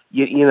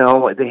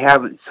 they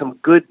have some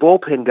good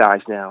bullpen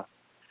guys now.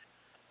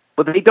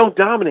 But they don't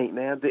dominate,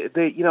 man.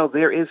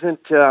 There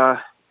isn't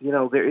a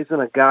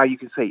guy you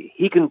can say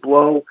he can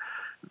blow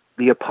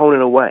the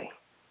opponent away.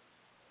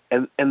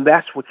 And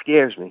that's what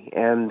scares me.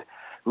 And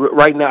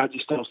right now, I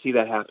just don't see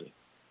that happening.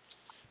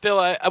 Bill,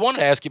 I wanted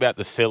to ask you about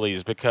the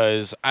Phillies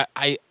because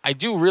I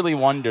do really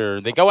wonder.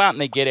 They go out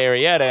and they get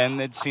Arrieta, and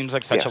it seems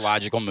like such a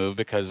logical move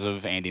because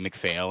of Andy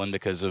McPhail and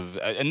because of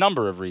a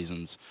number of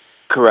reasons.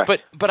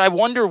 Correct. But I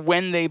wonder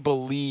when they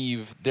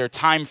believe their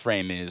time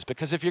frame is,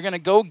 because if you're going to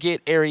go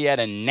get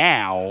Arrieta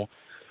now,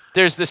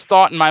 there's this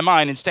thought in my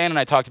mind, and Stan and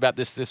I talked about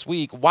this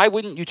week, why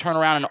wouldn't you turn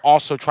around and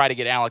also try to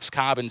get Alex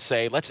Cobb and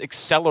say, let's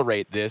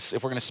accelerate this.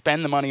 If we're going to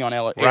spend the money on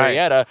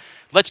Arrieta,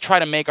 let's try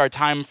to make our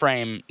time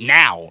frame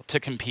now to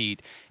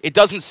compete. It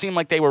doesn't seem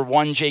like they were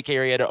one Jake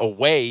Arrieta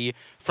away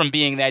from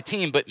being that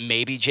team, but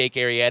maybe Jake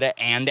Arrieta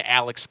and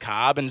Alex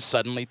Cobb, and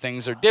suddenly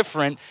things are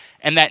different,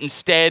 and that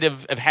instead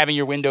of having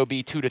your window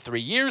be 2 to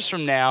 3 years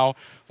from now,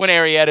 when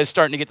Arrieta is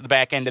starting to get to the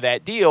back end of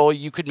that deal,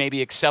 you could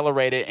maybe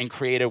accelerate it and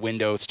create a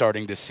window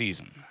starting this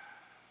season.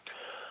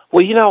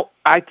 Well,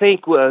 I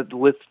think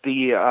with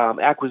the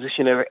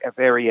acquisition of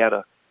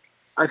Arrieta,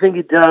 I think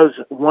it does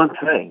one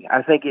thing.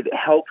 I think it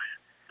helps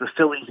the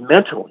Phillies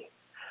mentally,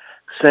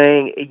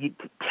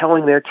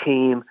 telling their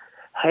team,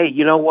 hey,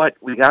 you know what?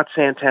 We got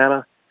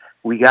Santana.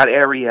 We got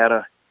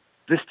Arrieta.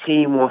 This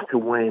team wants to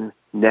win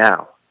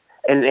now.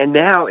 And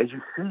now, as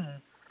you see,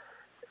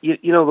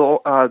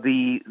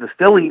 the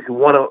Phillies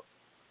want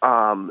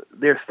to,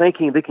 they're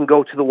thinking they can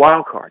go to the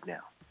wild card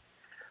now.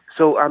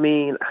 So, I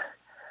mean,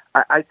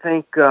 I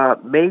think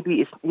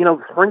maybe it's,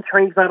 the spring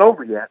training's not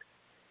over yet,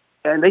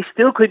 and they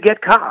still could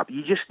get Cobb.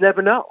 You just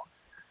never know.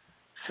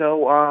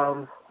 So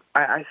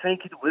I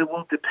think it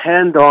will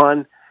depend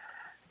on,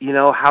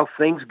 how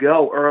things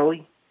go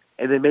early,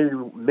 and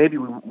then maybe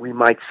we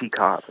might see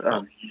Cobb.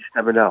 You just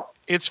never know.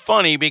 It's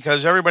funny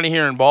because everybody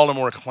here in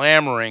Baltimore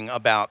clamoring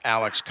about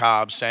Alex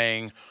Cobb,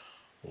 saying,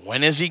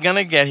 when is he going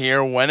to get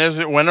here? When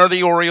are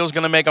the Orioles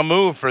going to make a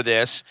move for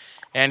this?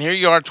 And here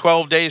you are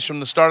 12 days from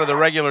the start of the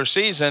regular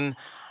season,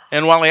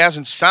 and while he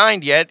hasn't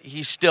signed yet,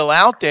 he's still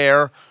out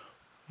there.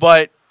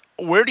 But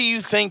where do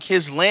you think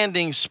his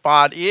landing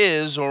spot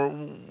is, or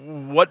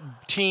what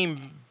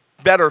team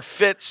better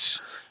fits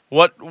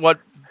what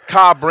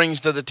Cobb brings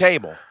to the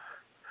table?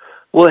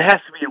 Well, it has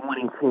to be a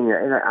winning team,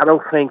 and I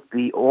don't think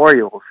the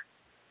Orioles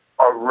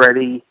are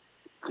ready.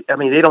 I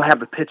mean, they don't have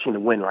the pitching to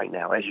win right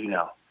now, as you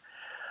know.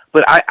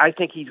 But I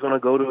think he's going to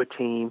go to a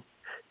team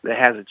that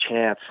has a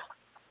chance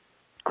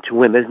to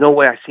win. There's no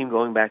way I see him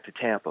going back to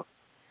Tampa.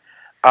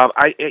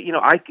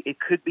 It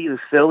could be the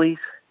Phillies.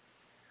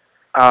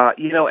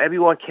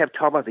 Everyone kept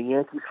talking about the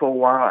Yankees for a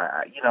while.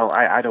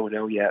 I don't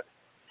know yet.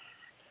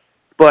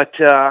 But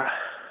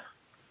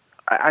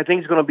I think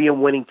it's going to be a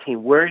winning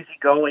team. Where is he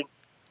going?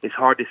 It's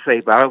hard to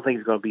say, but I don't think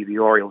it's going to be the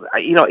Orioles.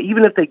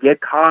 Even if they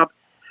get Cobb,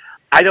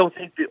 I don't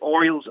think the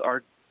Orioles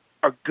are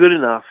good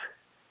enough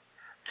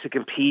to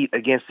compete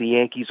against the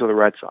Yankees or the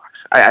Red Sox.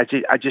 I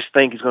just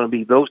think it's going to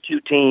be those two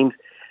teams,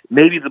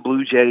 maybe the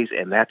Blue Jays,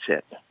 and that's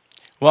it.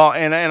 Well,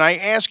 and I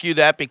ask you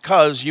that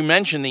because you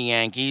mentioned the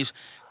Yankees.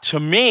 To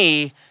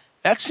me,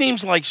 that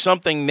seems like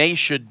something they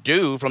should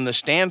do from the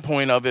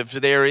standpoint of if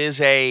there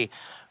is a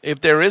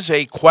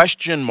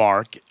question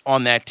mark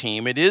on that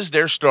team, it is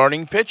their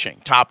starting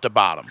pitching, top to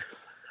bottom.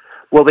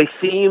 Well, they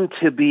seem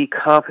to be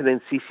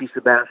confident in CC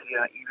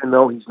Sabathia, even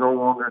though he's no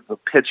longer the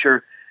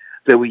pitcher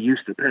that we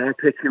used to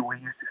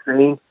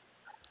see.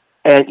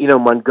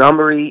 And,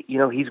 Montgomery,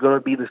 he's going to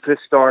be the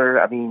fifth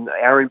starter. I mean,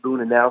 Aaron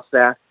Boone announced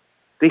that.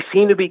 They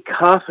seem to be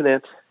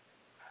confident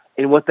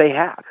in what they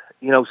have.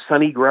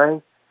 Sonny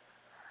Gray.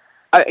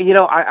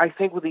 I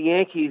think with the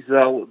Yankees,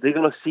 though, they're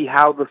going to see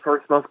how the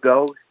first month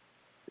goes.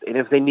 And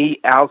if they need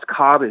Alex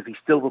Cobb, if he's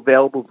still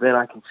available, then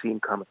I can see him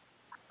coming.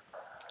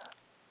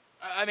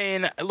 I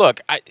mean, look,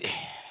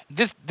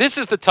 this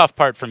is the tough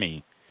part for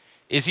me.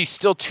 Is he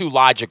still too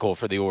logical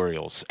for the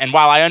Orioles? And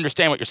while I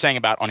understand what you're saying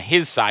about on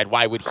his side,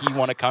 why would he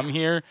want to come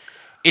here?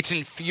 It's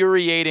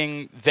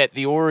infuriating that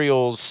the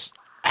Orioles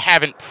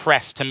haven't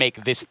pressed to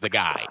make this the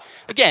guy.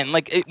 Again,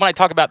 when I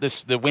talk about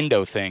the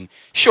window thing,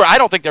 sure, I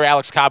don't think they're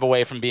Alex Cobb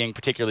away from being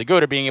particularly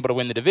good or being able to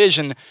win the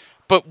division,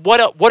 but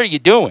what are you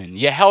doing?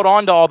 You held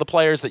on to all the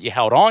players that you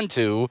held on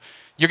to.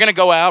 You're going to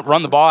go out,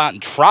 run the ball out,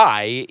 and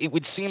try. It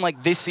would seem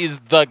like this is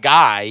the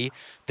guy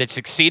that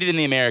succeeded in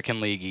the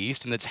American League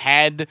East and that's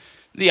had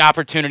the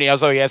opportunity,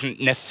 although he hasn't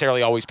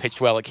necessarily always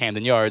pitched well at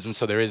Camden Yards, and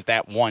so there is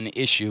that one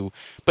issue.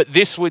 But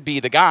this would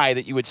be the guy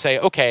that you would say,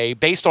 okay,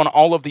 based on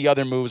all of the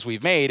other moves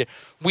we've made,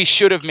 we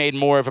should have made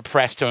more of a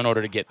press in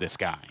order to get this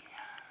guy.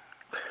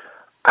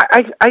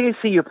 I can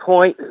see your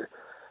point,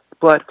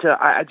 but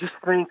I just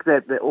think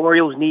that the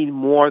Orioles need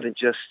more than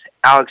just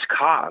Alex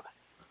Cobb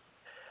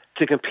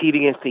to compete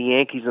against the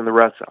Yankees and the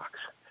Red Sox.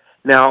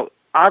 Now,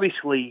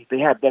 obviously, they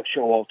have Buck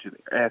Showalter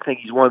there, and I think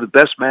he's one of the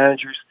best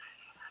managers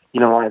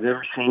I've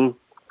ever seen.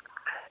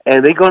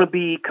 And they're going to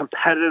be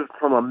competitive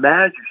from a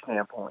manager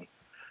standpoint,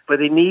 but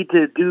they need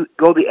to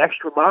go the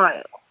extra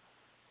mile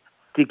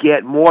to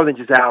get more than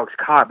just Alex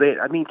Cobb.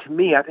 To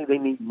me, I think they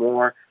need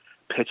more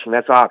pitching.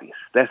 That's obvious.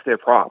 That's their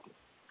problem.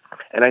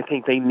 And I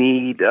think they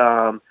need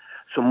some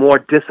more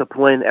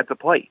discipline at the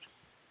plate.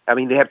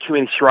 They have too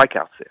many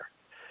strikeouts there.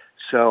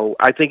 So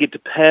I think it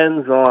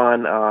depends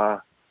on,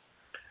 the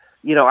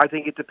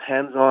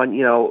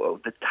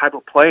type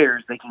of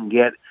players they can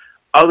get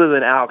other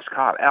than Alex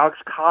Cobb. Alex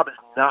Cobb is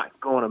not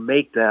going to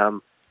make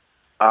them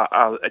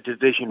a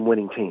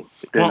division-winning team.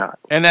 They're not.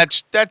 And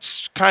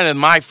that's kind of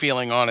my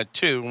feeling on it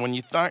too. When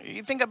you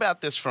think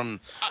about this from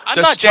I'm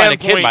the not trying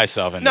to standpoint, kid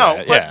myself into no,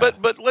 that. Yeah.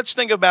 but let's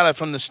think about it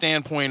from the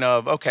standpoint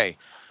of okay,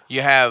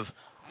 you have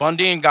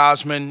Bundy and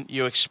Gosman.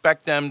 You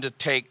expect them to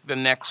take the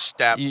next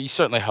step. You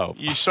certainly hope.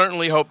 You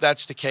certainly hope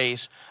that's the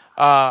case.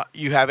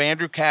 You have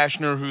Andrew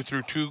Kashner, who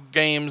through 2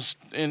 games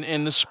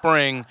in the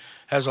spring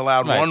has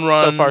allowed one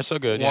run. So far, so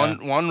good.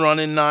 One run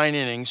in 9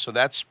 innings, so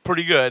that's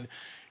pretty good.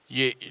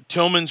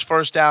 Tillman's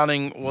first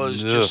outing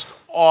was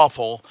just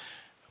awful.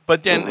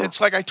 But then it's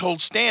like I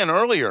told Stan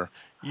earlier,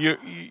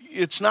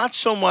 it's not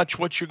so much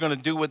what you're going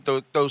to do with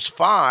those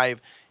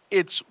 5.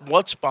 It's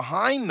what's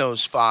behind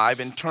those 5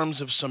 in terms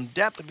of some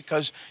depth,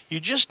 because you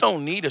just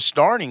don't need a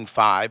starting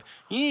 5.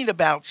 You need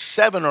about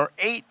 7 or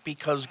 8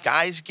 because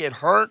guys get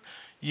hurt.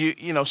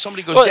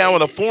 Somebody goes down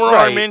with a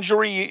forearm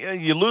injury,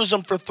 you lose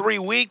them for 3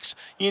 weeks.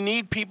 You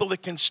need people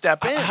that can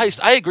step in.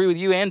 I agree with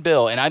you and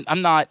Bill, and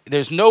I'm not.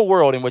 There's no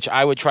world in which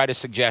I would try to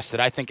suggest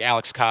that I think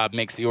Alex Cobb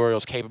makes the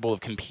Orioles capable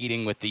of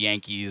competing with the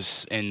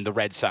Yankees and the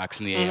Red Sox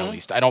in the AL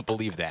East. I don't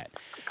believe that.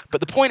 But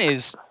the point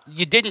is,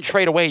 you didn't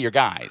trade away your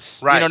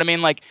guys. Right. You know what I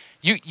mean? Like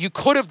you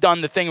could have done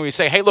the thing where you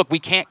say, hey, look, we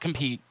can't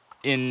compete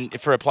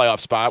for a playoff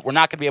spot. We're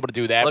not going to be able to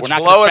do that. Let's We're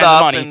not blow going to it spend up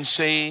the money. and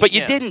see. But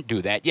you didn't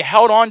do that. You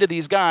held on to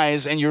these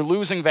guys, and you're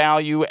losing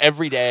value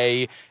every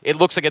day. It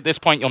looks like at this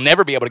point you'll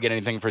never be able to get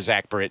anything for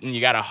Zach Britton.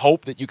 You got to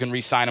hope that you can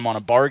re-sign him on a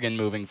bargain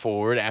moving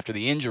forward after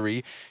the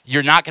injury.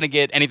 You're not going to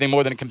get anything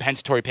more than a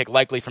compensatory pick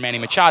likely from Manny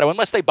Machado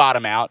unless they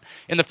bottom out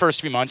in the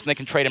first 3 months, and they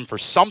can trade him for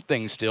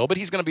something still. But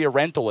he's going to be a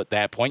rental at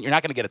that point. You're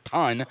not going to get a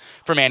ton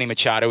for Manny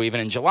Machado even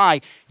in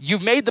July.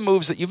 You've made the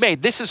moves that you've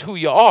made. This is who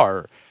you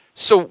are.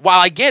 So while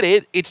I get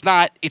it, it's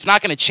not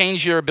going to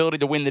change your ability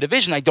to win the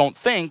division, I don't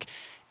think.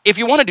 If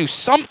you want to do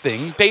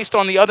something based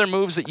on the other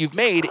moves that you've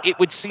made, it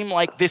would seem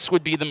like this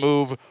would be the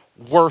move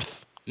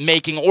worth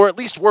making, or at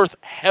least worth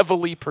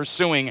heavily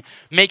pursuing,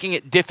 making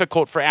it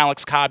difficult for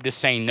Alex Cobb to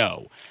say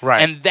no.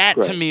 Right. And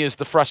that, to me, is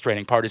the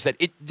frustrating part, is that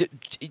you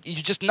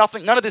just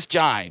none of this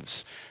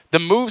jives. The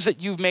moves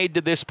that you've made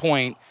to this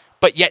point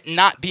but yet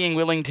not being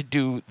willing to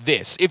do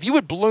this. If you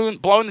had blown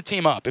the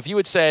team up, if you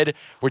had said,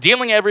 we're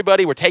dealing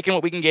everybody, we're taking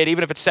what we can get,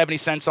 even if it's 70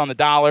 cents on the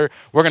dollar,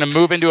 we're going to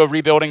move into a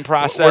rebuilding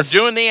process.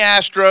 We're doing the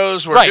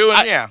Astros. We're right.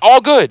 doing,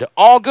 all good.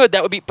 All good.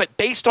 That would be, but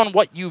based on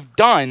what you've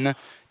done,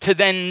 to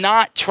then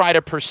not try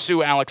to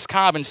pursue Alex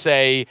Cobb and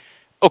say,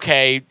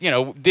 okay,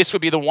 this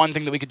would be the one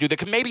thing that we could do that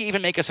could maybe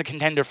even make us a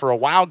contender for a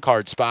wild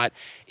card spot.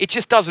 It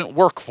just doesn't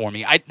work for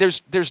me.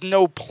 There's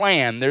no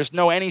plan. There's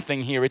no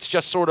anything here. It's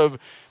just sort of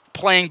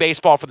playing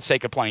baseball for the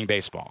sake of playing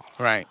baseball.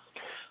 Right.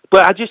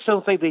 But I just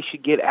don't think they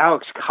should get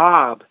Alex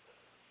Cobb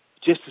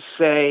just to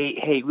say,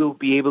 hey, we'll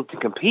be able to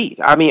compete.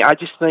 I mean, I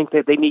just think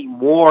that they need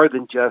more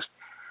than just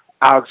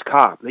Alex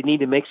Cobb. They need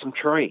to make some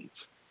trades.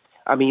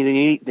 I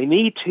mean, they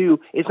need to.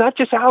 It's not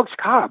just Alex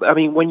Cobb. I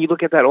mean, when you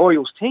look at that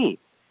Orioles team,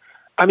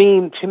 I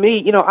mean, to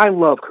me, I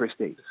love Chris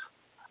Davis.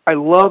 I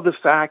love the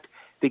fact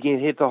they can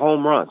hit the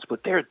home runs,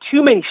 but there are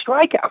too many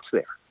strikeouts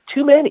there.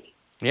 Too many.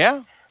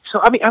 Yeah. So,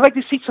 I mean, I'd like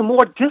to see some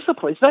more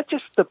discipline. It's not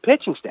just the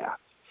pitching staff.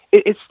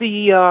 It's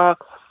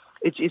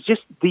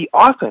just the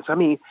offense. I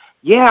mean,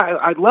 yeah,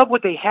 I love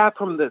what they have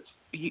from the.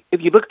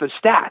 If you look at the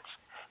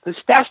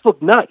stats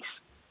look nice,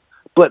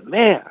 but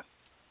man,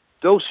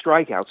 those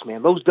strikeouts,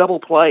 man, those double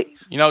plays.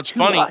 It's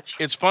funny. Much.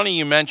 It's funny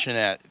you mention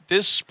that.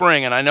 This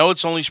spring, and I know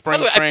it's only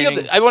spring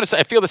training.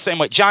 I feel the same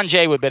way. John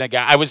Jay would have been a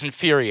guy. I was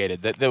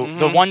infuriated that the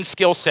one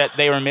skill set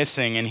they were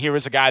missing, and here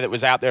was a guy that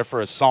was out there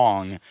for a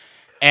song,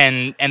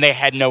 and they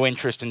had no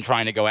interest in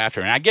trying to go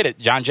after him. And I get it.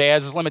 John Jay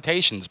has his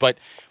limitations, but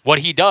what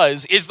he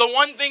does is the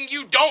one thing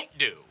you don't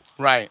do.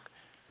 Right.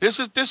 This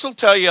will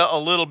tell you a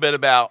little bit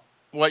about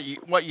what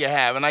you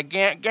have, and I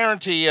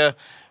guarantee you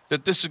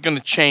that this is going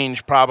to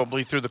change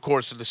probably through the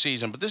course of the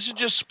season. But this is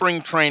just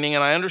spring training,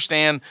 and I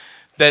understand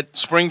that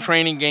spring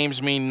training games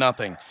mean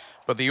nothing.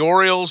 But the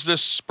Orioles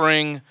this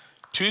spring,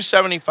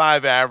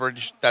 275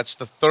 average, that's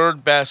the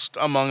third best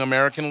among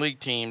American League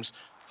teams.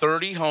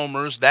 30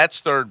 homers,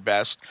 that's third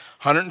best.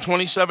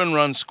 127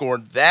 runs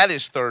scored, that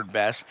is third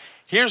best.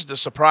 Here's the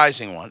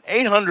surprising one,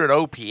 800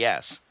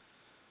 OPS.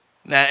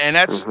 Now, and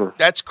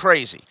that's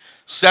crazy.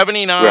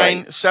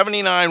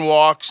 79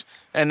 walks,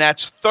 and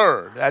that's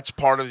third. That's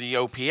part of the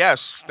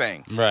OPS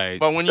thing. Right.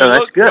 But when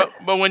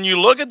you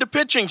look at the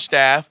pitching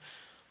staff,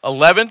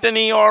 11th in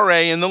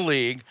ERA in the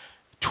league,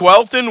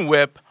 12th in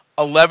WHIP,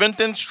 11th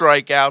in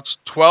strikeouts,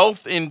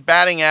 12th in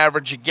batting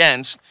average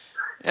against,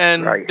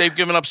 and they've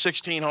given up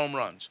 16 home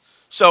runs.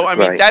 So, I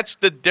mean, that's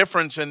the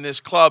difference in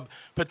this club.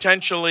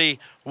 Potentially,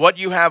 what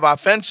you have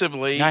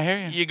offensively, I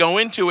hear you. go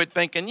into it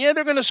thinking, yeah,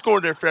 they're going to score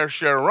their fair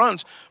share of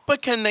runs,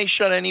 but can they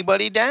shut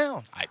anybody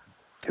down?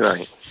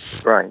 Right.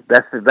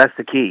 That's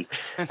the key.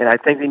 And I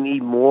think they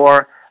need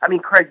more. I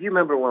mean, Craig, you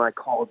remember when I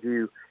called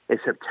you in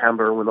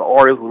September when the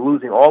Orioles were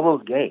losing all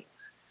those games?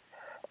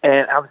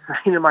 And I was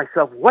saying to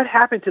myself, what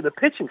happened to the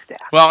pitching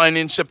staff? Well, and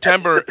in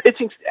September, the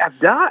pitching staff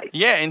died.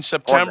 Yeah, in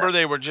September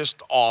they were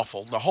just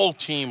awful. The whole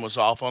team was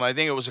awful, and I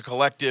think it was a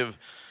collective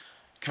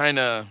kind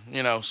of,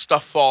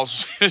 stuff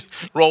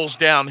rolls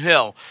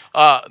downhill.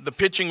 The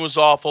pitching was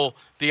awful.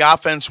 The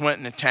offense went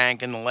in the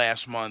tank in the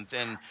last month,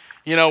 and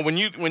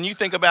when you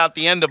think about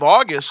the end of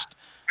August,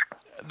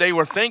 they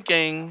were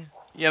thinking,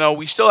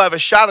 we still have a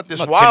shot at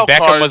this wild Tim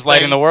card. Beckham was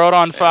lighting the world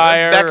on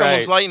fire. Beckham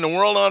was lighting the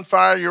world on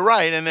fire. You're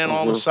right, and then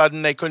all of a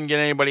sudden they couldn't get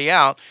anybody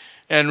out,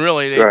 and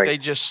really they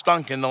just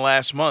stunk in the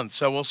last month.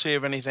 So we'll see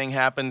if anything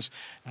happens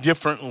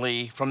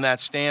differently from that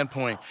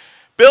standpoint.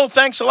 Bill,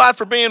 thanks a lot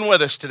for being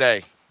with us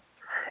today.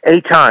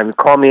 Anytime.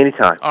 Call me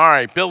anytime. All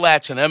right. Bill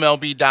Ladson,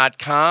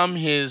 MLB.com.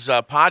 His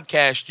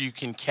podcast you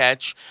can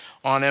catch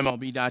on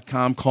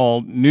MLB.com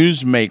called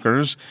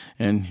Newsmakers.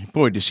 And,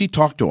 boy, does he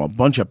talk to a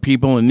bunch of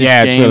people in this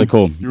game. Yeah, it's really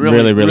cool.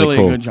 Really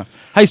cool. Good job.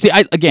 Hey, Steve,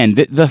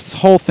 this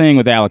whole thing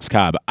with Alex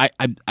Cobb, I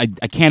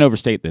can't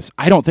overstate this.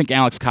 I don't think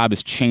Alex Cobb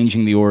is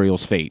changing the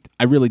Orioles' fate.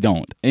 I really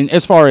don't. And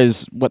as far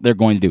as what they're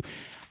going to do,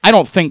 I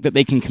don't think that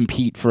they can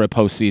compete for a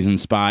postseason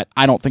spot.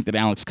 I don't think that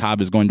Alex Cobb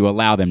is going to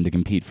allow them to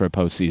compete for a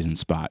postseason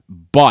spot.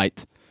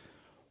 But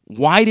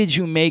why did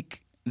you make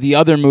the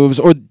other moves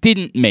or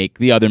didn't make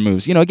the other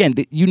moves? Again,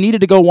 you needed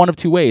to go one of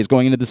two ways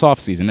going into this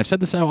offseason. I've said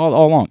this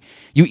all along.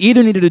 You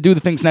either needed to do the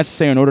things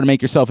necessary in order to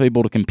make yourself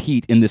able to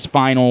compete in this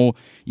final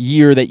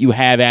year that you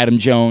have Adam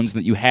Jones,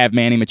 that you have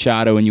Manny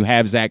Machado, and you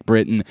have Zach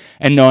Britton,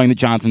 and knowing that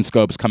Jonathan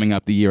Scope's coming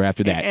up the year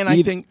after that. And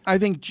I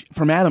think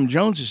from Adam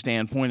Jones'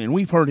 standpoint, and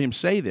we've heard him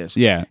say this,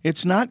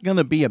 it's not going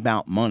to be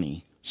about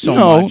money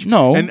so much.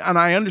 No. And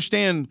I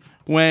understand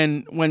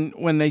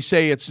when they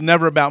say it's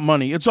never about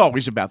money, it's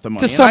always about the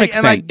money. To some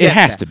extent, it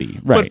has to be.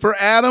 Right. But for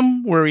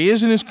Adam, where he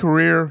is in his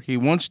career, he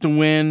wants to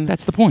win.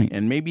 That's the point.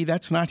 And maybe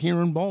that's not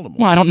here in Baltimore.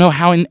 Well, I don't know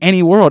how in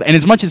any world. And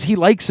as much as he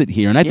likes it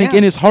here, and I think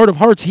in his heart of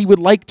hearts he would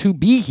like to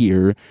be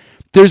here,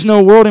 there's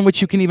no world in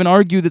which you can even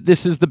argue that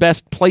this is the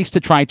best place to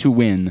try to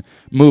win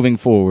moving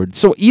forward.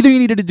 So either you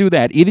needed to do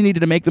that, either you needed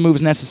to make the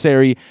moves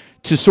necessary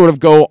to sort of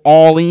go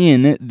all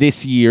in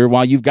this year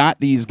while you've got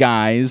these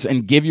guys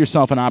and give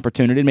yourself an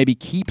opportunity and maybe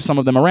keep some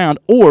of them around,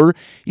 or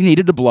you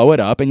needed to blow it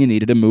up and you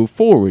needed to move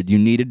forward. You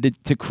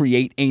needed to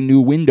create a new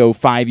window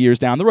 5 years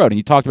down the road. And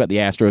you talked about the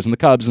Astros and the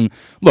Cubs. And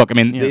look, I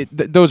mean,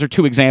 those are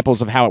two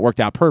examples of how it worked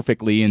out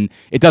perfectly, and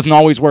it doesn't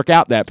always work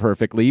out that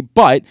perfectly,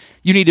 but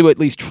you need to at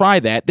least try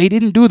that. They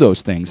didn't do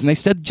those things, and they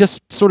said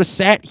just sort of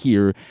sat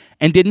here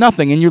and did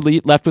nothing, and you're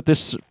left with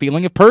this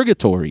feeling of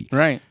purgatory.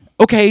 Right.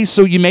 Okay,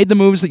 so you made the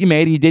moves that you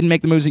made, and you didn't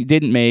make the moves that you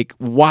didn't make.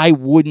 Why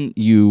wouldn't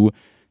you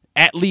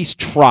at least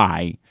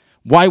try?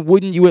 Why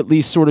wouldn't you at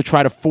least sort of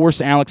try to force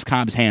Alex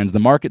Cobb's hands? The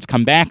markets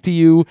come back to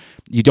you.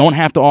 You don't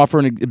have to offer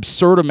an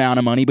absurd amount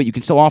of money, but you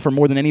can still offer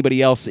more than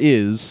anybody else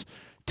is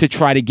to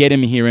try to get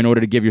him here in order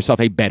to give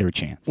yourself a better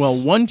chance.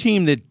 Well, one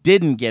team that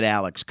didn't get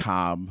Alex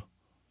Cobb,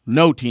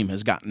 no team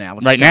has gotten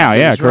Alex Cobb. Right now,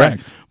 yeah,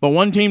 correct. Right. But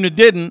one team that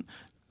didn't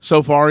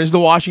so far is the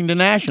Washington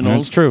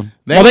Nationals. That's true.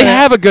 They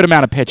have a good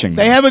amount of pitching.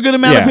 They have a good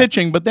amount of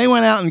pitching, but they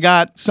went out and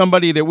got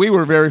somebody that we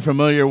were very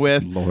familiar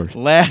with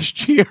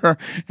last year,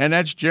 and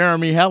that's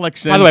Jeremy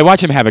Hellickson. By the way,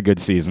 watch him have a good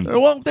season.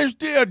 Well, there's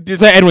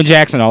it's Edwin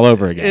Jackson all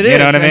over again. You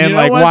know what I mean?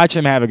 Like, watch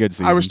him have a good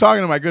season. I was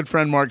talking to my good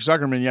friend Mark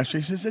Zuckerman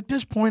yesterday. He says, at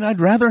this point, I'd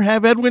rather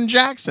have Edwin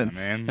Jackson.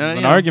 Man, there's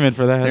an argument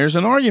for that. There's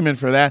an argument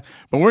for that.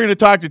 But we're going to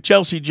talk to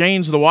Chelsea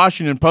Janes of the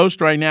Washington Post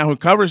right now, who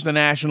covers the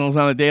Nationals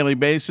on a daily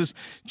basis.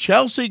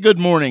 Chelsea, good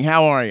morning.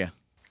 How are you?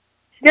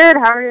 Good.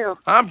 How are you?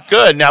 I'm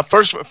good. Now,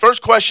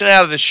 first question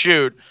out of the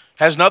chute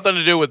has nothing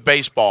to do with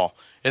baseball.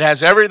 It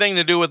has everything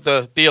to do with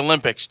the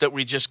Olympics that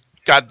we just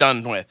got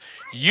done with.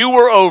 You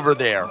were over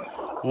there.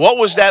 What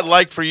was that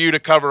like for you to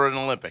cover an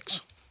Olympics?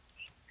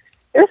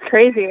 It was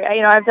crazy.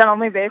 I've done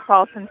only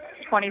baseball since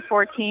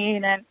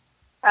 2014 and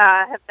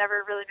have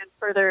never really been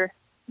further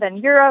than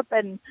Europe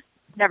and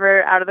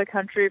never out of the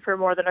country for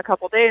more than a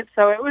couple days.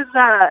 So it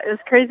was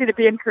crazy to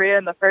be in Korea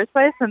in the first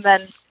place, and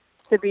then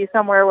to be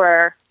somewhere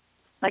where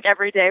like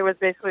every day was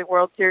basically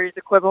World Series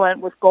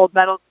equivalent with gold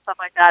medals and stuff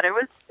like that. It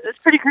was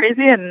pretty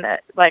crazy and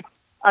like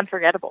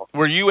unforgettable.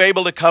 Were you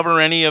able to cover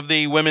any of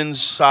the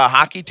women's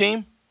hockey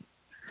team?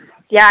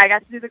 Yeah, I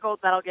got to do the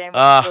gold medal game. It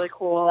was really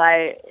cool.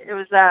 That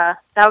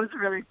was a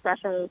really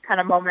special kind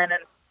of moment,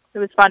 and it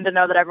was fun to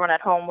know that everyone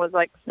at home was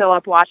like still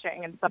up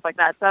watching and stuff like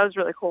that. So that was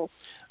really cool.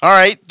 All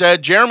right,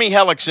 Jeremy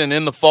Hellickson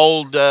in the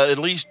fold, at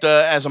least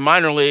as a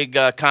minor league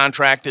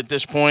contract at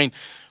this point.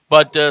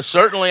 But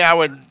certainly, I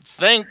would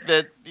think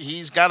that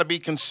he's got to be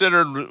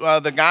considered one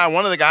of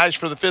the guys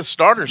for the fifth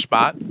starter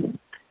spot.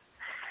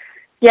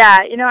 Yeah,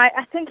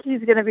 I think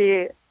he's going to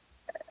be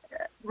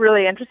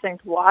really interesting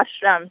to watch.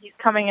 He's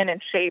coming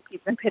in shape. He's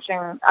been pitching,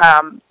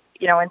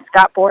 in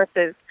Scott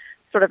Borth's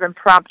sort of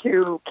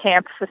impromptu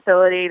camp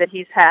facility that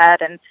he's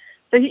had, and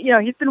so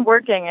he's been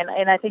working,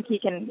 and I think he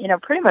can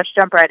pretty much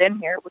jump right in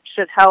here, which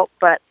should help.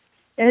 But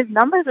his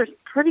numbers are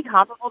pretty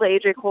comparable to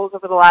AJ Cole's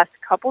over the last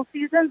couple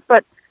seasons,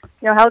 but.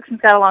 Hellickson's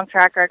got a long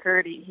track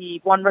record.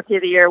 He won Rookie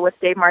of the Year with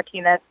Dave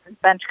Martinez, his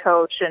bench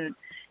coach, and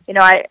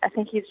I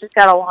think he's just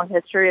got a long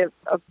history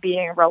of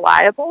being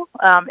reliable,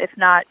 if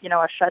not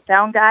a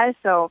shutdown guy.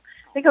 So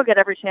I think he'll get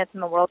every chance in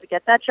the world to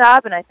get that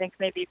job. And I think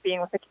maybe being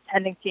with a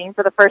contending team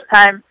for the first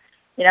time,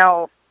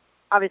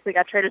 obviously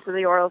got traded to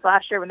the Orioles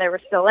last year when they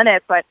were still in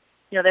it, but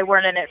they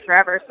weren't in it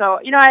forever. So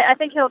I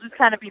think he'll just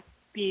kind of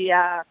be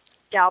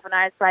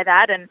galvanized by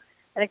that, and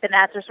I think the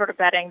Nats are sort of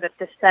betting that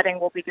this setting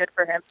will be good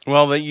for him.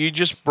 Well, you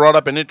just brought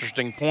up an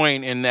interesting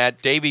point in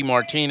that Davey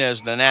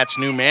Martinez, the Nats'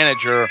 new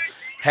manager,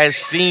 has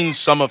seen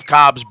some of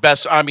Cobb's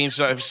best.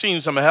 Have seen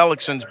some of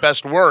Hellickson's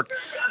best work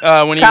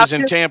when he was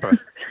in Tampa.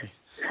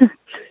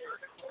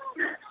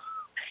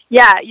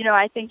 Yeah,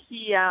 I think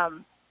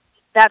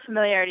that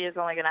familiarity is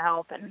only going to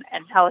help, and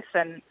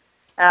Hellickson.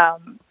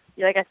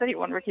 Like I said, he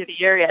won Rookie of the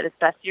Year. He had his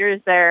best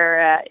years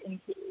there. He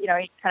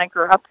kind of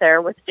grew up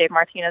there with Dave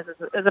Martinez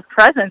as a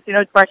presence.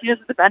 Martinez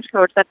is the bench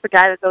coach. That's the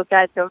guy that those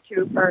guys go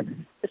to for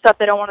the stuff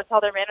they don't want to tell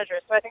their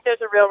managers. So I think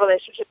there's a real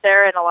relationship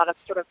there and a lot of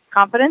sort of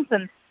confidence.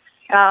 And,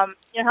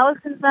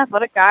 Hellickson's an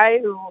athletic guy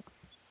who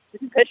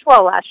didn't pitch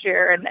well last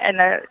year.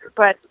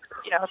 But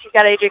if you've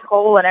got AJ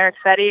Cole and Eric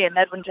Fetty and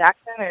Edwin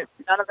Jackson,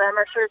 none of them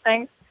are sure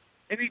things,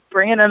 maybe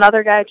bring in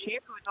another guy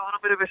cheap who's a little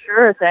bit of a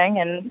sure thing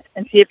and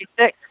see if he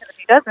sticks. And if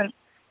he doesn't,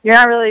 you're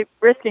not really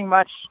risking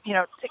much,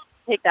 to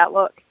take that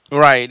look.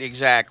 Right,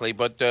 exactly.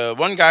 But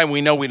one guy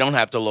we know we don't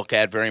have to look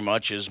at very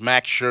much is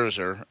Max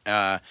Scherzer.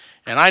 And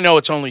I know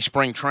it's only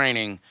spring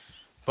training,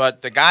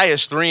 but the guy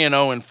is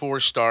 3-0 in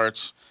 4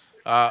 starts,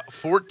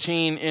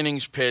 14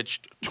 innings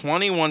pitched,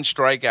 21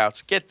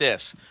 strikeouts. Get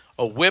this,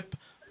 a whip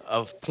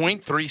of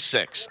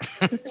 .36.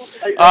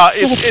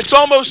 It's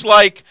almost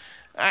like...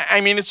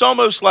 it's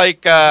almost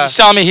like... you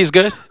telling me he's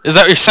good? Is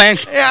that what you're saying?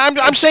 Yeah,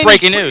 I'm saying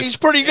breaking news. He's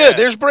pretty good. Yeah.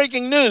 There's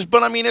breaking news.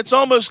 But, it's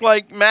almost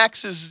like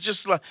Max is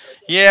just like,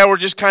 we're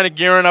just kind of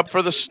gearing up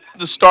for the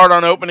start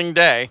on opening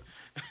day.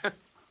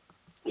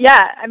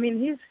 Yeah,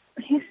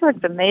 he's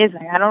looked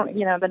amazing. I don't,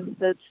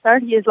 the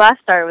start, his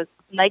last start was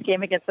night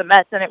game against the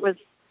Mets, and it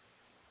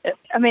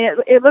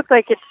looked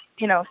like it's,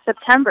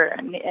 September,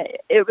 and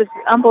it was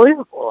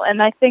unbelievable.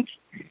 And I think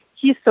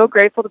he's so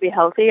grateful to be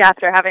healthy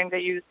after having to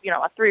use,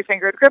 a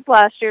 3-fingered grip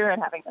last year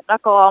and having the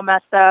knuckle all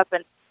messed up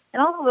and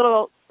all the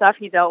little stuff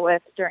he dealt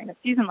with during the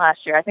season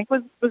last year, I think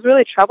was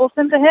really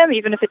troublesome to him,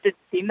 even if it didn't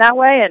seem that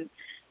way. And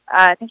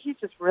I think he's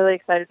just really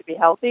excited to be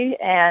healthy,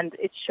 and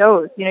it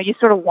shows. You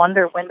sort of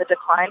wonder when the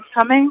decline's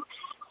coming,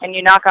 and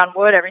you knock on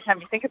wood every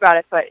time you think about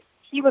it, but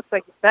he looks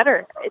like he's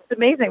better. It's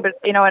amazing, but,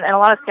 and a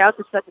lot of scouts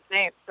have said the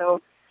same.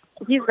 So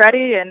he's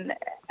ready, and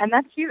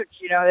that's huge.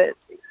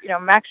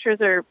 Max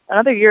Scherzer,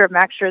 another year of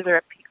Max Scherzer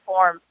at peak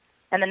form,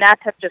 and the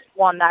Nats have just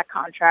won that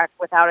contract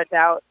without a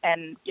doubt.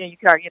 And you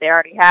could argue they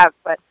already have,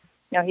 but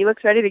he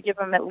looks ready to give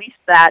them at least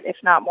that, if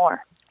not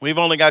more. We've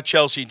only got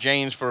Chelsea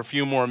Janes for a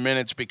few more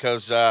minutes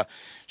because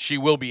she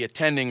will be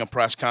attending a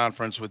press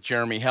conference with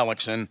Jeremy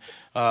Hellickson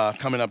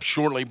coming up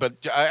shortly.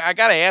 But I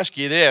got to ask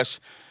you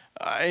this.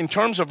 In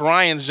terms of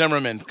Ryan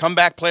Zimmerman,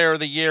 comeback player of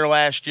the year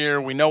last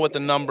year, we know what the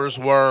numbers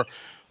were.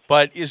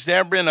 But has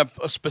there been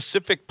a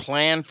specific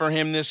plan for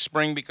him this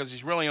spring? Because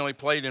he's really only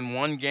played in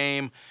one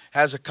game,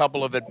 has a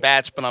couple of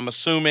at-bats, but I'm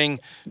assuming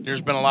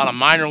there's been a lot of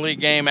minor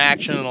league game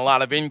action and a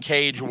lot of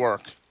in-cage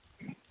work.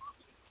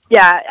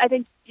 Yeah, I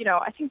think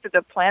that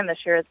the plan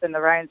this year has been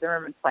the Ryan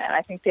Zimmerman plan.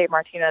 I think Dave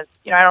Martinez,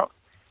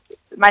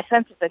 my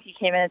sense is that he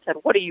came in and said,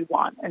 what do you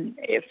want? And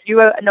if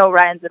you know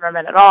Ryan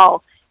Zimmerman at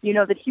all, you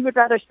know that he would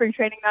rather spring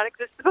training not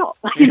exist at all.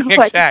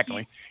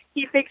 Exactly.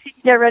 He thinks he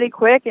can get ready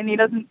quick, and he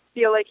doesn't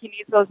feel like he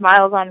needs those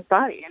miles on his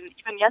body. And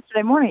even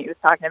yesterday morning he was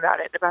talking about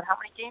it, about how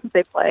many games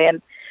they play.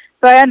 And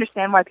so I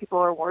understand why people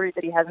are worried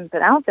that he hasn't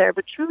been out there.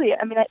 But truly,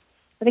 I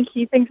think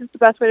he thinks it's the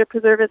best way to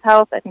preserve his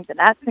health. I think the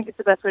Nats think it's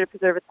the best way to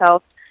preserve his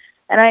health.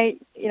 And I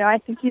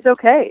think he's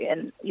okay.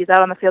 And he's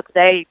out on the field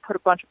today. He put a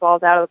bunch of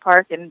balls out of the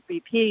park in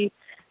BP.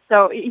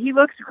 So he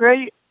looks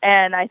great,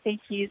 and I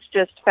think he's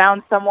just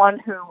found someone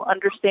who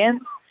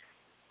understands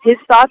his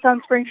thoughts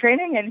on spring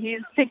training, and he's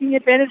taking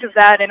advantage of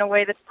that in a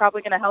way that's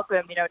probably going to help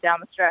him,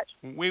 down the stretch.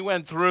 We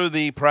went through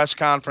the press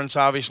conference,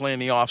 obviously, in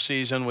the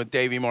offseason with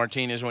Davey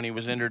Martinez when he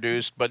was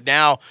introduced, but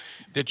now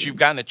that you've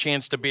gotten a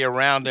chance to be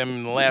around him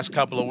in the last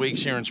couple of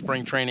weeks here in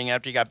spring training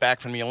after you got back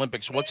from the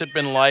Olympics, what's it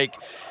been like,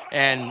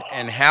 and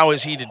how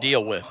is he to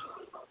deal with?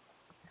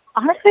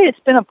 Honestly, it's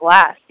been a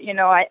blast.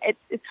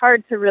 It's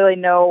hard to really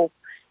know.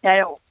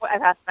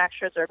 I've asked Max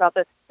Scherzer about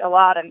this a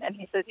lot, and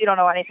he says you don't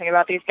know anything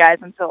about these guys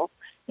until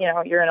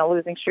you're in a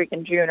losing streak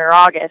in June or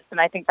August, and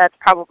I think that's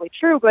probably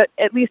true, but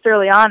at least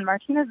early on,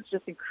 Martinez is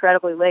just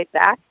incredibly laid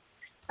back,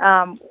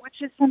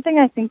 which is something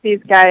I think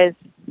these guys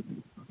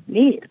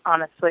need,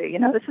 honestly.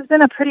 This has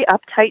been a pretty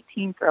uptight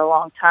team for a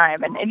long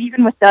time, and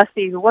even with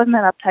Dusty, who wasn't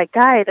an uptight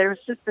guy, there was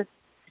just this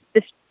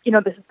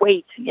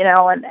weight,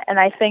 and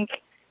I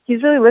think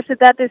he's really lifted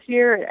that this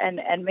year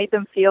and made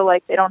them feel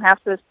like they don't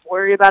have to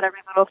worry about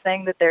every little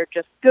thing, that they're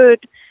just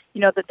good,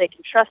 that they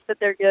can trust that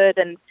they're good.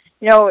 And,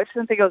 if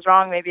something goes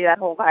wrong, maybe that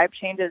whole vibe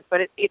changes,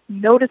 but it's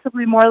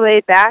noticeably more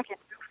laid back and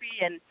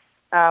goofy.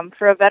 And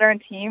for a veteran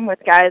team with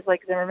guys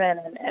like Zimmerman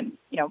and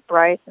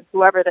Bryce and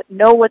whoever that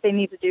know what they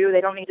need to do,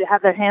 they don't need to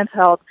have their hands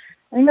held.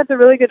 I think that's a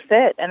really good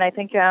fit. And I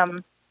think,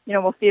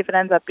 we'll see if it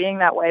ends up being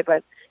that way,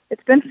 but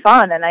it's been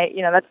fun. And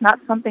that's not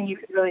something you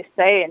could really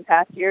say in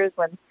past years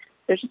when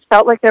there just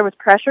felt like there was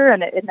pressure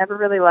and it never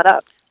really let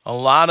up. A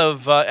lot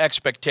of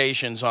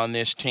expectations on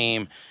this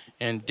team,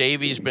 and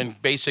Davey's been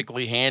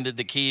basically handed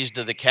the keys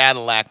to the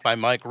Cadillac by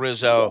Mike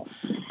Rizzo.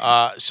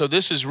 So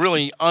this is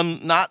really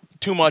not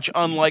too much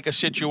unlike a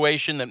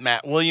situation that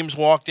Matt Williams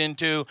walked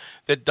into,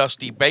 that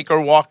Dusty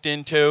Baker walked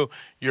into.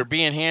 You're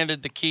being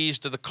handed the keys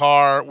to the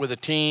car with a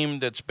team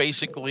that's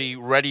basically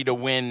ready to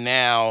win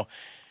now.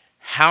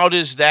 How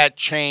does that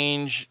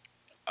change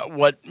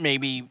what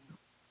maybe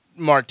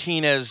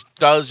Martinez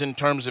does in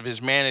terms of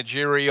his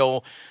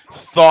managerial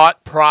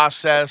thought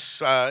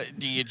process?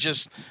 Do you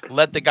just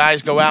let the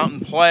guys go out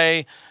and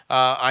play?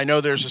 I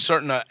know there's a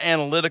certain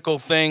analytical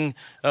thing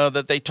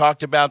that they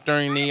talked about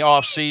during the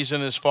off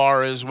season, as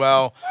far as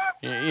the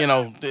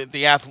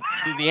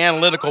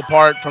analytical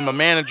part from a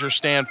manager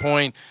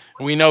standpoint.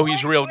 We know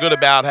he's real good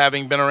about,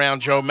 having been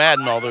around Joe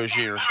Madden all those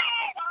years.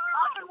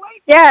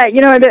 Yeah,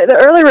 the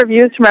early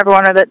reviews from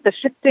everyone are that the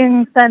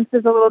shifting sense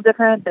is a little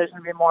different. There's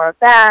going to be more of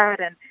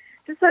that, and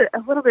just a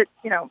little bit,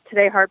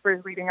 today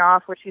Harper's leading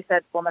off, which he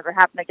said will never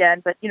happen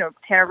again, but,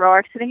 Tanner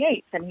Roark's hitting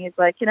 8th, and he's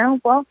like,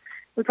 well,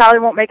 we probably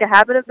won't make a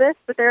habit of this,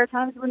 but there are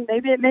times when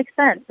maybe it makes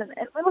sense. And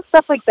little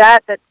stuff like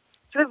that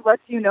sort of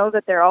lets you know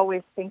that they're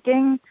always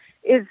thinking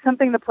is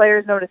something the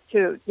players notice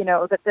too,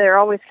 that they're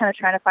always kind of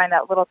trying to find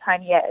that little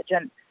tiny edge.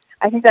 And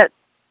I think that,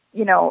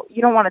 you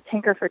don't want to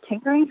tinker for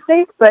tinkering's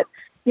sake, but,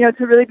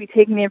 to really be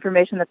taking the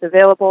information that's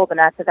available. The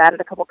Nats have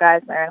added a couple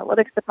guys in their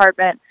analytics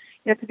department.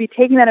 To be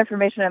taking that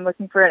information and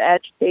looking for an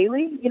edge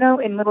daily,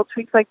 in little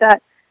tweaks like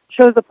that,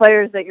 shows the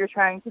players that you're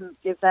trying to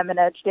give them an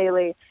edge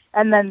daily,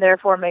 and then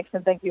therefore makes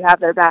them think you have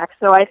their back.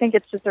 So I think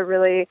it's just a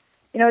really,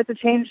 it's a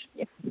change.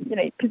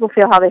 People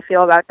feel how they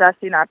feel about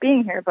Dusty not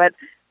being here, but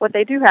what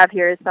they do have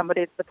here is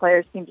somebody that the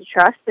players seem to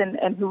trust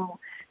and who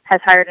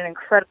has hired an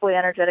incredibly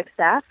energetic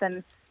staff,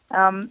 and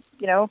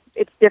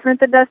it's different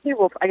than Dusty.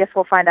 I guess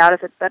we'll find out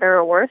if it's better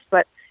or worse,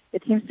 but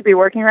it seems to be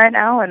working right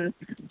now, and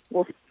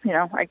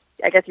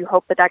I guess you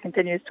hope that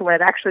continues to when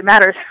it actually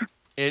matters.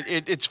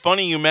 It's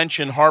funny you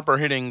mentioned Harper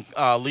hitting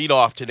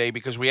leadoff today,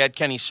 because we had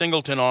Kenny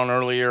Singleton on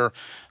earlier,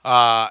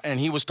 and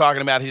he was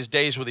talking about his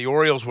days with the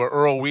Orioles, where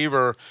Earl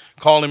Weaver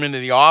called him into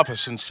the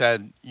office and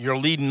said, "You're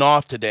leading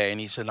off today."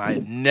 And he said, "I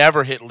had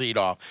never hit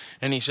leadoff."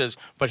 And he says,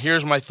 "But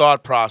here's my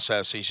thought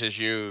process." He says,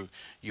 you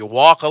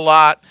walk a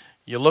lot,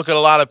 you look at a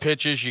lot of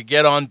pitches, you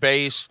get on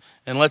base,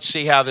 and let's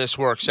see how this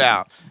works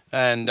out.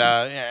 And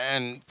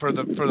for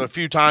the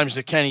few times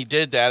that Kenny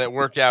did that, it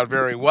worked out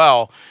very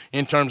well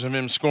in terms of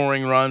him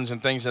scoring runs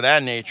and things of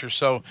that nature.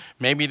 So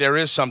maybe there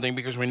is something,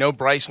 because we know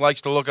Bryce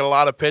likes to look at a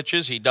lot of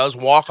pitches. He does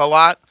walk a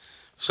lot.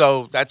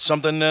 So that's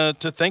something to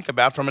think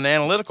about from an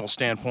analytical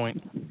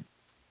standpoint.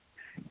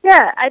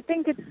 Yeah, I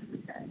think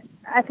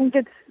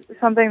it's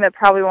something that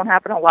probably won't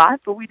happen a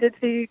lot, but we did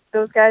see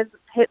those guys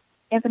hit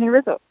Anthony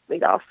Rizzo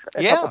lead off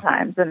a couple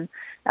times, and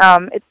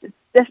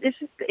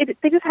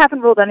they just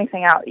haven't ruled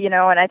anything out,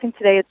 and I think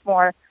today it's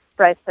more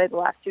Bryce played the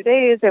last 2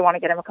 days. They want to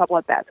get him a couple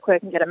of bats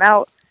quick and get him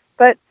out,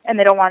 and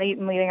they don't want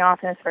Eaton leading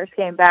off in his first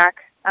game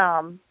back.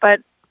 But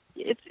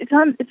it's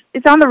on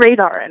the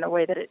radar in a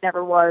way that it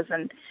never was,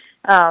 and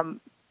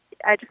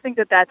I just think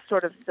that that's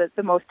sort of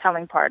the most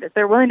telling part, is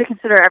they're willing to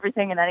consider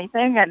everything and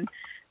anything, and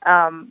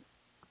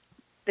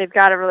they've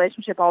got a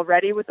relationship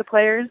already with the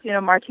players,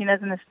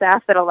 Martinez and the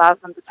staff, that allows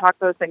them to talk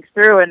those things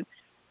through, and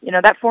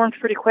that formed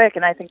pretty quick,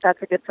 and I think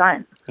that's a good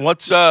sign.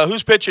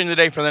 Who's pitching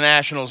today for the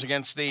Nationals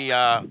against the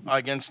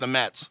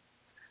Mets?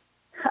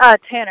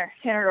 Tanner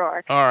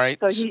Roark. All right.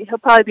 So he'll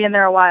probably be in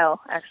there a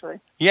while, actually.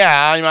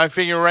 Yeah, I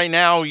figure right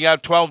now you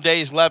have 12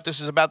 days left. This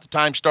is about the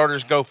time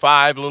starters go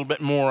 5, a little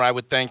bit more, I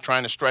would think,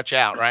 trying to stretch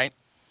out, right?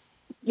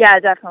 Yeah,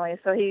 definitely.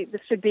 So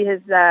this should be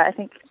his, I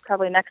think,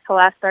 probably next to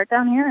last start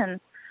down here, and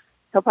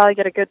he'll probably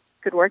get a good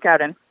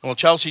workout in. Well,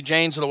 Chelsea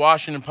Janes of the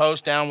Washington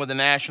Post down with the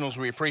Nationals.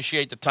 We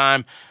appreciate the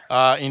time.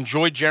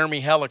 Enjoy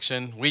Jeremy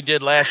Hellickson. We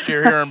did last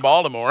year here in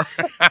Baltimore.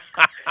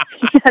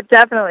 Yeah,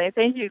 definitely.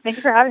 Thank you. Thank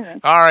you for having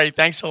me. All right.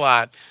 Thanks a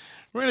lot.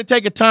 We're going to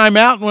take a time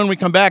out, and when we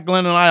come back,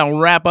 Glenn and I will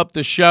wrap up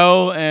the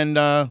show and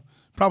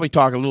probably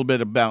talk a little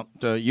bit about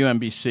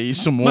UMBC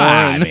some more.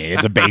 I mean,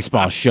 it's a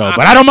baseball show,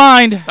 but I don't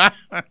mind.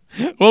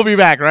 We'll be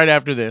back right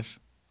after this.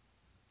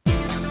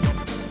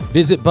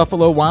 Visit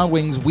Buffalo Wild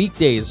Wings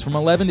weekdays from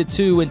 11 to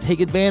 2 and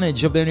take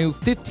advantage of their new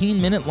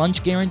 15-minute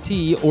lunch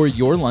guarantee, or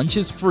your lunch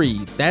is free.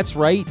 That's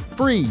right,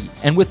 free.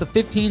 And with a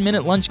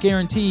 15-minute lunch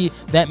guarantee,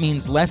 that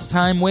means less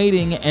time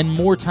waiting and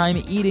more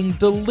time eating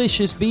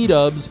delicious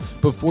B-dubs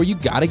before you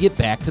gotta get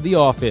back to the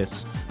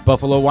office.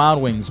 Buffalo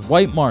Wild Wings,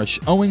 White Marsh,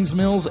 Owings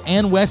Mills,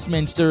 and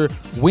Westminster.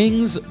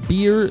 Wings,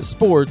 beer,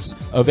 sports.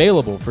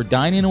 Available for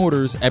dine-in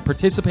orders at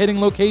participating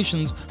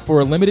locations for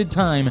a limited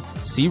time.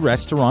 See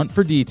restaurant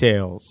for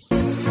details.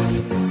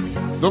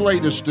 The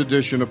latest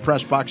edition of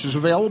Press Box is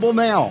available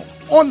now.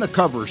 On the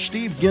cover,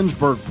 Steve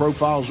Ginsburg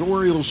profiles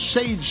Orioles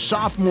sage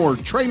sophomore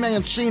Trey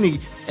Mancini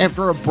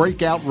after a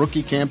breakout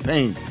rookie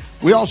campaign.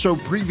 We also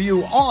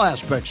preview all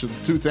aspects of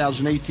the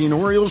 2018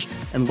 Orioles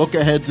and look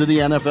ahead to the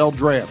NFL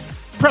Draft.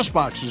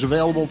 Pressbox is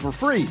available for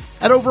free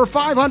at over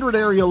 500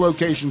 area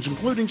locations,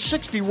 including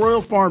 60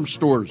 Royal Farm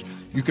stores.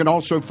 You can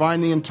also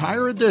find the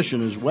entire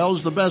edition, as well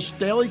as the best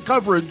daily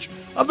coverage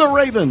of the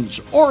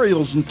Ravens,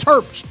 Orioles, and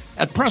Terps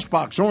at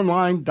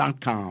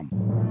PressBoxOnline.com.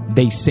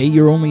 They say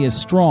you're only as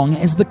strong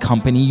as the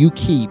company you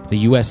keep. The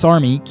U.S.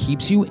 Army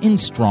keeps you in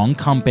strong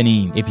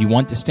company. If you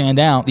want to stand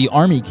out, the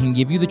Army can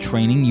give you the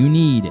training you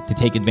need. To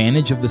take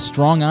advantage of the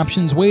strong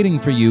options waiting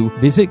for you,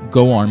 visit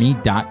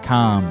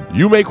GoArmy.com.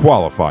 You may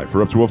qualify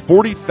for up to a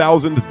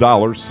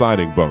 $40,000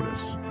 signing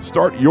bonus.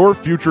 Start your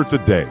future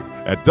today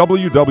at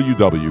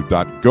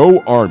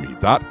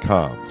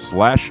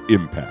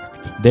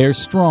www.goarmy.com/impact. There's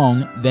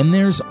strong, then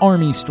there's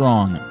Army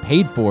Strong,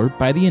 paid for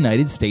by the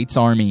United States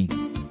Army.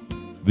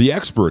 The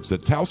experts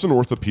at Towson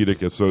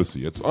Orthopedic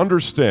Associates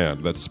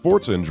understand that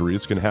sports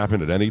injuries can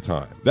happen at any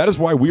time. That is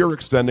why we are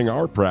extending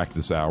our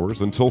practice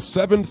hours until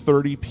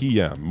 7:30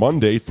 p.m.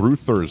 Monday through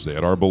Thursday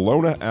at our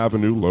Bologna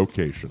Avenue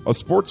location. A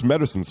sports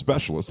medicine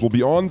specialist will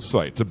be on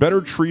site to better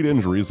treat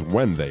injuries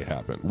when they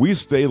happen. We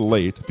stay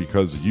late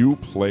because you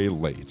play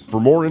late. For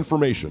more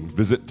information,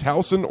 visit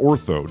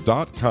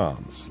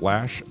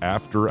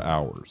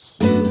towsonortho.com/after-hours.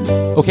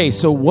 Okay,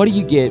 so what do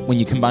you get when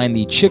you combine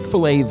the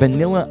Chick-fil-A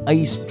Vanilla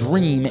Ice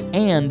Dream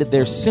and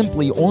their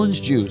Simply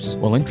Orange Juice?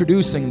 Well,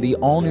 introducing the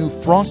all-new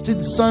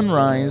Frosted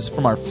Sunrise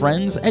from our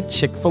friends at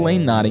Chick-fil-A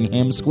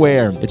Nottingham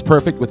Square. It's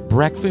perfect with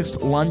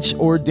breakfast, lunch,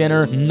 or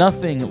dinner.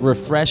 Nothing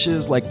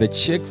refreshes like the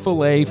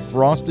Chick-fil-A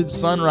Frosted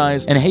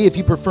Sunrise. And hey, if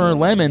you prefer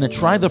lemon,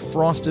 try the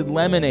Frosted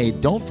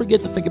Lemonade. Don't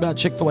forget to think about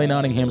Chick-fil-A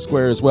Nottingham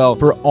Square as well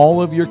for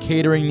all of your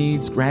catering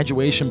needs,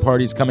 graduation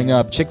parties coming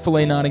up.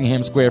 Chick-fil-A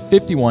Nottingham Square,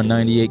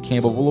 5198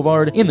 Campbell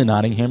Boulevard in the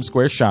Nottingham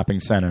Square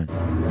Shopping Center.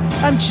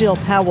 I'm Jill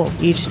Powell.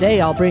 Each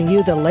day I'll bring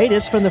you the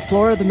latest from the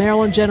floor of the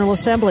Maryland General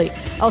Assembly.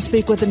 I'll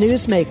speak with the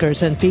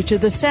newsmakers and feature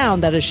the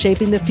sound that is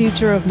shaping the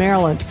future of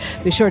Maryland.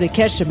 Be sure to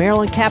catch the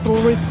Maryland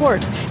Capitol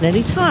Report at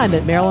any time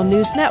at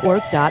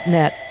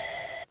marylandnewsnetwork.net.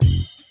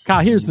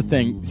 Kyle, here's the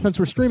thing. Since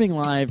we're streaming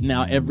live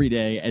now every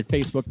day at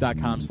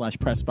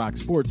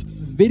facebook.com/PressBoxSports,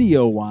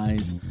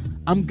 video-wise,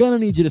 I'm going to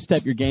need you to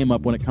step your game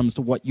up when it comes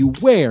to what you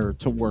wear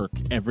to work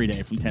every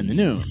day from 10 to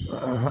noon.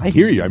 I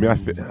hear you. I mean,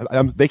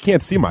 they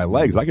can't see my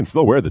legs. I can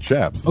still wear the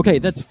chaps. Okay,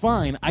 that's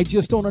fine. I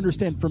just don't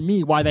understand, for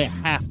me, why they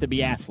have to be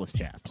assless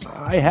chaps.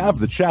 I have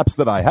the chaps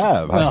that I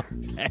have. Well,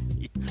 okay.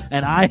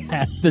 And I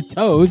have the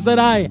toes that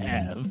I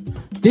have.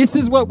 This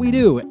is what we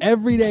do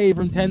every day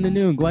from 10 to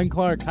noon. Glenn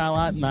Clark, Kyle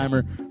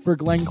Ottenheimer for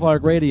Glenn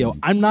Clark Radio.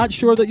 I'm not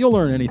sure that you'll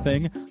learn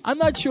anything. I'm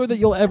not sure that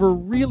you'll ever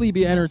really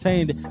be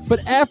entertained.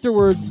 But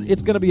afterwards,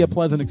 it's going to be a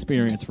pleasant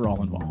experience for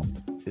all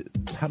involved.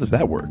 How does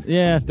that work?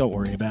 Yeah, don't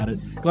worry about it.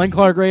 Glenn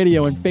Clark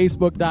Radio and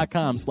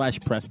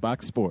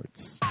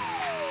Facebook.com/PressBoxSports.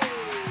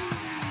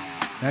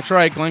 That's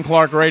right, Glenn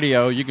Clark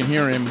Radio. You can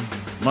hear him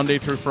Monday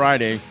through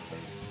Friday,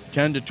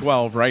 10 to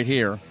 12 right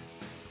here.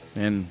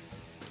 And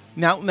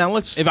now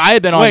let's... If I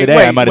had been on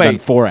today, I might have done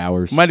 4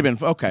 hours. Might have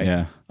been, okay.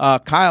 Yeah.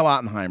 Kyle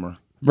Ottenheimer.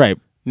 Right.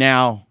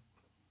 Now,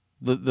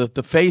 the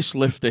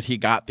facelift that he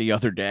got the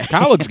other day.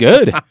 Kyle looks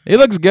good. He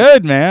looks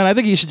good, man. I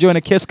think he should join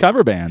a Kiss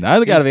cover band.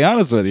 I got to be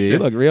honest with you. You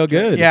look real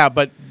good. Yeah,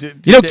 but...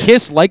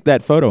 Kiss liked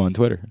that photo on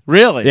Twitter.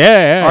 Really?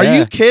 Yeah. Are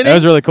you kidding? That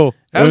was really cool.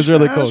 That was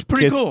really cool. That was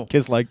pretty Kiss, cool.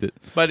 Kiss liked it.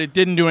 But it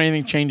didn't do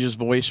anything, change his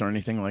voice or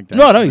anything like that.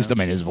 No, he's still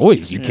made his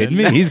voice. You kidding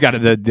me? He's got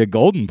the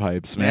golden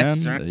pipes, man.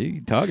 That's right. What are you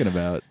talking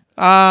about?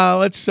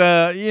 Let's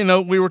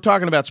we were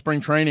talking about spring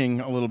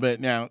training a little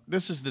bit. Now,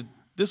 this is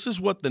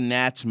what the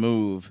Nats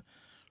move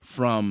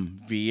from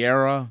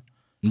Vieira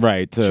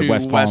to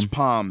West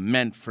Palm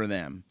meant for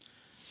them.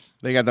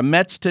 They got the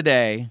Mets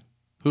today,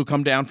 who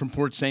come down from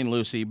Port St.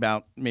 Lucie,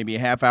 about maybe a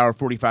half hour,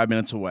 45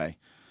 minutes away.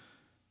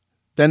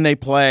 Then they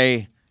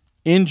play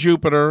in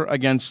Jupiter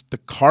against the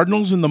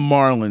Cardinals and the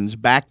Marlins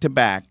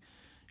back-to-back,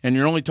 and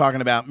you're only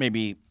talking about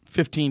maybe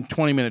 15,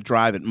 20-minute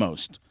drive at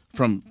most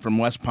from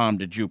West Palm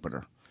to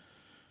Jupiter.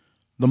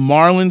 The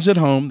Marlins at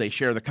home, they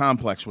share the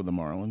complex with the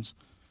Marlins.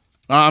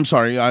 The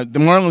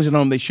Marlins at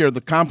home, they share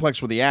the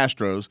complex with the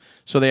Astros,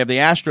 so they have the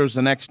Astros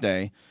the next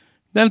day.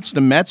 Then it's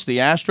the Mets, the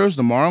Astros,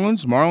 the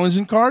Marlins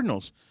and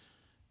Cardinals.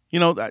 You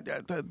know,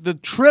 the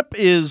trip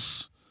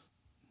is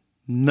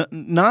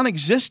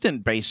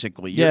non-existent,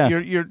 basically.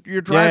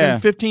 You're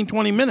driving 15,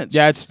 20 minutes.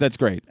 Yeah, that's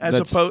great.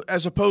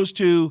 As opposed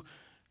to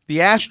the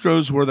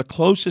Astros were the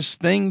closest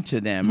thing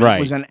to them. Right. It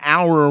was an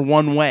hour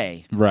one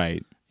way.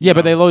 Right. Yeah,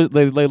 but they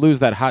lose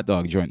that hot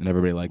dog joint that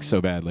everybody likes so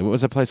badly. What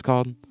was that place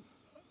called?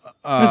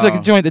 It was like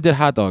a joint that did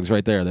hot dogs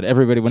right there that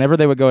everybody, whenever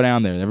they would go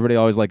down there, everybody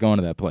always liked going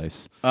to that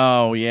place.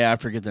 Oh, yeah, I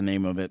forget the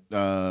name of it.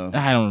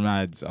 I don't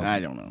know. I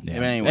don't know.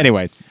 Yeah.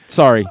 Anyway,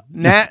 sorry.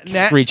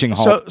 Screeching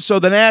halt. So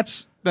the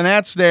Nats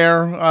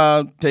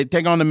there, they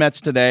take on the Mets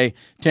today.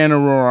 Tanner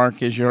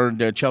Roark, as you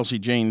heard Chelsea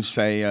Janes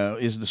say,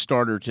 is the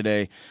starter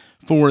today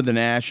for the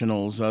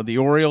Nationals. The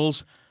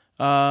Orioles,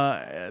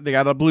 they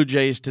got the Blue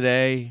Jays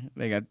today.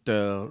 They got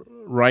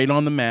Wright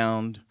on the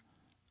mound.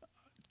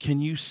 Can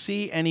you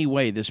see any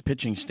way this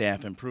pitching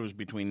staff improves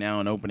between now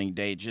and opening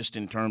day, just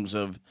in terms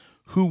of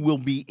who will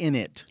be in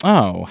it?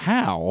 Oh,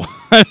 how?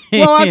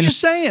 I'm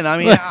just saying.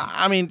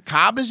 I mean,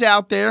 Cobb is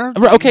out there.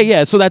 Okay,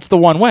 yeah. So that's the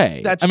one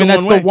way. That's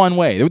the one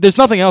way. There's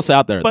nothing else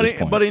out there at this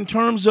point. But in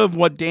terms of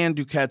what Dan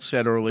Duquette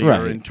said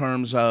earlier, in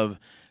terms of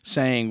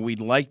saying we'd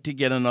like to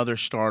get another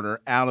starter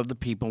out of the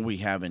people we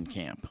have in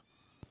camp.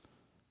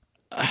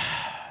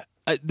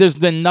 There's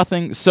been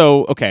nothing.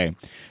 So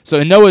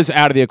Noah's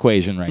out of the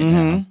equation right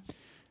now.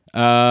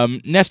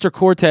 Nestor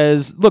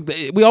Cortez, look,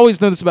 we always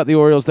know this about the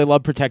Orioles. They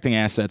love protecting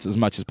assets as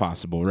much as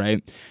possible,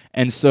 right?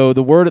 And so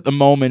the word at the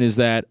moment is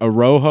that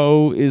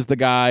Arrojo is the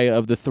guy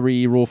of the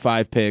 3 Rule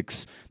 5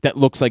 picks that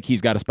looks like he's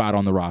got a spot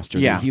on the roster.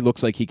 Yeah. He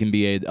looks like he can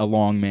be a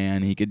long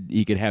man. He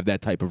could have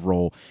that type of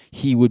role.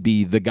 He would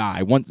be the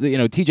guy. Once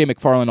TJ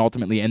McFarland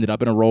ultimately ended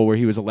up in a role where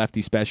he was a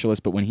lefty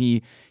specialist, but when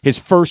his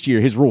first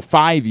year, his Rule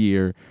 5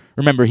 year,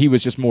 remember, he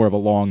was just more of a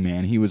long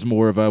man. He was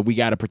more of a, we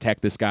got to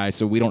protect this guy,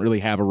 so we don't really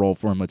have a role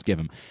for him. Let's give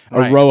him.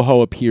 Right.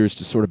 Arrojo appears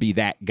to sort of be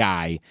that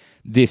guy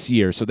this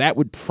year. So that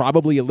would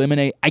probably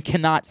eliminate. I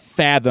cannot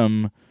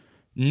fathom,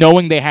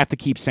 knowing they have to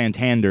keep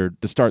Santander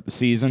to start the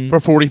season. For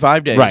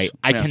 45 days. Right.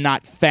 I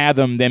cannot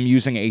fathom them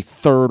using a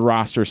third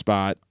roster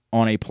spot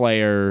on a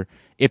player.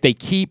 If they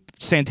keep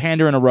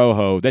Santander and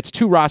Arrojo, that's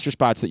 2 roster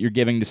spots that you're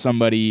giving to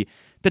somebody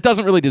that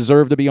doesn't really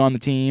deserve to be on the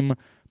team,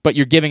 but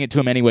you're giving it to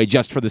him anyway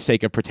just for the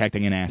sake of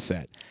protecting an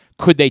asset.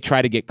 Could they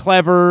try to get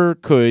clever?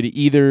 Could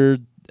either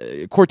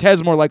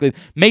Cortez more likely?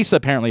 Mesa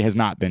apparently has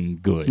not been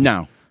good.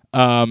 No.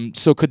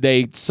 So could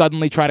they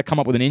suddenly try to come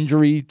up with an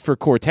injury for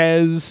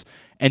Cortez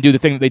and do the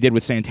thing that they did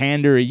with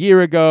Santander a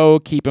year ago,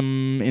 keep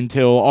him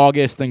until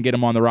August, then get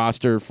him on the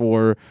roster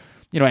for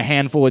a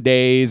handful of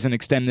days and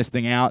extend this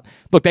thing out?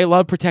 Look, they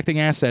love protecting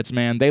assets,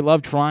 man. They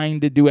love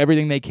trying to do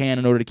everything they can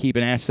in order to keep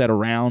an asset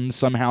around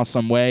somehow,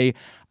 some way.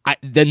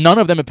 None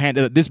of them have panned.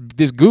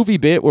 This goofy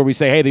bit where we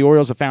say, hey, the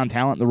Orioles have found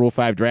talent in the Rule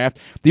 5 draft.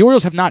 The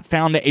Orioles have not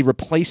found a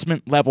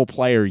replacement level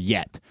player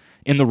yet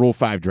in the Rule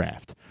 5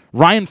 draft.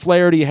 Ryan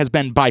Flaherty has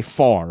been by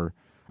far,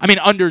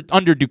 under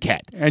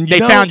Duquette. And they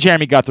found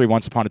Jeremy Guthrie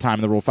once upon a time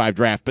in the Rule 5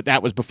 draft, but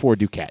that was before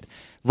Duquette.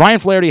 Ryan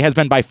Flaherty has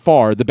been by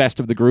far the best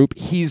of the group.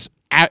 He's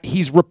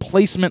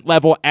replacement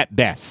level at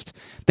best.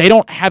 They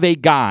don't have a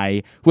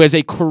guy who has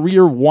a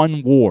career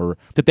 1 WAR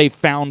that they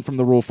found from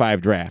the Rule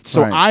 5 draft.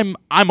 So right.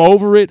 I'm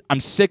over it.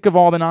 I'm sick of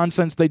all the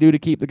nonsense they do to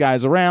keep the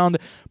guys around,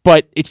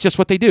 but it's just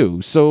what they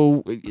do.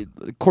 So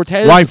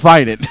Cortez, why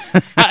fight it?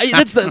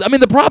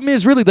 The problem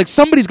is really like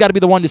somebody's got to be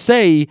the one to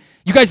say,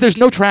 you guys, there's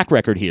no track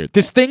record here.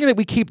 This thing that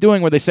we keep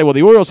doing where they say, well,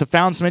 the Orioles have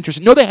found some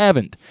interest. No, they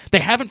haven't. They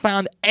haven't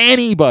found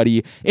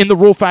anybody in the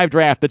Rule 5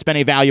 draft that's been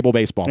a valuable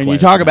baseball player. And you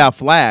talk about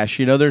Flash,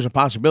 there's a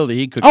possibility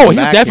he could come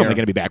back he's definitely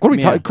going to be back. What are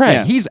we talking? Craig,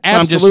 yeah. he's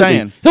absolutely. I'm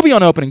just saying. He'll be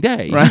on opening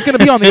day. Right. He's going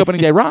to be on the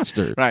opening day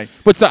roster. Right.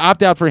 What's the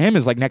opt-out for him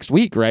is like next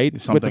week, right?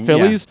 With the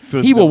Phillies.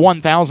 Yeah. He will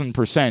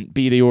 1,000%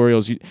 be the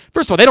Orioles.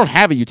 First of all, they don't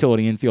have a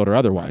utility infielder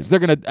otherwise. They're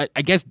going to,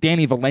 I guess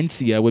Danny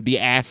Valencia would be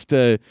asked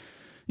to,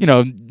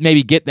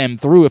 maybe get them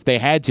through if they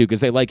had to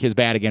because they like his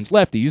bat against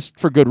lefties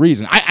for good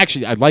reason.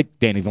 I like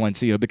Danny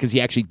Valencia because he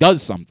actually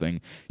does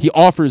something. He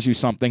offers you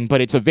something,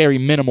 but it's a very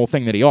minimal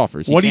thing that he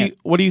offers. What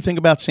do you think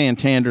about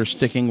Santander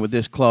sticking with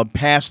this club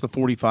past the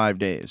 45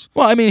 days?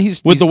 Well,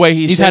 he's the way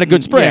he's had a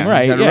good spring,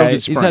 right?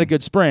 He's had a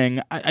good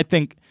spring. I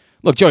think.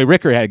 Look, Joey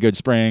Ricker had a good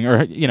spring,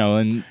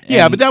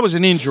 but that was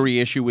an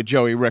injury issue with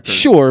Joey Ricker.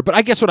 Sure, but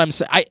I guess what I'm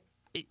saying.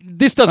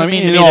 This doesn't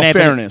mean to me that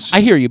fairness.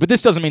 I hear you, but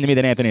this doesn't mean to me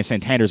that Anthony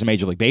Santander is a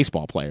Major League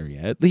Baseball player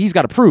yet. He's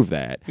got to prove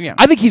that. Yeah.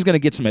 I think he's going to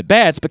get some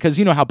at-bats because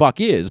you know how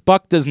Buck is.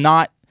 Buck does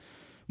not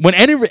 –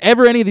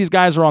 whenever any of these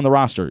guys are on the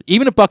roster,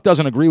 even if Buck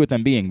doesn't agree with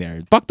them being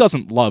there, Buck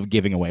doesn't love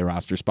giving away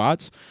roster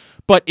spots.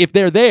 But if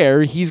they're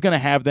there, he's going to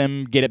have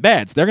them get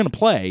at-bats. They're going to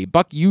play.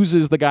 Buck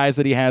uses the guys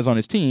that he has on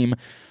his team.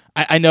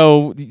 I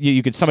know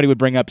somebody would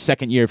bring up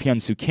second year of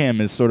Hyun-Soo Kim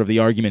as sort of the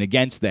argument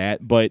against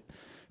that, but –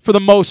 for the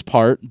most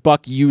part,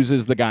 Buck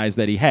uses the guys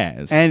that he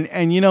has. And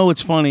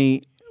it's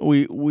funny.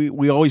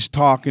 We always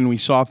talk and we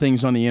saw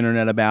things on the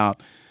internet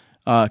about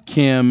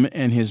Kim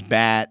and his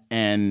bat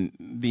and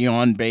the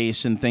on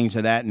base and things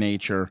of that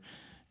nature.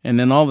 And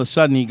then all of a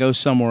sudden he goes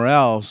somewhere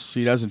else.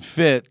 He doesn't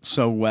fit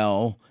so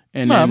well.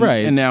 And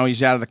now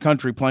he's out of the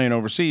country playing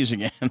overseas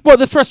again. Well,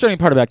 the frustrating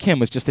part about Kim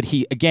was just that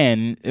he,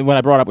 again, what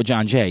I brought up with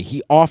John Jay,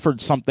 he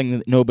offered something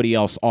that nobody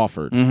else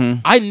offered.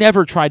 Mm-hmm. I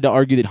never tried to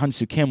argue that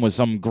Hyun-Soo Kim was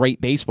some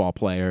great baseball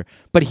player,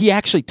 but he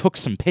actually took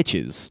some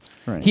pitches.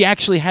 Right. He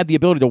actually had the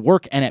ability to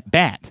work an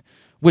at-bat,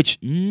 which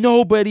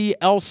nobody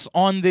else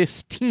on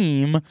this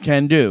team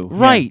can do.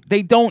 Right. Yeah.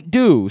 They don't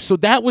do. So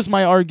that was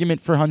my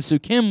argument for Hyun-Soo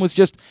Kim was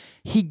just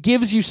he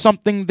gives you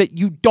something that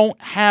you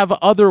don't have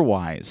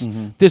otherwise.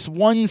 Mm-hmm. This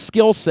one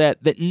skill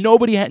set that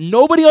nobody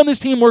on this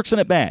team works in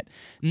at bat.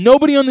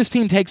 Nobody on this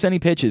team takes any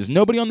pitches.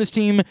 Nobody on this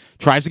team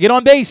tries to get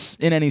on base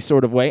in any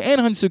sort of way. And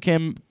Hyun-Soo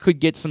Kim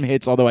could get some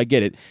hits, although I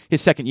get it.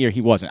 His second year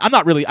he wasn't. I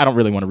don't really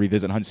want to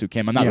revisit Hyun-Soo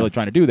Kim. I'm not really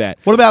trying to do that.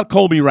 What about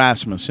Colby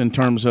Rasmus in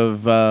terms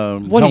of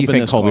what do you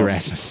think Colby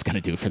Rasmus is going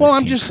to do for this team? Well,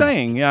 I'm just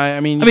saying.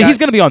 He's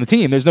going to be on the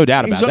team. There's no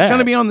doubt about that. He's going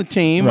to be on the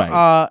team.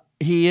 Right.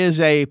 He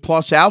is a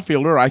plus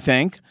outfielder, I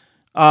think.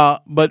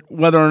 But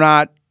whether or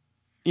not,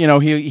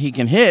 he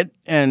can hit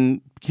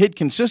and hit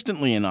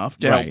consistently enough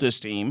to help this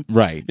team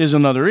is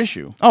another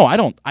issue. Oh, I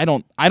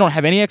don't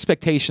have any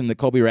expectation that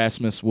Colby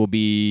Rasmus will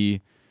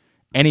be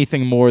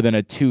anything more than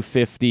a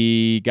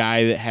 250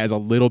 guy that has a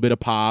little bit of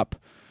pop.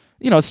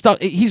 Stuff.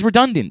 He's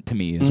redundant to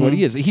me is what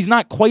he is. He's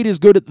not quite as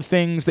good at the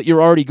things that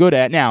you're already good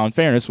at now. In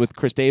fairness, with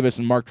Chris Davis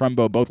and Mark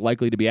Trumbo both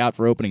likely to be out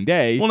for opening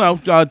day. Well,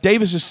 no,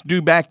 Davis is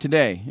due back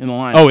today in the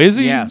lineup. Oh, is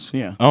he? Yes,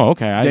 yeah. Oh,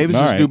 okay. Davis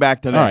is due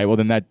back today. All right, well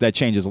then that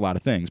changes a lot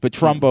of things. But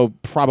Trumbo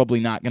probably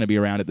not going to be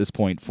around at this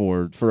point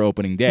for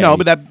opening day. No,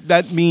 but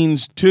that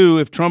means too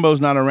if Trumbo's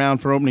not around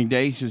for opening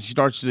day, since he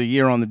starts the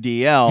year on the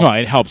DL. No,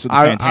 it helps with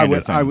the Santander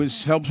thing.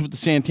 Helps with the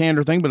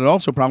Santander thing, but it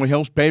also probably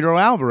helps Pedro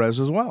Alvarez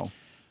as well.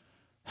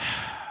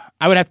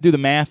 I would have to do the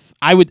math.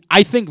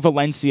 I think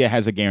Valencia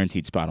has a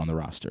guaranteed spot on the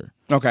roster.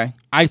 Okay.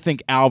 I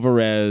think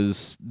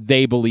Alvarez,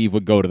 they believe,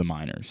 would go to the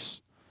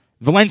minors.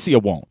 Valencia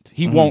won't.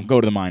 He won't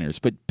go to the minors.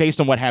 But based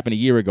on what happened a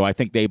year ago, I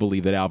think they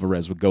believe that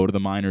Alvarez would go to the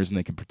minors and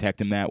they can protect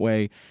him that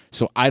way.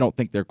 So I don't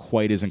think they're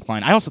quite as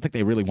inclined. I also think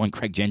they really want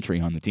Craig Gentry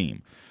on the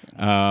team.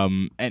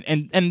 And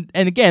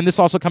again, this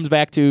also comes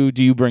back to,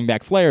 do you bring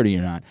back Flaherty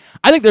or not?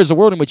 I think there's a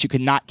world in which you could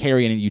not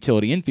carry in a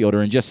utility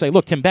infielder and just say,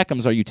 look, Tim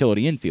Beckham's our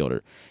utility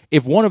infielder.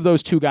 If one of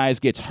those two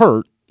guys gets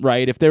hurt,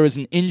 right, if there was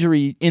an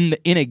injury in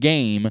a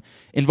game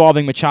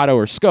involving Machado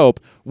or Scope,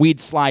 we'd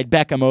slide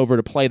Beckham over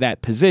to play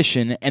that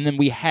position, and then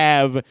we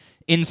have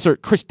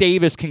Chris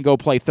Davis can go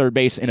play third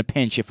base in a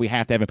pinch if we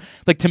have to have him.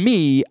 Like, to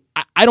me,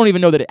 I don't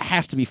even know that it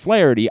has to be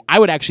Flaherty. I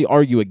would actually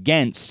argue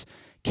against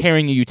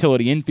carrying a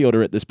utility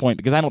infielder at this point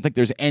because I don't think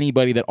there's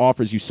anybody that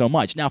offers you so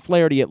much. Now,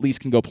 Flaherty at least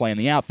can go play in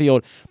the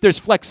outfield. There's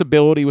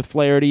flexibility with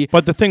Flaherty.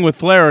 But the thing with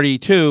Flaherty,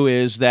 too,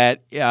 is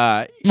that...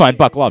 and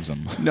Buck loves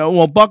him. No,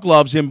 well, Buck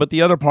loves him, but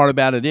the other part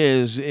about it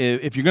is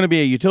if you're going to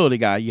be a utility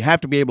guy, you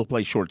have to be able to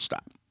play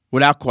shortstop.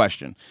 Without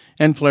question.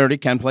 And Flaherty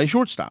can play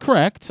shortstop.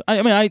 Correct.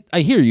 I mean, I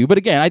hear you. But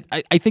again,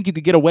 I think you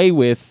could get away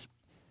with...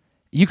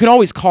 You could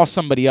always call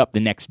somebody up the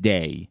next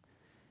day.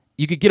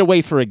 You could get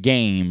away for a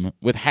game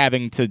with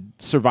having to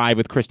survive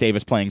with Chris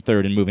Davis playing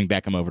third and moving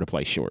Beckham over to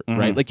play short,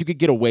 right? Like, you could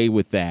get away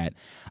with that.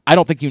 I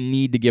don't think you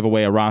need to give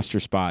away a roster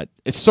spot.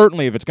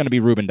 Certainly if it's going to be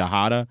Ruben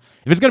Tejada.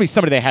 If it's going to be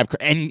somebody they have...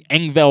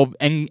 Engel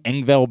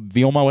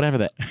Vilma, whatever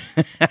that...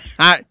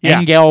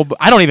 Engel...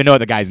 I don't even know what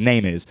the guy's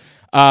name is.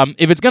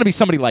 If it's going to be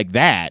somebody like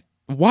that,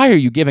 why are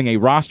you giving a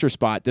roster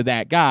spot to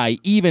that guy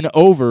even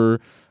over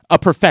a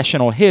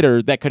professional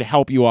hitter that could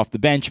help you off the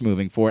bench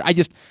moving forward?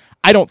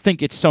 I don't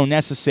think it's so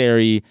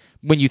necessary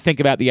when you think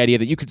about the idea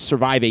that you could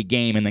survive a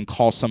game and then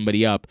call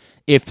somebody up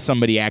if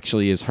somebody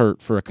actually is hurt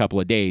for a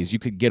couple of days. You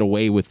could get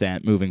away with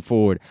that moving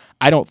forward.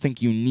 I don't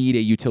think you need a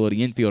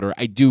utility infielder.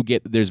 I do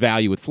get that there's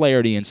value with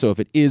Flaherty, and so if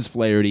it is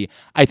Flaherty,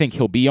 I think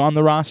he'll be on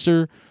the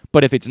roster.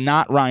 But if it's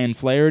not Ryan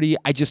Flaherty,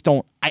 I just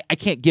don't. I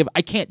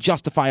can't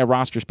justify a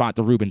roster spot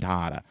to Ruben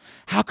Tejada.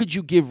 How could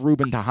you give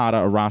Ruben Tejada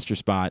a roster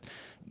spot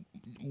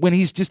when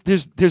he's just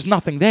there's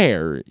nothing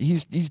there? He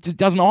just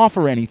doesn't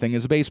offer anything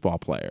as a baseball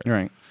player.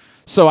 Right.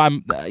 So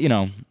I'm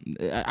I'm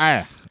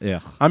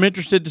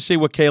interested to see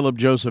what Caleb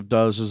Joseph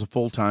does as a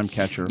full-time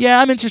catcher. Yeah,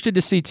 I'm interested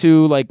to see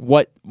too, like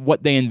what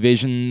they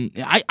envision.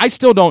 I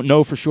still don't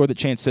know for sure that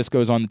Chance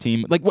Sisco is on the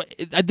team. Like,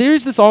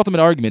 there's this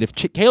ultimate argument: if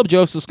Caleb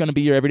Joseph's going to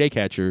be your everyday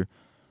catcher,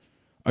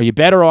 are you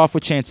better off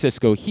with Chance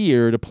Sisco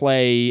here to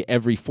play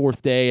every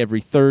fourth day,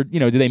 every third?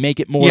 Do they make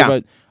it more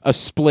of a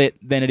split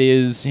than it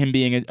is him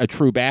being a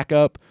true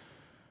backup?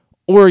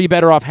 Or are you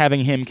better off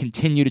having him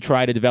continue to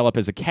try to develop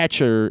as a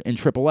catcher in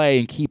AAA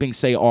and keeping,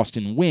 say,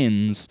 Austin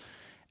Wynns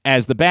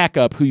as the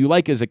backup, who you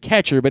like as a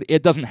catcher, but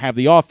it doesn't have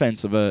the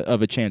offense of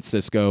a Chance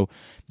Sisco?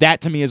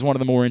 That, to me, is one of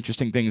the more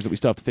interesting things that we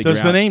still have to figure out.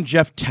 Does the name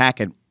Jeff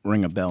Tackett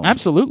ring a bell?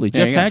 Absolutely.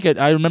 Jeff Tackett,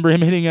 I remember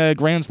him hitting a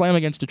grand slam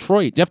against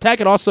Detroit. Jeff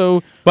Tackett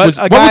also... But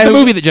what was the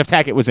movie that Jeff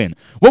Tackett was in?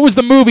 What was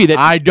the movie that...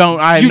 I have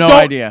no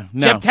idea.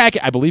 No. Jeff Tackett,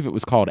 I believe it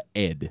was called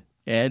Ed.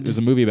 Ed? It was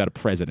a movie about a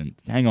president.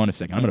 Hang on a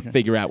second. I'm going to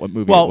figure out what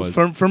movie it was.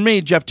 Well, for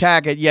me, Jeff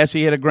Tackett, yes,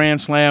 he hit a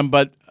grand slam,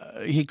 but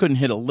he couldn't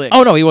hit a lick.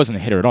 Oh, no, he wasn't a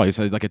hitter at all. He's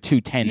like a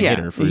 210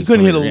 hitter. For he his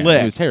couldn't career. hit a lick.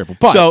 He was terrible.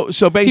 But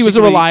so basically, he was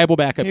a reliable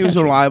backup catcher. He was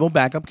a reliable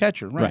backup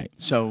catcher, right.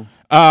 So...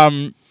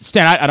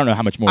 Stan, I don't know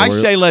how much more. I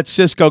say let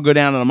Sisco go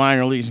down to the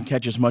minor leagues and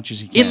catch as much as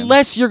he can.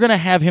 Unless you're going to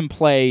have him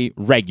play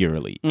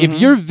regularly. If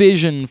your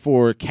vision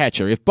for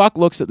catcher, if Buck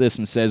looks at this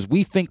and says,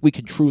 we think we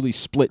could truly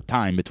split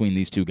time between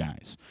these two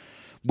guys.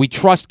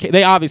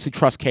 They obviously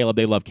trust Caleb.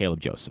 They love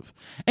Caleb Joseph.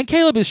 And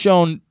Caleb has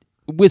shown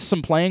with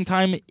some playing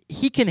time,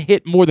 he can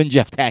hit more than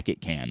Jeff Tackett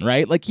can,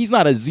 right? Like, he's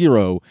not a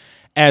zero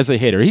as a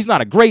hitter. He's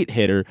not a great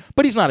hitter,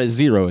 but he's not a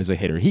zero as a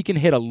hitter. He can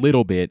hit a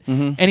little bit,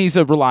 and he's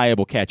a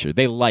reliable catcher.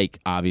 They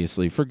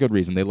obviously, for good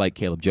reason, they like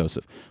Caleb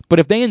Joseph. But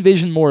if they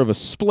envision more of a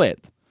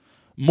split,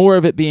 more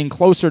of it being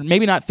closer,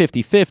 maybe not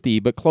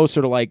 50-50, but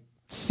closer to like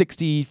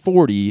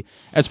 60-40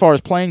 as far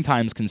as playing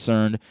time is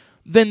concerned,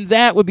 then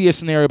that would be a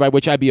scenario by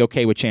which I'd be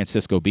okay with Chance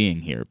Sisco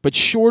being here. But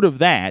short of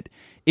that,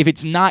 if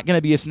it's not going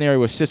to be a scenario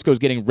where Sisco's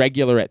getting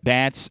regular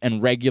at-bats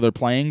and regular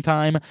playing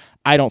time,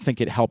 I don't think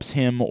it helps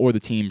him or the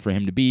team for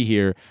him to be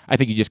here. I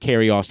think you just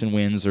carry Austin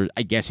Wynns, or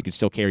I guess you could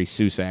still carry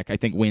Susac. I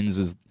think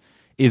Wynns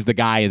is the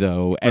guy,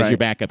 though, as your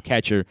backup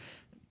catcher.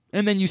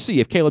 And then you see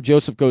if Caleb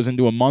Joseph goes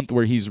into a month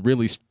where he's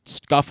really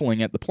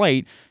scuffling at the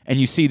plate, and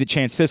you see that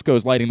Chance Sisco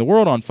is lighting the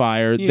world on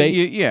fire. You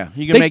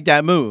can make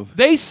that move.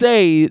 They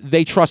say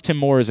they trust him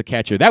more as a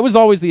catcher. That was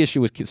always the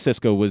issue with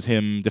Sisco, was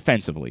him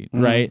defensively,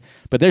 right?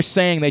 But they're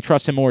saying they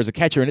trust him more as a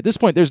catcher, and at this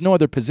point, there's no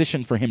other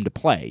position for him to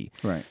play.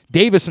 Right.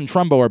 Davis and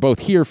Trumbo are both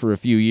here for a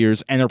few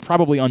years, and they're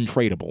probably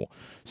untradeable.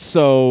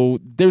 So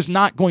there's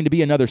not going to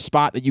be another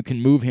spot that you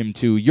can move him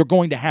to. You're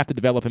going to have to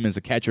develop him as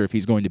a catcher if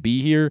he's going to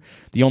be here.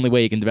 The only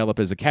way he can develop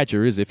as a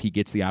catcher is if he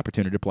gets the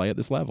opportunity to play at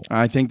this level.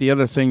 I think the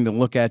other thing to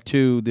look at,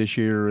 too, this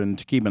year and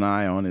to keep an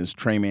eye on is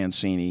Trey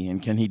Mancini,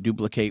 and can he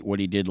duplicate what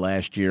he did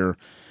last year?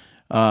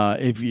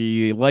 If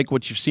you like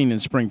what you've seen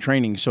in spring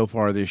training so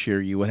far this year,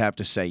 you would have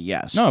to say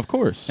yes. No, of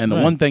course. And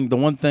the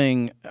one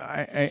thing,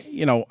 I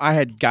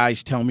had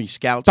guys tell me,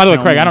 scouts. By the way,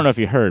 Craig, I don't know if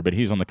you heard, but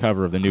he's on the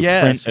cover of the new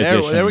print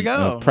edition there we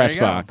go. of Press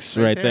Box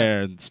right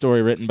there.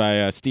 Story written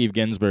by Steve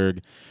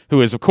Ginsburg,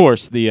 who is, of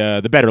course,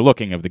 the better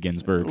looking of the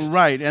Ginsburgs.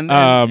 Right,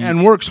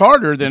 and works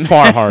harder than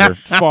far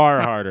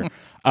harder.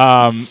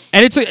 And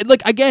it's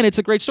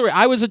a great story.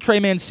 I was a Trey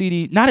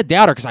Mancini, not a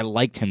doubter because I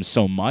liked him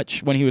so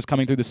much when he was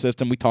coming through the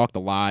system. We talked a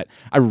lot.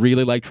 I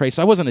really liked Trey,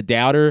 so I wasn't a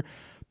doubter,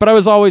 but I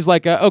was always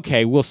like,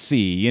 okay, we'll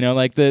see.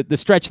 Like the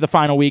stretch of the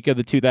final week of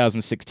the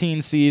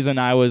 2016 season,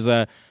 I was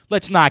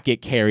let's not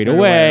get carried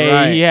away.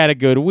 Right. He had a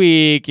good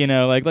week,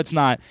 let's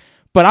not.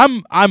 But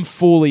I'm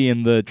fully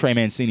in the Trey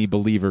Mancini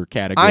believer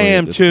category. I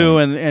am too,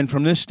 point. and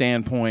from this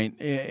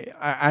standpoint,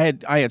 I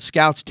had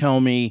scouts tell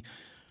me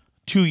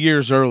 2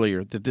 years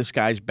earlier that this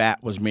guy's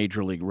bat was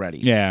major league ready.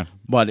 Yeah.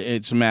 But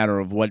it's a matter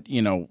of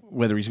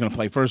whether he's going to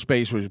play first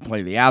base or he's going to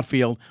play the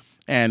outfield.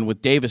 And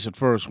with Davis at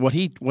first, what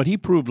he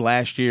proved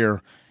last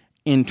year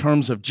in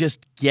terms of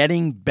just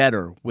getting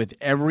better with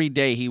every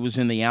day he was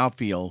in the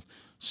outfield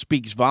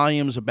speaks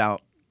volumes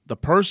about the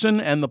person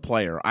and the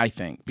player, I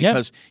think,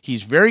 because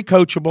he's very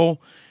coachable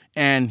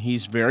and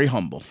he's very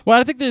humble. Well,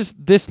 I think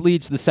this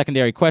leads to the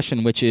secondary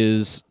question, which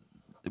is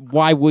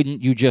why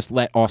wouldn't you just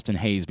let Austin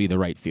Hayes be the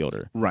right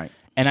fielder? Right.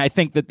 And I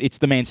think that it's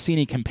the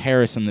Mancini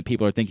comparison that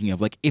people are thinking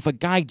of. Like, if a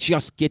guy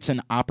just gets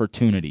an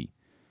opportunity,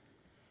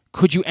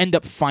 could you end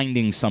up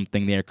finding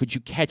something there? Could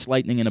you catch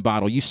lightning in a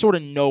bottle? You sort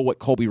of know what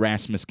Colby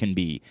Rasmus can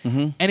be.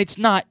 Mm-hmm. And it's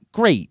not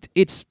great.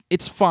 It's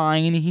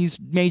fine. He's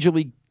major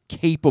league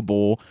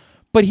capable,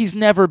 but he's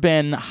never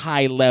been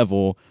high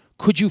level.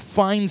 Could you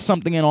find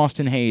something in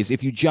Austin Hayes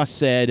if you just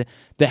said,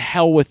 the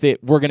hell with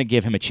it, we're going to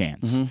give him a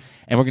chance? Mm-hmm.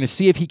 And we're going to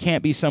see if he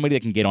can't be somebody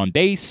that can get on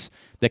base,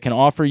 that can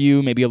offer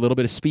you maybe a little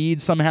bit of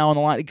speed somehow on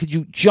the line. Could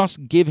you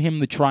just give him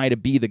the try to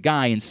be the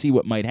guy and see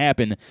what might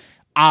happen,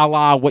 a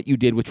la what you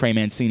did with Trey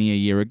Mancini a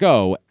year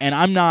ago? And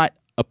I'm not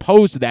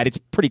opposed to that. It's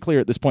pretty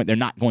clear at this point they're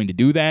not going to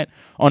do that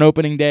on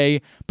opening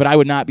day, but I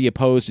would not be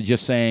opposed to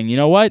just saying, you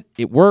know what,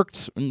 it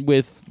worked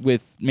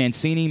with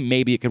Mancini,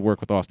 maybe it could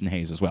work with Austin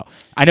Hayes as well.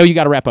 I know you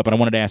got to wrap up, but I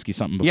wanted to ask you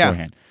something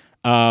beforehand.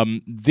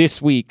 This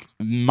week,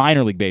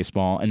 minor league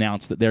baseball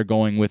announced that they're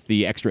going with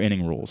the extra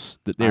inning rules.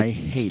 That they're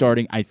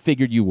starting. I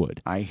figured you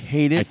would. I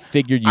hate it. I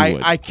figured you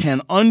would. I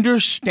can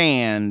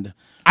understand.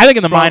 I think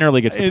in the minor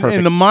league, it's the perfect.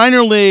 In the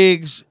minor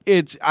leagues,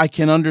 I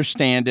can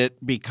understand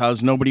it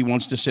because nobody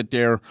wants to sit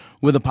there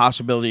with the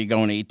possibility of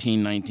going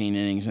 18, 19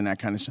 innings and that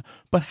kind of stuff.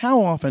 But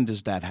how often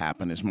does that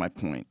happen is my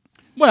point.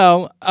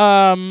 Well,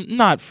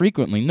 not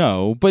frequently,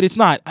 no. But it's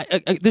not.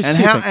 There's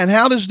two things. And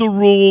how does the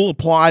rule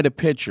apply to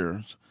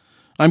pitchers?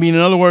 I mean,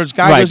 in other words,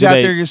 guy goes out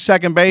there, gets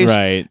second base.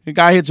 Right. The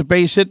guy hits a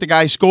base hit. The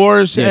guy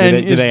scores. Yeah, and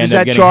do they does end up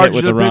that getting charge hit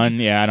with the the run?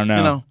 Yeah, I don't know.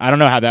 You know? I don't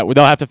know how that.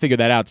 They'll have to figure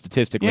that out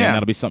statistically, and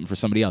that'll be something for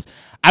somebody else.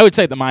 I would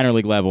say at the minor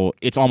league level,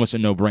 it's almost a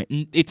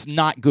no-brainer. It's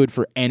not good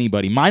for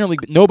anybody. Minor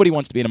league. Nobody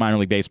wants to be in a minor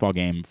league baseball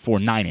game for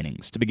 9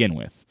 innings to begin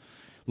with.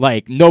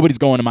 Like, nobody's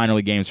going to minor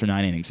league games for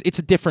 9 innings. It's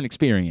a different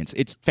experience.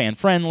 It's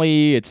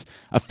fan-friendly. It's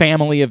a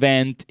family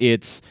event.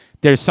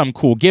 There's some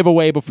cool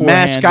giveaway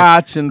beforehand.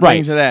 Mascots and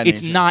things of that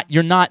It's nature. not.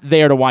 You're not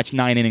there to watch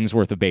 9 innings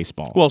worth of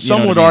baseball. Well,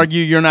 some would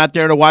argue you're not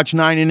there to watch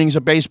 9 innings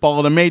of baseball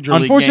at a major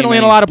league game. Unfortunately,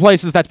 in a lot of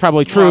places, that's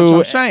probably true. Well,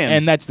 that's what I'm saying.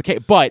 And that's the case.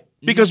 But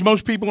because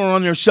most people are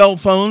on their cell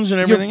phones and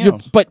everything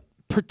else. But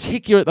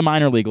particularly at the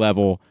minor league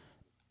level,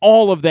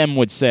 all of them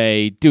would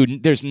say,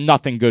 dude, there's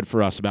nothing good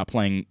for us about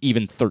playing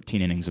even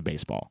 13 innings of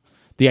baseball.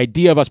 The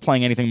idea of us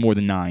playing anything more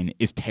than 9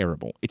 is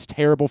terrible. It's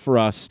terrible for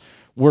us.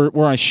 We're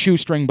on a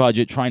shoestring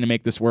budget trying to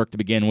make this work to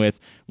begin with.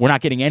 We're not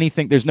getting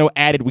anything. There's no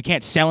added. We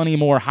can't sell any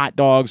more hot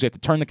dogs. We have to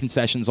turn the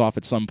concessions off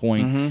at some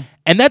point. Mm-hmm.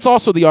 And that's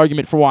also the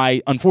argument for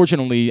why,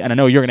 unfortunately, and I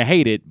know you're going to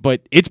hate it,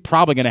 but it's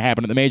probably going to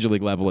happen at the major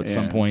league level at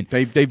some point.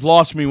 They've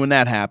lost me when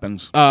that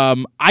happens.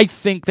 I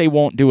think they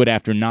won't do it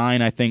after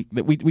 9. I think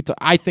that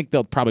I think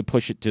they'll probably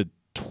push it to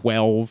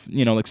 12,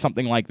 like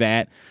something like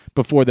that,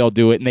 before they'll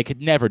do it, and they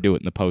could never do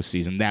it in the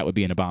postseason. That would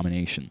be an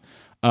abomination.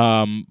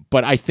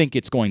 But I think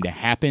it's going to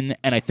happen,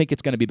 and I think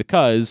it's going to be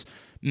because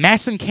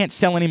Masson can't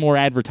sell any more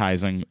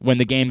advertising when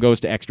the game goes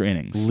to extra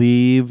innings.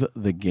 Leave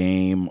the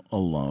game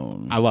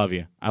alone. I love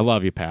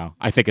you, pal.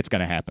 I think it's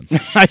going to happen.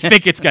 I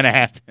think it's going to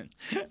happen.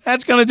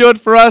 That's going to do it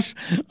for us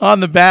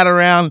on the Bat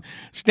Around.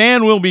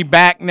 Stan will be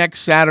back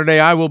next Saturday.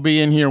 I will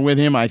be in here with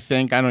him, I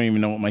think. I don't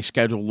even know what my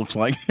schedule looks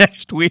like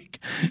next week.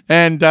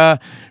 And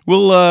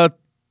we'll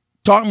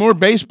talk more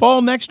baseball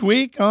next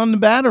week on the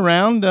Bat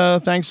Around.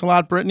 Thanks a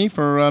lot, Brittany,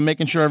 for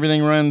making sure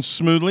everything runs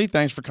smoothly.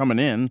 Thanks for coming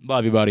in.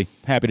 Love you, buddy.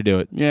 Happy to do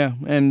it. Yeah,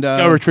 and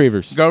go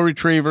Retrievers. Go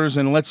Retrievers,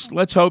 and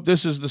let's hope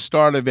this is the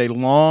start of a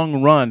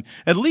long run,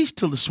 at least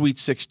till the Sweet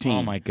 16.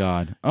 Oh my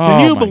God!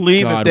 Can you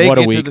believe if they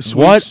get to the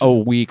Sweet? What a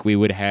week we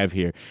would have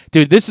here,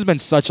 dude! This has been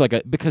such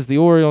because the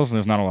Orioles,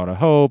 there's not a lot of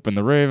hope, and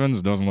the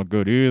Ravens doesn't look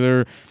good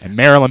either, and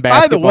Maryland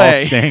basketball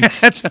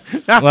stinks.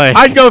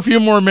 I'd go a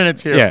few more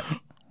minutes here. Yeah.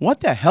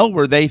 What the hell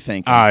were they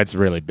thinking?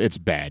 It's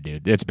bad,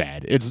 dude. It's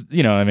bad. It's,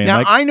 I mean,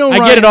 now, I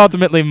get it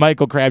ultimately.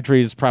 Michael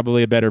Crabtree is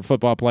probably a better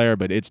football player,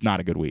 but it's not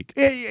a good week.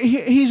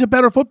 He's a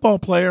better football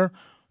player,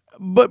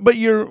 but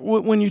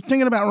when you're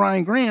thinking about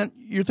Ryan Grant,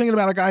 you're thinking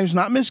about a guy who's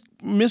not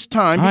missed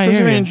time because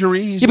of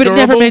injury. He's but it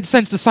never made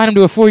sense to sign him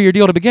to a 4-year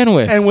deal to begin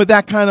with. And with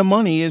that kind of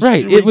money, is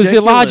right. Ridiculous. It was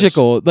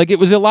illogical. It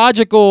was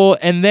illogical,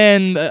 and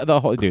then the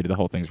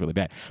whole thing's really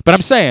bad. But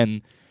I'm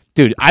saying,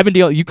 dude, I've been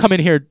dealing. You come in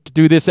here to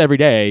do this every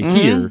day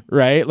here,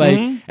 right?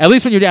 At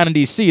least when you're down in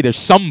D.C., there's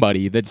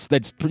somebody that's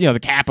the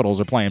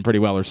Capitals are playing pretty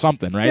well or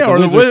something, right? Yeah,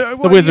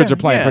 the Wizards are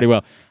playing pretty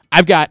well.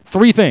 I've got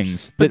 3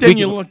 things. But then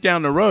you look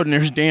down the road and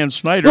there's Dan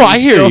Snyder. Well, I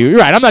hear you. You're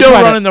right. I'm not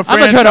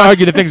trying to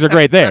argue that things are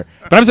great there.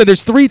 But I'm saying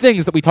there's 3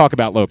 things that we talk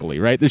about locally,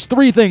 right? There's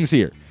 3 things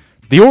here.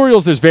 The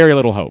Orioles, there's very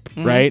little hope,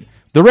 right?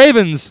 The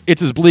Ravens,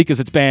 it's as bleak as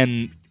it's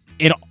been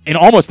in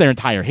almost their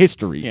entire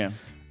history. Yeah.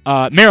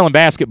 Maryland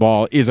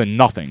basketball is a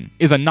nothing.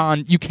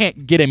 You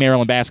can't get a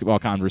Maryland basketball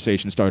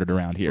conversation started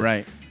around here.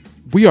 Right.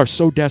 We are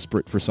so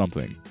desperate for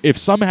something. If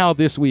somehow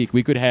this week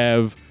we could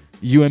have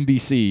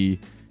UMBC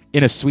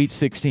in a Sweet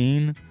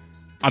 16,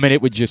 I mean,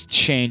 it would just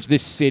change.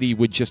 This city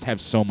would just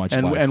have so much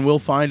life. And we'll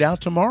find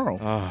out tomorrow.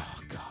 Oh,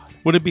 God.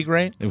 Would it be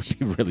great? It would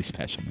be really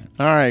special, man.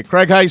 All right.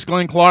 Craig Heiss,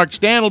 Glenn Clark.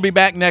 Stan will be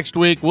back next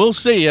week. We'll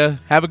see you.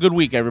 Have a good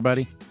week,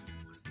 everybody.